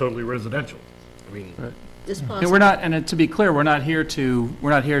this is totally residential. I mean, It's And possible. we're not, and to be clear, we're not here to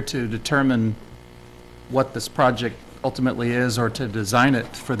determine what this project ultimately is or to design it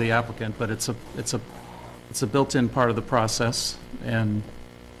for the applicant, but it's a built-in part of the process, and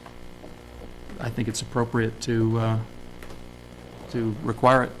I think it's appropriate to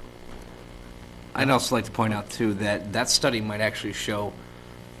require it. I'd also like to point out, too, that that study might actually show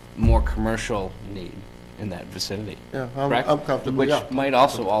more commercial need in that vicinity. Yeah, correct? I'm comfortable, Which yeah. might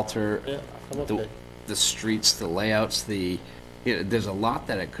also alter Yeah, I'm okay. the streets, the layouts, there's a lot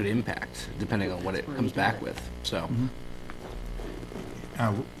that it could impact, depending on what it comes back with, so.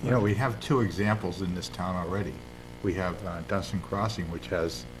 We have two examples in this town already. We have Dunstan Crossing, which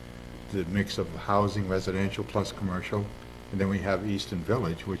has the mix of housing, residential plus commercial, and then we have Easton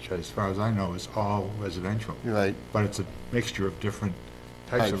Village, which, as far as I know, is all residential. Right. But it's a mixture of different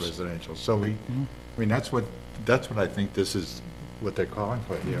types of Types. residential. So I mean, that's what I think this is, what they're calling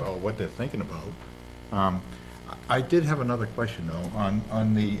for here, or what they're thinking about. I did have another question, though,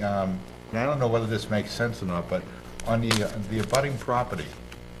 on the, and I don't know whether this makes sense or not, but on the abutting property,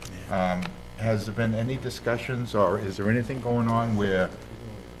 has there been any discussions, or is there anything going on where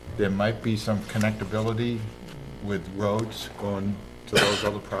there might be some connectability with roads going to those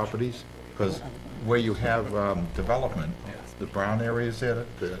other properties? Because where you have development, the brown areas there,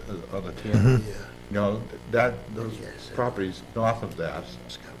 the other tan, those properties north of that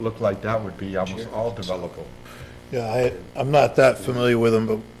look like that would be almost all developable. Yeah, I'm not that familiar with them,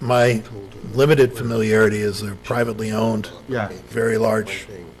 but my limited familiarity is they're privately owned, Yeah. very large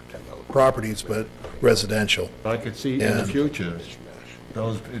properties, but residential. But I could see in the And- future,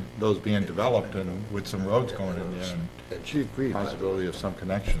 those being developed and with some roads going in there and possibility of some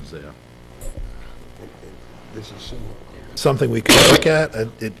connections there. This is similar. Something we could look at.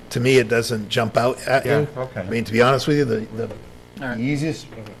 To me, it doesn't jump out at you. Yeah, okay. I mean, to be honest with you, the easiest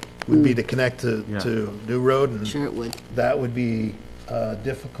would be to connect to New Road, and Sure it would. that would be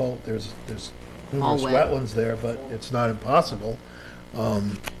difficult. There's All numerous wet. wetlands there, but it's not impossible.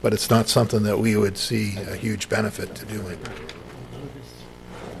 But it's not something that we would see a huge benefit to doing.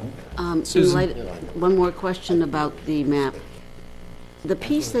 In Susan? light- One more question about the map. The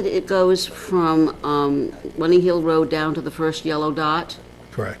piece that it goes from Running Hill Road down to the first yellow dot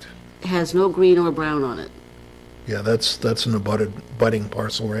Correct. has no green or brown on it. Yeah, that's an abutting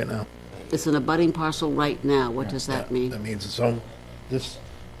parcel right now. It's an abutting parcel right now. What does that mean? That means it's owned, this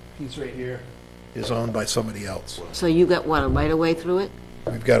piece right here is owned by somebody else. So you got what, a right-of-way through it?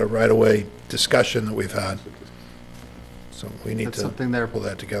 We've got a right-of-way discussion that we've had. So we need That's to something they're pull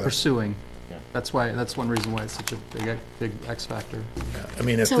that together. pursuing. That's one reason why it's such a big X factor. I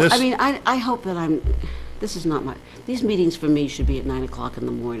mean, if So, this, I mean, I hope that this is not these meetings for me should be at 9 o'clock in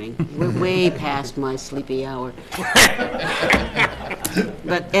the morning. We're way past my sleepy hour.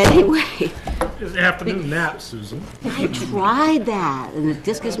 But anyway. It's afternoon nap, Susan. I tried that, and it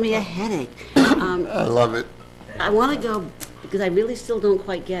just gives me a headache. I love it. I want to go, because I really still don't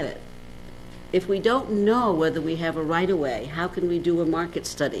quite get it. If we don't know whether we have a right-of-way, how can we do a market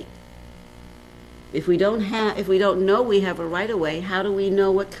study? If we don't know we have a right-of-way, how do we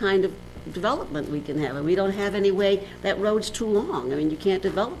know what kind of development we can have? And we don't have any way, that road's too long. I mean, you can't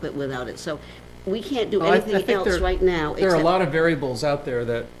develop it without it. So we can't do anything else right now. There are a lot of variables out there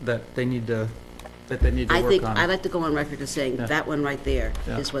that they need to work on. I'd like to go on record as saying Yeah. that one right there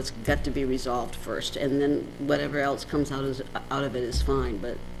Yeah. is what's got to be resolved first, and then whatever else comes out of it is fine.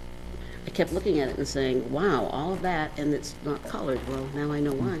 But I kept looking at it and saying, wow, all of that, and it's not colored. Well, now I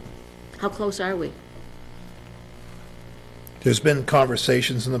know why. How close are we? there's been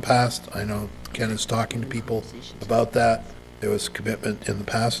conversations in the past. I know Ken is talking to people about that. There was commitment in the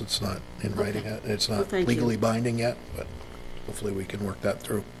past. It's not in writing yet. It's Well, not thank you. legally binding yet, but hopefully we can work that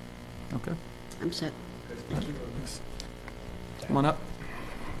through. Okay. I'm set. Come on up.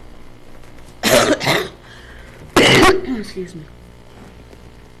 Excuse me.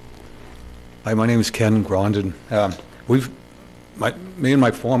 Hi, my name is Ken Grondin. Me and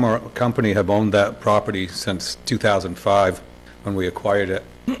my former company have owned that property since 2005 when we acquired it.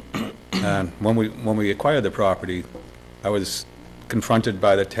 And when we acquired the property, I was confronted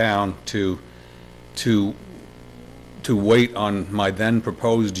by the town to wait on my then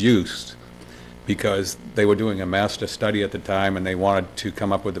proposed use because they were doing a master study at the time and they wanted to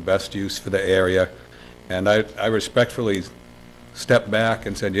come up with the best use for the area. And I respectfully stepped back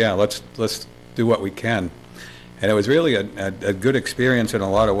and said, yeah, let's do what we can. And it was really a good experience in a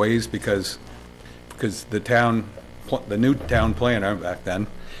lot of ways because the new town planner back then,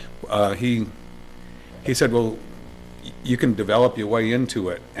 he said, well, you can develop your way into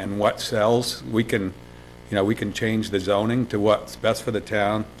it, and what sells, we can change the zoning to what's best for the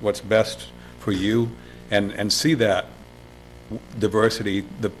town, what's best for you, and see that diversity.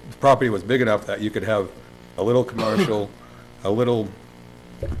 The property was big enough that you could have a little commercial, a little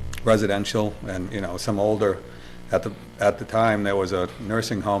residential, and some older. At the time, there was a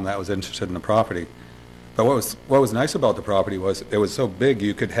nursing home that was interested in the property. But what was nice about the property was it was so big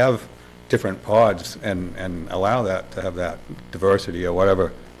you could have different pods and allow that to have that diversity or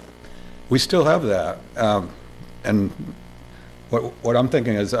whatever. We still have that, and what I'm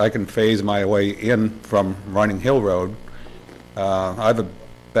thinking is I can phase my way in from Running Hill Road. I have a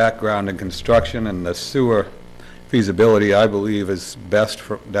background in construction, and the sewer feasibility, I believe, is best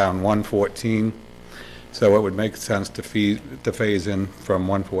down 114. So it would make sense to phase in from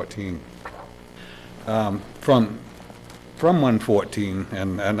 114. From 114,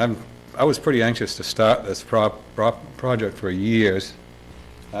 and I was pretty anxious to start this project for years.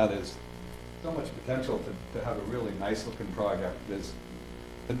 There's so much potential to have a really nice-looking project.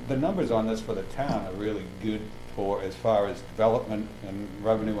 The numbers on this for the town are really good for as far as development and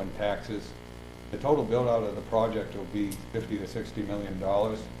revenue and taxes. The total build-out of the project will be $50 to $60 million.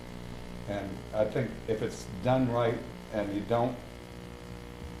 And I think if it's done right and you don't,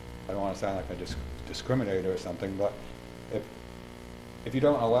 I don't want to sound like a discriminator or something, but if you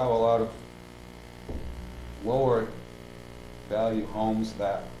don't allow a lot of lower value homes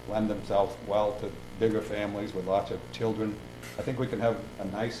that lend themselves well to bigger families with lots of children, I think we can have a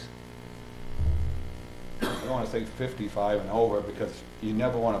nice, I don't want to say 55 and over because you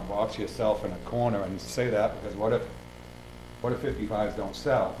never want to box yourself in a corner and say that because what if 55s don't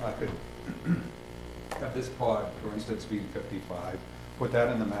sell? I could have this pod, for instance, be 55, put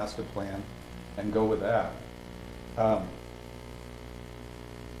that in the master plan, and go with that.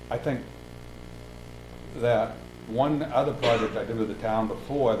 I think that one other project I did with the town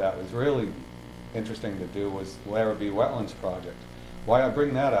before that was really interesting to do was Larrabee Wetlands Project. Why I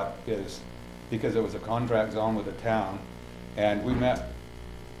bring that up is because it was a contract zone with the town, and we met,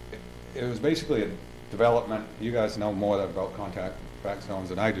 it was basically a development, you guys know more about contract zones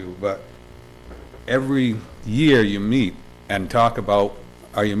than I do, but every year you meet and talk about,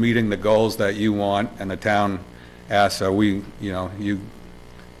 are you meeting the goals that you want and the town ask, so we, you know,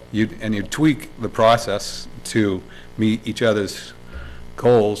 you tweak the process to meet each other's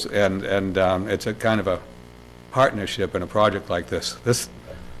goals, and it's a kind of a partnership in a project like this. This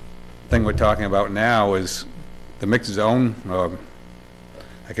thing we're talking about now is the mixed zone,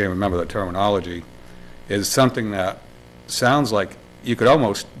 I can't remember the terminology, is something that sounds like you could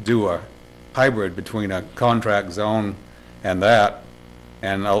almost do a hybrid between a contract zone and that,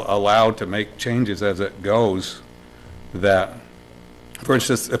 and allowed to make changes as it goes. That, for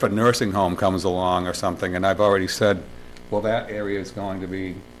instance, if a nursing home comes along or something, and I've already said, well, that area is going to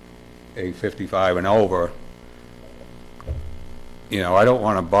be a 55 and over, you know, I don't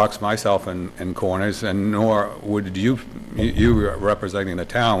want to box myself in corners, and nor would you representing the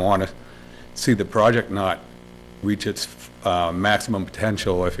town want to see the project not reach its maximum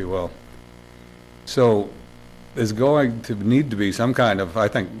potential, if you will. So there's going to need to be some kind of, I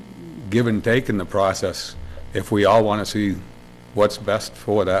think, give and take in the process if we all want to see what's best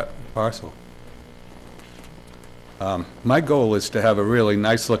for that parcel. My goal is to have a really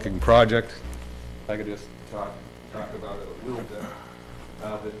nice-looking project. If I could just talk about it a little bit.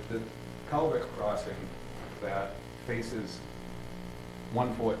 The culvert crossing that faces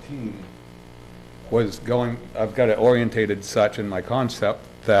 114 was going, I've got it orientated such in my concept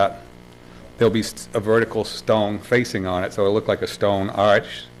that there'll be a vertical stone facing on it, so it'll look like a stone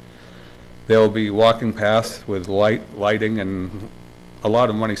arch. There'll be walking paths with lighting, and a lot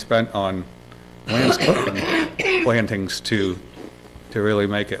of money spent on landscaping plantings to really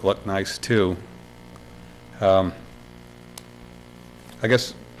make it look nice too. I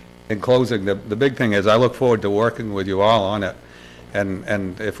guess in closing, the big thing is I look forward to working with you all on it,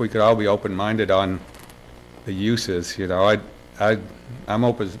 and if we could all be open-minded on the uses, you know, I'm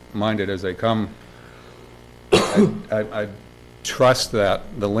open-minded as they come. I trust that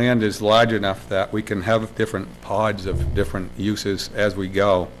the land is large enough that we can have different pods of different uses as we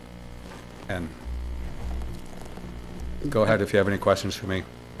go. And go ahead if you have any questions for me.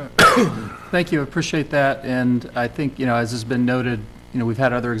 Thank you, appreciate that. And I think, you know, as has been noted, you know, we've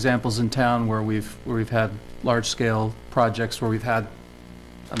had other examples in town where we've had large-scale projects where we've had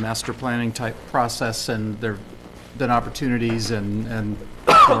a master planning type process, and there've been opportunities and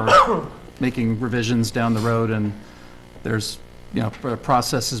for making revisions down the road, and there's, you know, a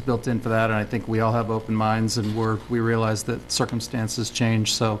process is built in for that, and I think we all have open minds, and we realize that circumstances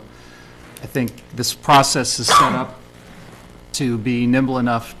change. So I think this process is set up to be nimble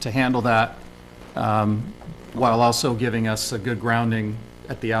enough to handle that, while also giving us a good grounding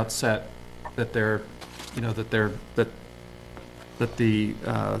at the outset that they're, you know, that the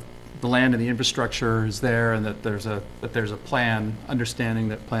land and the infrastructure is there, and that there's a plan, understanding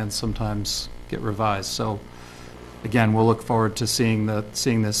that plans sometimes get revised. So again, we'll look forward to seeing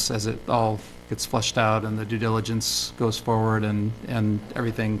this as it all gets fleshed out and the due diligence goes forward, and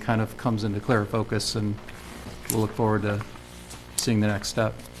everything kind of comes into clear focus, and we'll look forward to seeing the next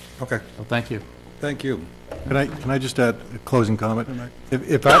step. Okay. So thank you. Thank you. Can I just add a closing comment?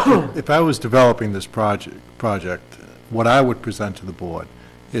 If I was developing this project, what I would present to the board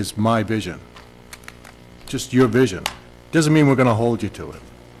is my vision, just your vision. Doesn't mean we're going to hold you to it.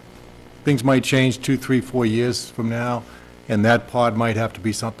 Things might change 2, 3, 4 years from now, and that pod might have to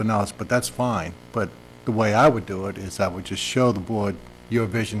be something else, but that's fine. But the way I would do it is I would just show the board your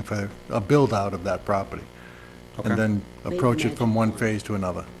vision for a build-out of that property, and then approach it from one phase to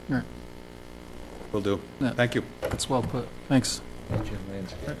another. Right. Will do. Yeah. Thank you. That's well put. Thanks. Do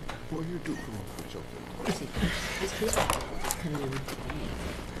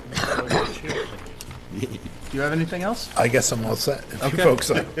you have anything else? I guess I'm all set. If Okay. you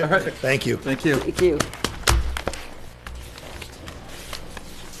folks are. All right. Thank you. Thank you. Thank you.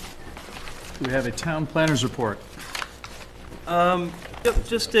 We have a town planners report. Yep,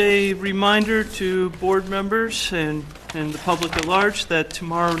 just a reminder to board members and the public at large that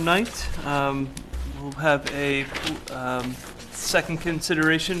tomorrow night we'll have a second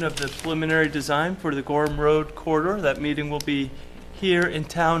consideration of the preliminary design for the Gorham Road corridor. That meeting will be here in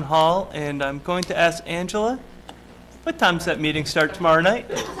Town Hall, and I'm going to ask Angela, what time does that meeting start tomorrow night?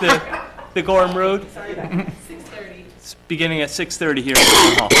 The Gorham Road? 6:30. It's beginning at 6:30 here in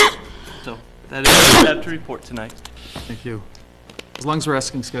Town Hall. So that is what I have to report tonight. Thank you. As long as we're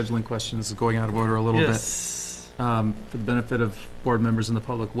asking scheduling questions, going out of order a little Yes. bit. For the benefit of board members and the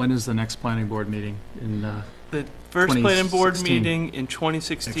public, when is the next planning board meeting in The first planning board 2016? meeting in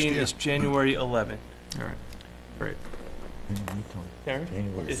 2016 is January 11th. All right, great. Karen?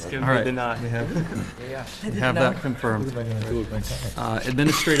 It's going All to right. be denied. We have that confirmed.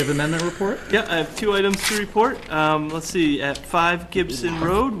 Administrative amendment report? Yeah, I have 2 items to report. Let's see, at 5 Gibson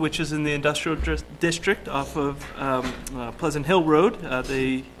Road, which is in the industrial district off of Pleasant Hill Road,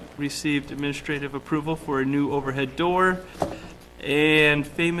 they received administrative approval for a new overhead door. And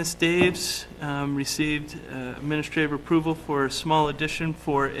Famous Dave's received administrative approval for a small addition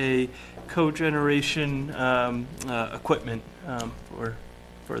for a cogeneration equipment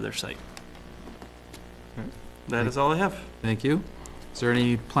for their site. That is all I have. Thank you. Is there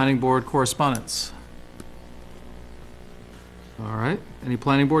any planning board correspondence? All right. Any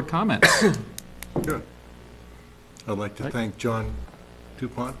planning board comments? Sure. I'd like to thank John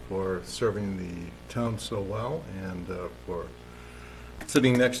DuPont for serving the town so well and for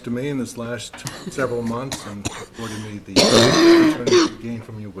sitting next to me in this last several months and affording me the opportunity to gain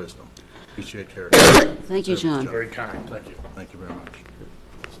from your wisdom. Appreciate your. Thank you, John. Very kind, thank you. Thank you very much.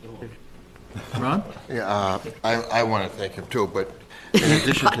 Ron? Yeah, I want to thank him too, but in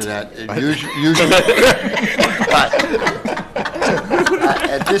addition to that, usually,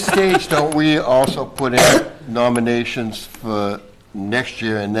 at this stage, don't we also put in nominations for next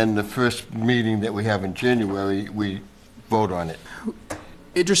year, and then the first meeting that we have in January, we vote on it?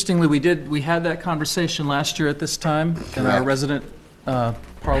 Interestingly, we had that conversation last year at this time, and our Correct. resident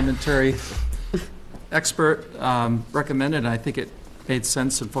parliamentary expert recommended, and I think it made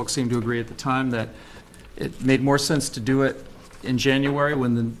sense, and folks seemed to agree at the time, that it made more sense to do it in January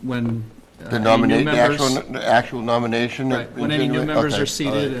when The any new members, the actual nomination? Right, in when any new January? members Okay, are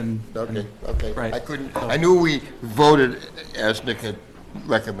seated all right. and Okay. right. I knew we voted as Nick had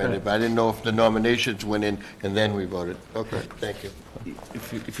recommended, but I didn't know if the nominations went in and then we voted. Okay, thank you.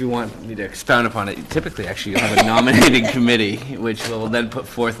 If you want me to expound upon it, typically, actually, you have a nominating committee, which will then put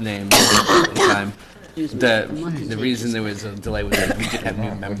forth names at the time. The reason there was a delay was that we did have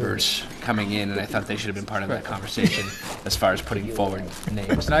new members coming in, and I thought they should have been part of that conversation as far as putting forward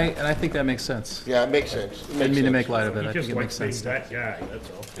names. And I think that makes sense. Yeah, it makes sense. I didn't mean to make light of it. He I just think it makes likes being sense. that guy, that's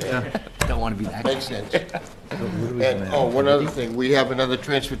all. Don't want to be that Makes sense. And, one other thing, we have another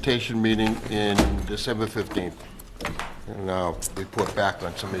transportation meeting in December 15th. And I'll report back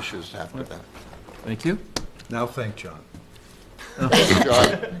on some issues after that. Thank you. Now thank John.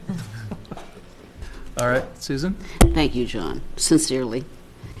 John? All right, Susan? Thank you, John, sincerely.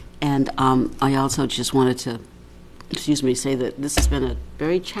 And I also just wanted to, say that this has been a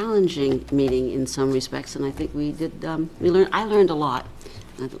very challenging meeting in some respects, and I think we did, I learned a lot.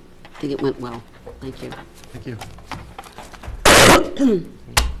 I think it went well. Thank you. Thank you.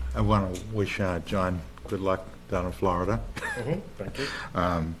 I want to wish John good luck down in Florida. Thank you.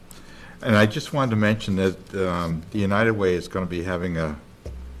 And I just wanted to mention that the United Way is going to be having a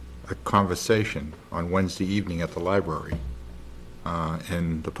conversation on Wednesday evening at the library,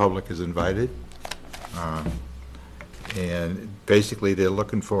 and the public is invited. And basically, they're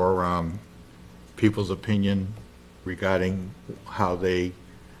looking for people's opinion regarding how they,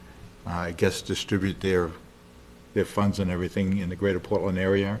 I guess, distribute their funds and everything in the greater Portland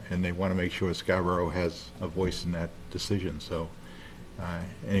area, and they want to make sure Scarborough has a voice in that decision. So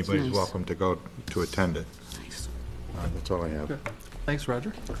anybody's nice. welcome to go to attend it. Nice. That's all I have. Thanks,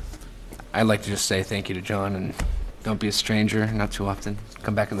 Roger. I'd like to just say thank you to John, and don't be a stranger, not too often.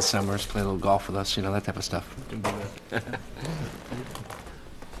 Come back in the summers, play a little golf with us, that type of stuff.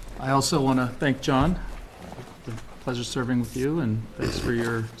 I also want to thank John. It's a pleasure serving with you, and thanks for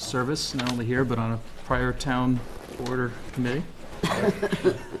your service, not only here, but on a prior town board or committee.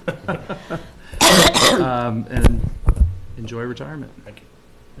 And enjoy retirement. Thank you.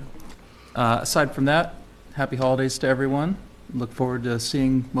 Aside from that, happy holidays to everyone. Look forward to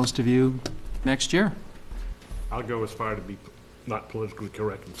seeing most of you next year. I'll go as far to be not politically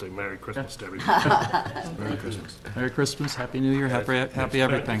correct and say Merry Christmas to everybody. Merry Christmas. Merry Christmas, Happy New Year, happy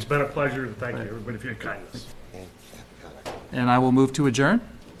everything. It's been a pleasure, and thank you, everybody, for your kindness. And I will move to adjourn.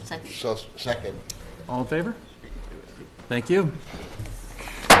 So, second. All in favor? Thank you.